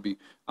 I want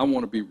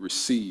to be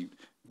received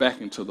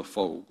back into the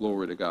fold.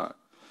 Glory to God.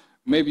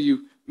 Maybe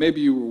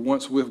you were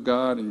once with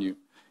God and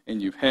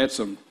you've had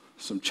some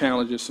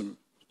challenges, some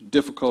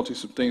difficulties,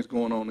 some things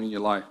going on in your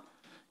life,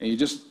 and you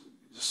just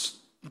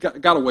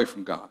got away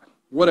from God,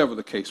 whatever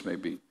the case may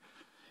be.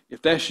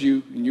 If that's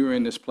you and you're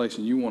in this place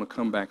and you want to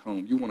come back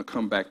home, you want to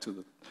come back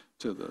to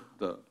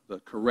the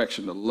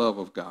correction, the love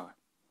of God,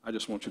 I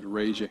just want you to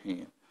raise your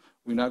hand.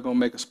 We're not going to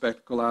make a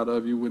spectacle out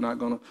of you.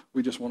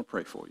 We just want to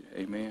pray for you.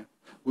 Amen.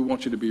 We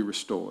want you to be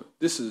restored.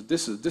 This is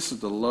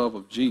the love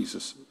of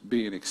Jesus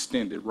being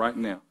extended right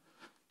now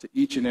to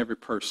each and every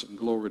person.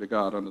 Glory to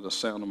God under the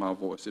sound of my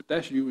voice. If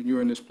that's you and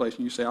you're in this place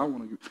and you say, I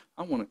want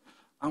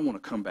to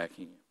come back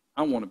in.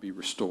 I want to be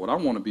restored. I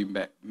want to be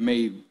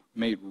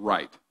made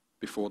right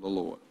before the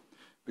Lord.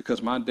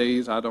 Because my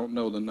days, I don't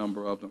know the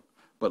number of them,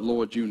 but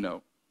Lord, you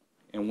know.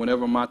 And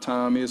whenever my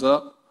time is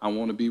up, I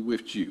want to be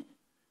with you.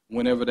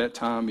 Whenever that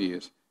time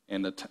is,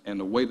 and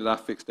the way that I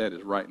fix that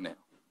is right now.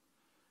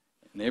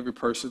 And every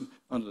person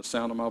under the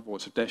sound of my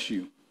voice, if that's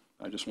you,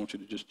 I just want you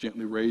to just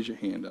gently raise your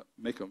hand up.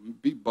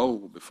 Be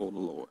bold before the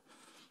Lord.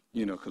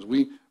 You know, because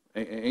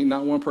ain't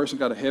not one person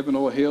got a heaven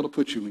or a hell to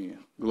put you in.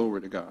 Glory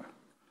to God.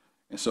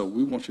 And so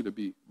we want you to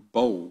be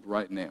bold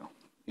right now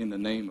in the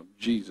name of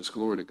Jesus.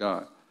 Glory to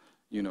God.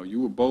 You know,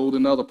 you were bold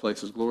in other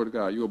places. Glory to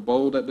God. You were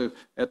bold at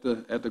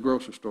the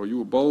grocery store. You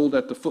were bold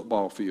at the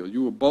football field.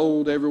 You were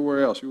bold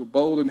everywhere else. You were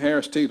bold in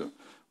Harris Teeter.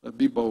 Let's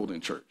be bold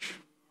in church.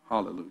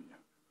 Hallelujah.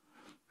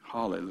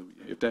 Hallelujah.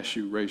 If that's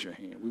you, raise your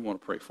hand. We want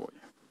to pray for you.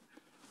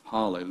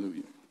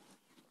 Hallelujah.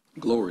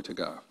 Glory to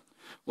God.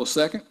 Well,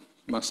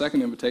 my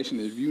second invitation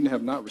is if you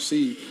have not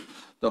received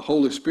the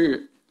Holy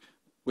Spirit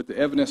with the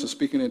evidence of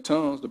speaking in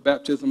tongues, the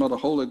baptism of the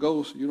Holy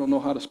Ghost, you don't know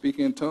how to speak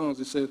in tongues.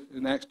 It says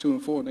in Acts 2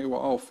 and 4, and they were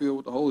all filled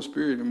with the Holy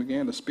Spirit and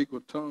began to speak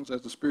with tongues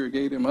as the Spirit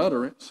gave them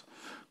utterance.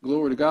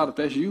 Glory to God. If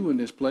that's you in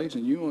this place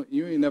and you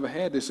ain't never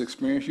had this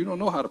experience, you don't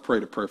know how to pray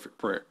the perfect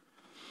prayer.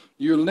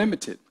 You're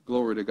limited.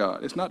 Glory to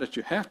God. It's not that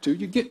you have to,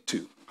 you get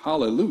to.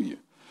 Hallelujah.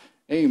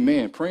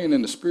 Amen. Praying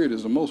in the Spirit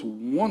is the most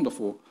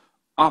wonderful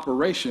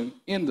operation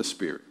in the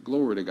Spirit.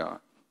 Glory to God.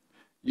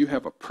 You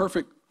have a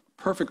perfect,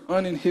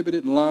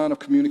 uninhibited line of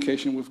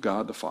communication with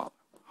God the Father.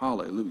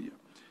 Hallelujah.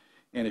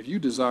 And if you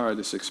desire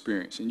this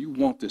experience and you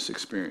want this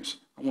experience,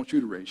 I want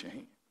you to raise your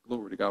hand.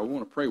 Glory to God. We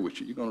want to pray with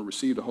you. You're going to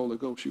receive the Holy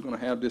Ghost. You're going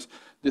to have this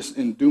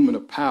endowment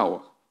of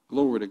power.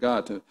 Glory to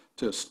God.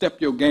 To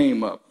step your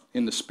game up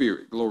in the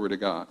Spirit. Glory to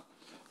God.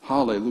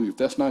 Hallelujah. If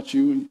that's not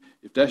you,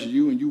 if that's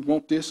you and you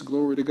want this,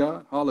 glory to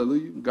God.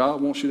 Hallelujah.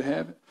 God wants you to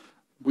have it.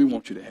 We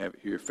want you to have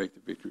it here at Faith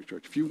and Victory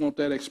Church. If you want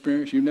that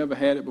experience, you never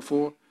had it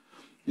before,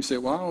 you say,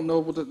 well, I don't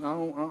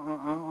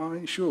know, I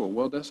ain't sure.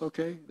 Well, that's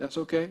okay. That's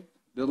okay.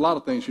 There's a lot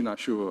of things you're not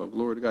sure of.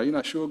 Glory to God. You're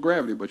not sure of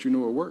gravity, but you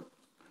know it works.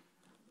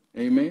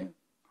 Amen.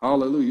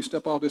 Hallelujah. You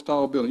step off this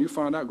tall building, you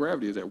find out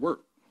gravity is at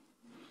work.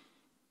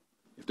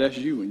 If that's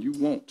you and you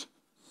want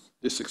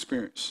this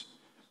experience,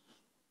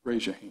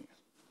 raise your hand.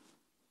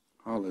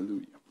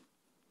 Hallelujah.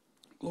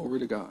 Glory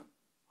to God.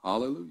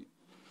 Hallelujah.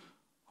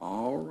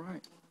 All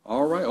right.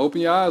 All right.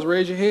 Open your eyes.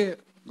 Raise your head.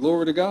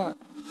 Glory to God.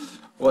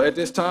 Well, at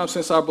this time,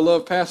 since our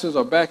beloved pastors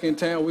are back in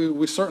town,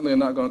 we certainly are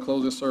not going to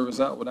close this service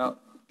out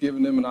without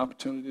giving them an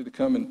opportunity to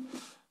come and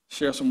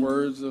share some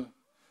words of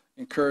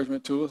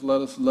encouragement to us.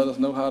 Let us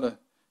know how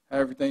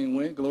everything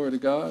went. Glory to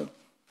God.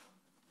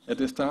 At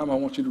this time, I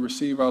want you to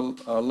receive our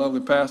lovely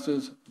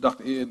pastors,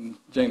 Dr. Ed and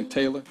Janie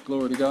Taylor.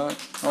 Glory to God.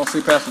 I don't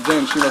see Pastor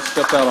Janie. She must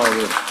have stepped out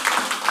already.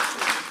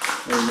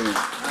 Amen.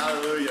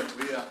 Hallelujah.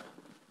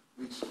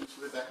 We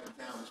flew back in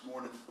town this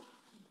morning,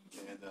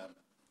 and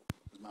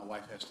my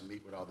wife has to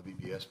meet with all the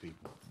VBS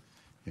people.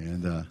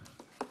 And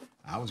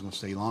I was going to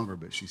stay longer,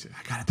 but she said,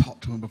 I got to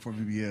talk to him before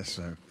VBS.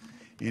 So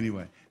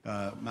anyway,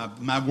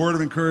 my word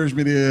of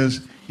encouragement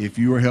is if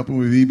you are helping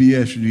with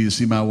VBS, you need to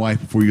see my wife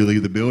before you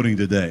leave the building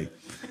today.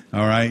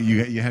 All right,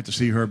 you have to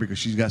see her because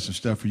she's got some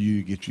stuff for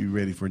you to get you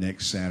ready for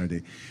next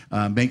Saturday.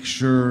 Make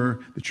sure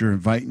that you're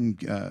inviting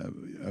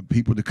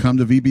people to come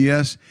to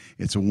VBS.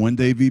 It's a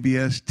one-day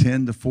VBS,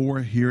 10 to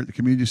 4 here at the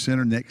Community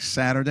Center next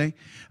Saturday.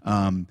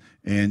 And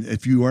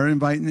if you are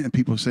inviting and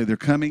people say they're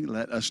coming,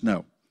 let us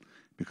know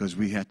because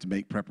we have to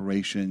make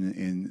preparation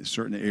in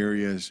certain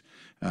areas,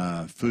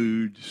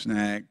 food,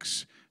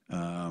 snacks,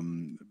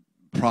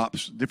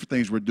 props, different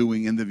things we're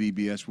doing in the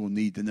VBS. We'll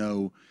need to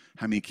know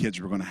how many kids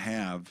we're going to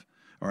have.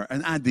 Or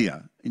an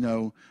idea,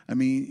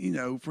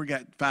 if we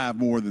got 5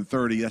 more than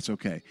 30, that's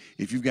okay.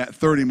 If you've got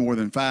 30 more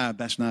than 5,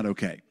 that's not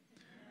okay.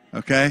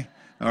 Okay?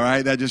 All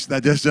right? That just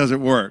doesn't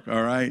work.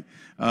 All right?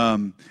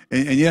 And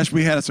yes,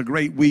 we had us a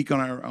great week on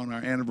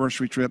our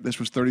anniversary trip. This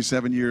was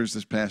 37 years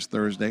this past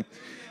Thursday.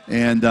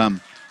 And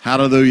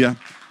hallelujah.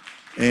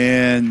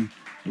 And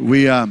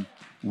we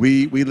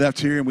we left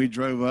here and we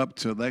drove up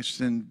to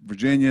Lexington,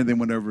 Virginia, then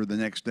went over the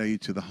next day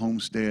to the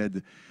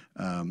homestead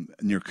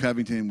near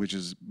Covington, which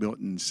is built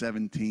in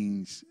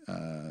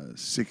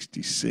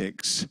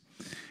 1766.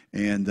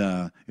 And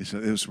it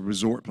was a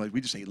resort place. We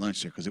just ate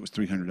lunch there because it was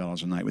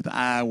 $300 a night. With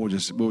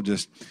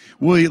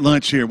we'll eat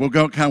lunch here. We'll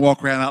go kind of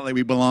walk around out like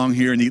we belong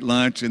here and eat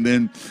lunch, and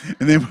then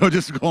we'll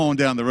just go on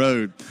down the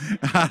road.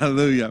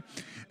 Hallelujah.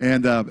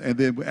 And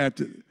then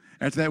after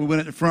that, we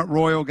went at the front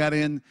Royal, got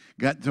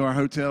to our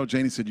hotel.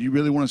 Janie said, "Do you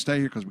really want to stay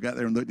here?" Because we got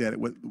there and looked at it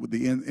with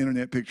the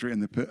internet picture,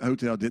 and the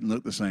hotel didn't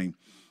look the same.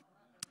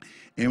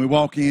 And we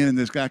walk in, and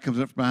this guy comes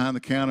up from behind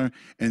the counter,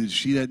 and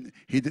she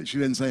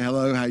doesn't say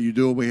hello, how you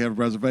doing? We have a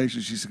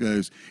reservation. She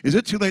goes, "Is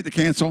it too late to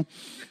cancel?"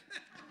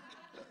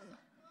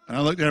 And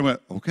I looked at her and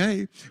went,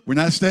 "Okay, we're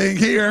not staying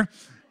here."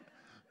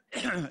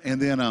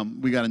 And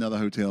then we got another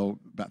hotel,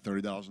 about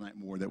 $30 a night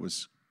more, that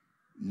was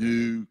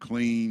new,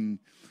 clean.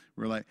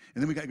 And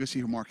then we got to go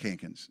see Mark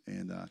Hankins,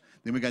 and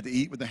then we got to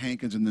eat with the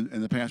Hankins and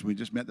the pastor. We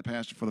just met the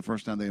pastor for the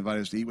first time. They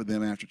invited us to eat with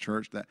them after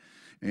church,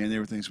 and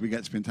everything. So we got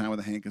to spend time with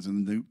the Hankins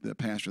and the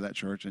pastor of that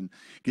church and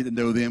get to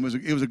know them.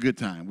 It was a good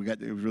time.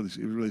 It was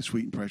really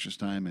sweet and precious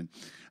time. And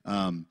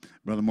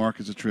Brother Mark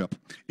is a trip.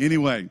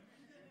 Anyway.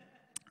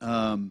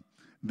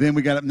 Then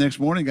we got up next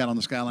morning, got on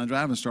the Skyline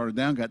Drive and started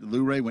down, got to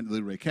Luray, went to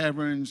Luray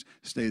Caverns,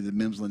 stayed at the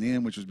Mimsland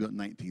Inn, which was built in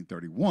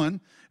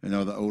 1931.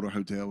 The older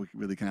hotel,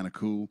 really kind of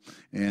cool.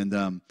 And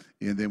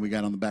then we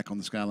got back on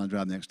the Skyline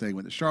Drive the next day,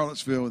 went to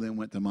Charlottesville, then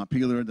went to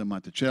Montpelier, then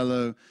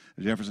Monticello,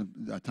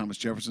 Thomas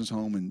Jefferson's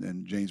home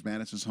and James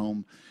Madison's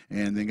home,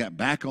 and then got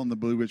back on the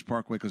Blue Ridge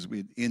Parkway because we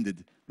had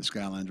ended the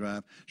Skyline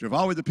Drive. Drove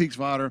all the way to Peaks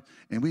of Otter,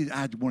 and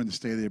I wanted to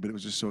stay there, but it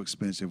was just so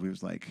expensive. We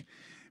was like,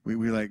 we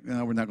were like,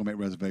 no, we're not going to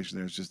make reservations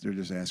there. They're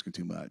just asking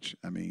too much.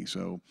 I mean,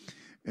 and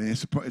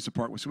it's a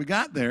park. So we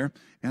got there,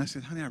 and I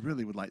said, "Honey, I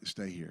really would like to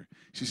stay here."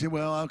 She said,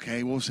 "Well,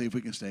 okay, we'll see if we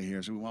can stay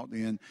here." So we walked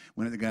in,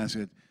 went at the guy and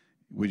said,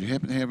 "Would you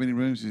happen to have any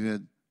rooms?" He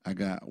said, "I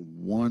got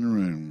one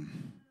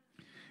room.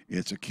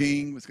 It's a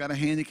king. It's got a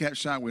handicap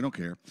shot. We don't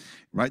care.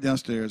 Right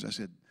downstairs." I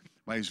said,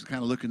 while he was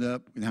kind of looking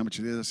up and how much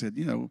it is, I said,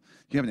 "Do you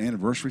have an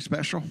anniversary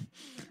special?"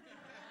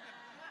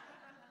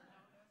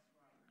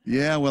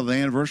 Yeah, well, the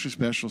anniversary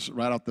special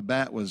right off the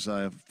bat was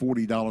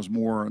 $40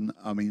 more,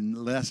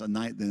 less a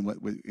night than what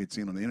it's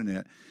in on the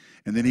internet.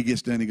 And then he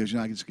gets done, he goes,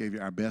 "I just gave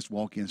you our best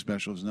walk-in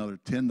special. It's another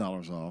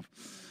 $10 off."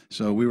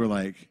 So we were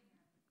like,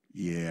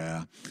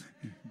 yeah,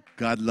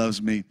 God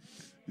loves me.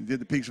 We did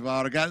the Peaks of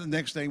Otter. Got the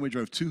next day, we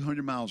drove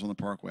 200 miles on the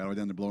parkway all the way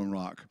down to Blowing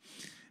Rock.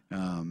 We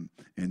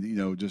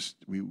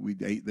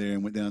ate there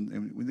and went down,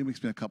 and then we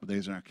spent a couple of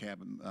days in our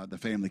cabin, the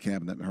family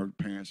cabin that her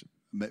parents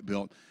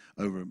built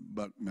over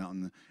Buck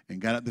Mountain,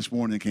 and got up this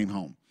morning and came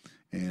home.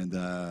 And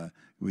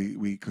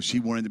because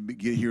she wanted to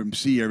get here and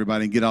see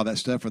everybody and get all that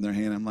stuff in their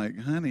hand. I'm like,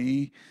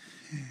 "Honey,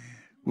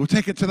 we'll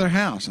take it to their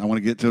house. I want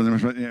to get to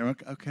them."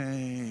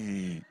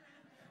 Okay.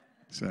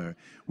 So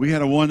we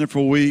had a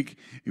wonderful week.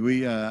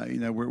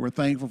 We're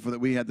thankful for that.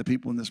 We had the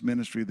people in this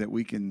ministry that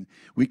we can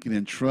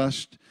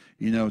entrust,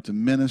 to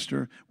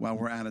minister while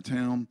we're out of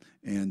town.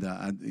 And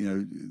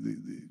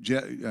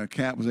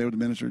Kat was able to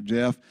minister.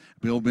 Jeff,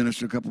 Bill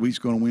ministered a couple of weeks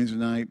ago on Wednesday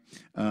night.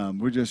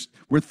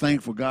 We're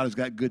thankful. God has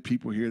got good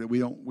people here that we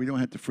don't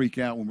have to freak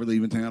out when we're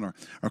leaving town or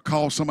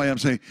call somebody up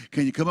and say,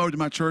 "Can you come over to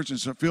my church and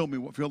fill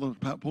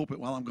the pulpit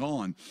while I'm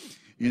gone?"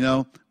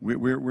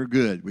 We're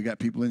good. We got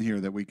people in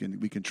here that we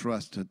can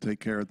trust to take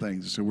care of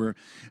things. So we're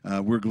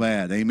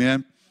glad.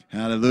 Amen.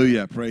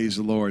 Hallelujah. Praise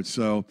the Lord.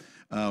 So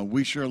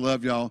we sure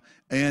love y'all,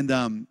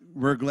 and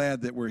we're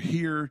glad that we're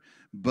here.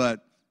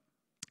 But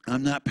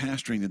I'm not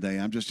pastoring today.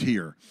 I'm just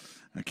here.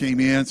 I came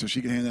in so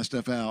she can hand that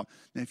stuff out.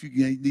 Now, if you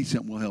need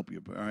something, we'll help you.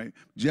 All right.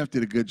 Jeff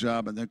did a good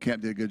job. I know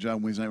Cap did a good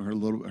job Wednesday night. We heard a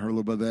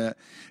little bit of that.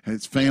 And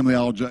his family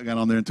all got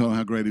on there and told him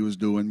how great he was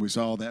doing. We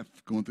saw that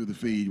going through the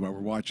feed while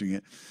we're watching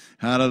it.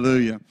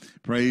 Hallelujah.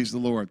 Praise the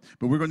Lord.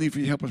 But we're going to need for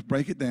you to help us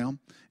break it down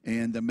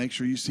and make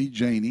sure you see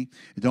Janie.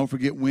 And don't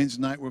forget,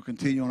 Wednesday night we'll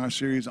continue on our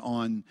series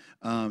on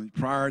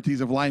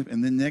priorities of life.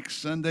 And then next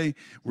Sunday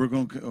we're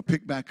going to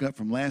pick back up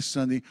from last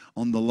Sunday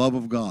on the love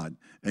of God.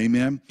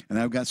 Amen. And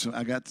I got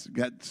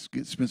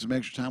to spend some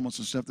extra time on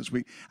some stuff this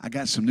week. I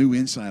got some new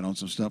insight on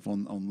some stuff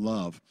on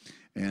love.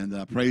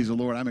 And praise the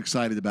Lord. I'm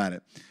excited about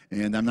it.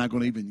 And I'm not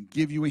going to even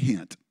give you a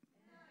hint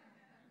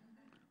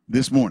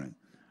this morning.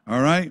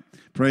 All right?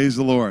 Praise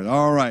the Lord.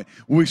 All right.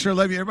 Well, we sure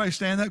love you. Everybody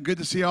stand up. Good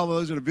to see all of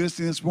those that are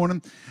visiting this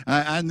morning.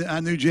 I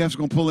knew Jeff's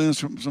going to pull in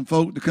some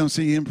folk to come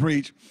see him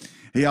preach.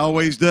 He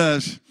always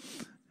does.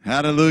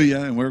 Hallelujah.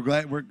 And we're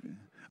glad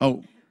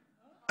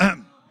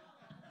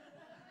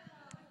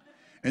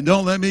and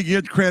don't let me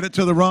give credit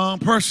to the wrong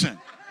person.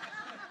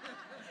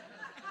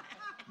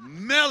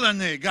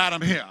 Melanie got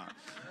him here.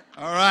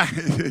 All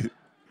right.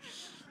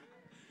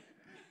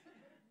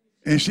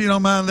 And she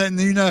don't mind letting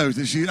you know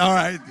that she, all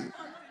right.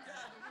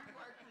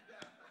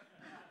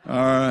 All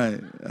right.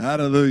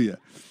 Hallelujah.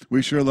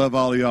 We sure love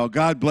all of y'all.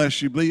 God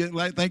bless you.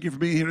 Thank you for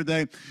being here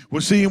today.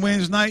 We'll see you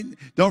Wednesday night.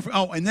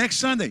 And next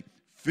Sunday,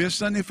 Fifth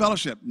Sunday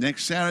Fellowship.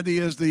 Next Saturday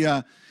is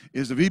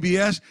is the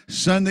VBS.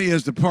 Sunday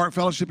is the Park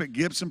Fellowship at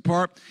Gibson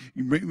Park.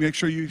 You make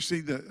sure you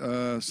see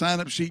the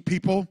sign-up sheet,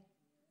 people.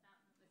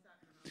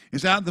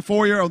 It's out in the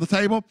foyer on the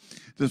table.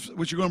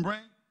 What you're going to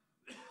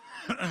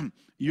bring?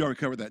 You already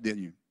covered that,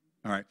 didn't you?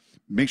 All right.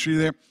 Make sure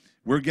you're there.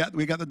 We got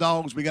the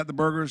dogs. We got the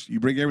burgers. You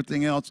bring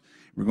everything else.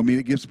 We're going to meet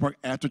at Gibson Park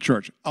after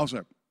church.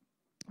 Also,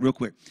 real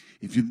quick,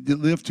 if you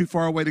live too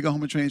far away to go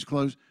home and change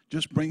clothes,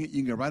 just bring it.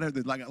 You can go right over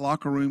there. Like a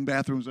locker room,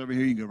 bathrooms over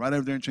here. You can go right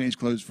over there and change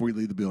clothes before you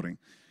leave the building.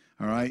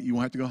 All right? You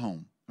won't have to go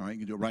home. All right? You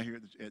can do it right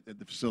here at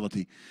the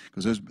facility,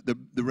 because the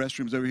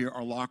restrooms over here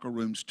are locker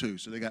rooms too.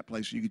 So they got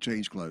places you can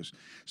change clothes.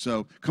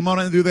 So come on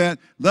in and do that.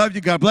 Love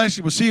you. God bless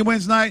you. We'll see you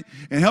Wednesday night.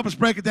 And help us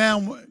break it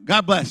down.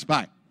 God bless.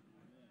 Bye.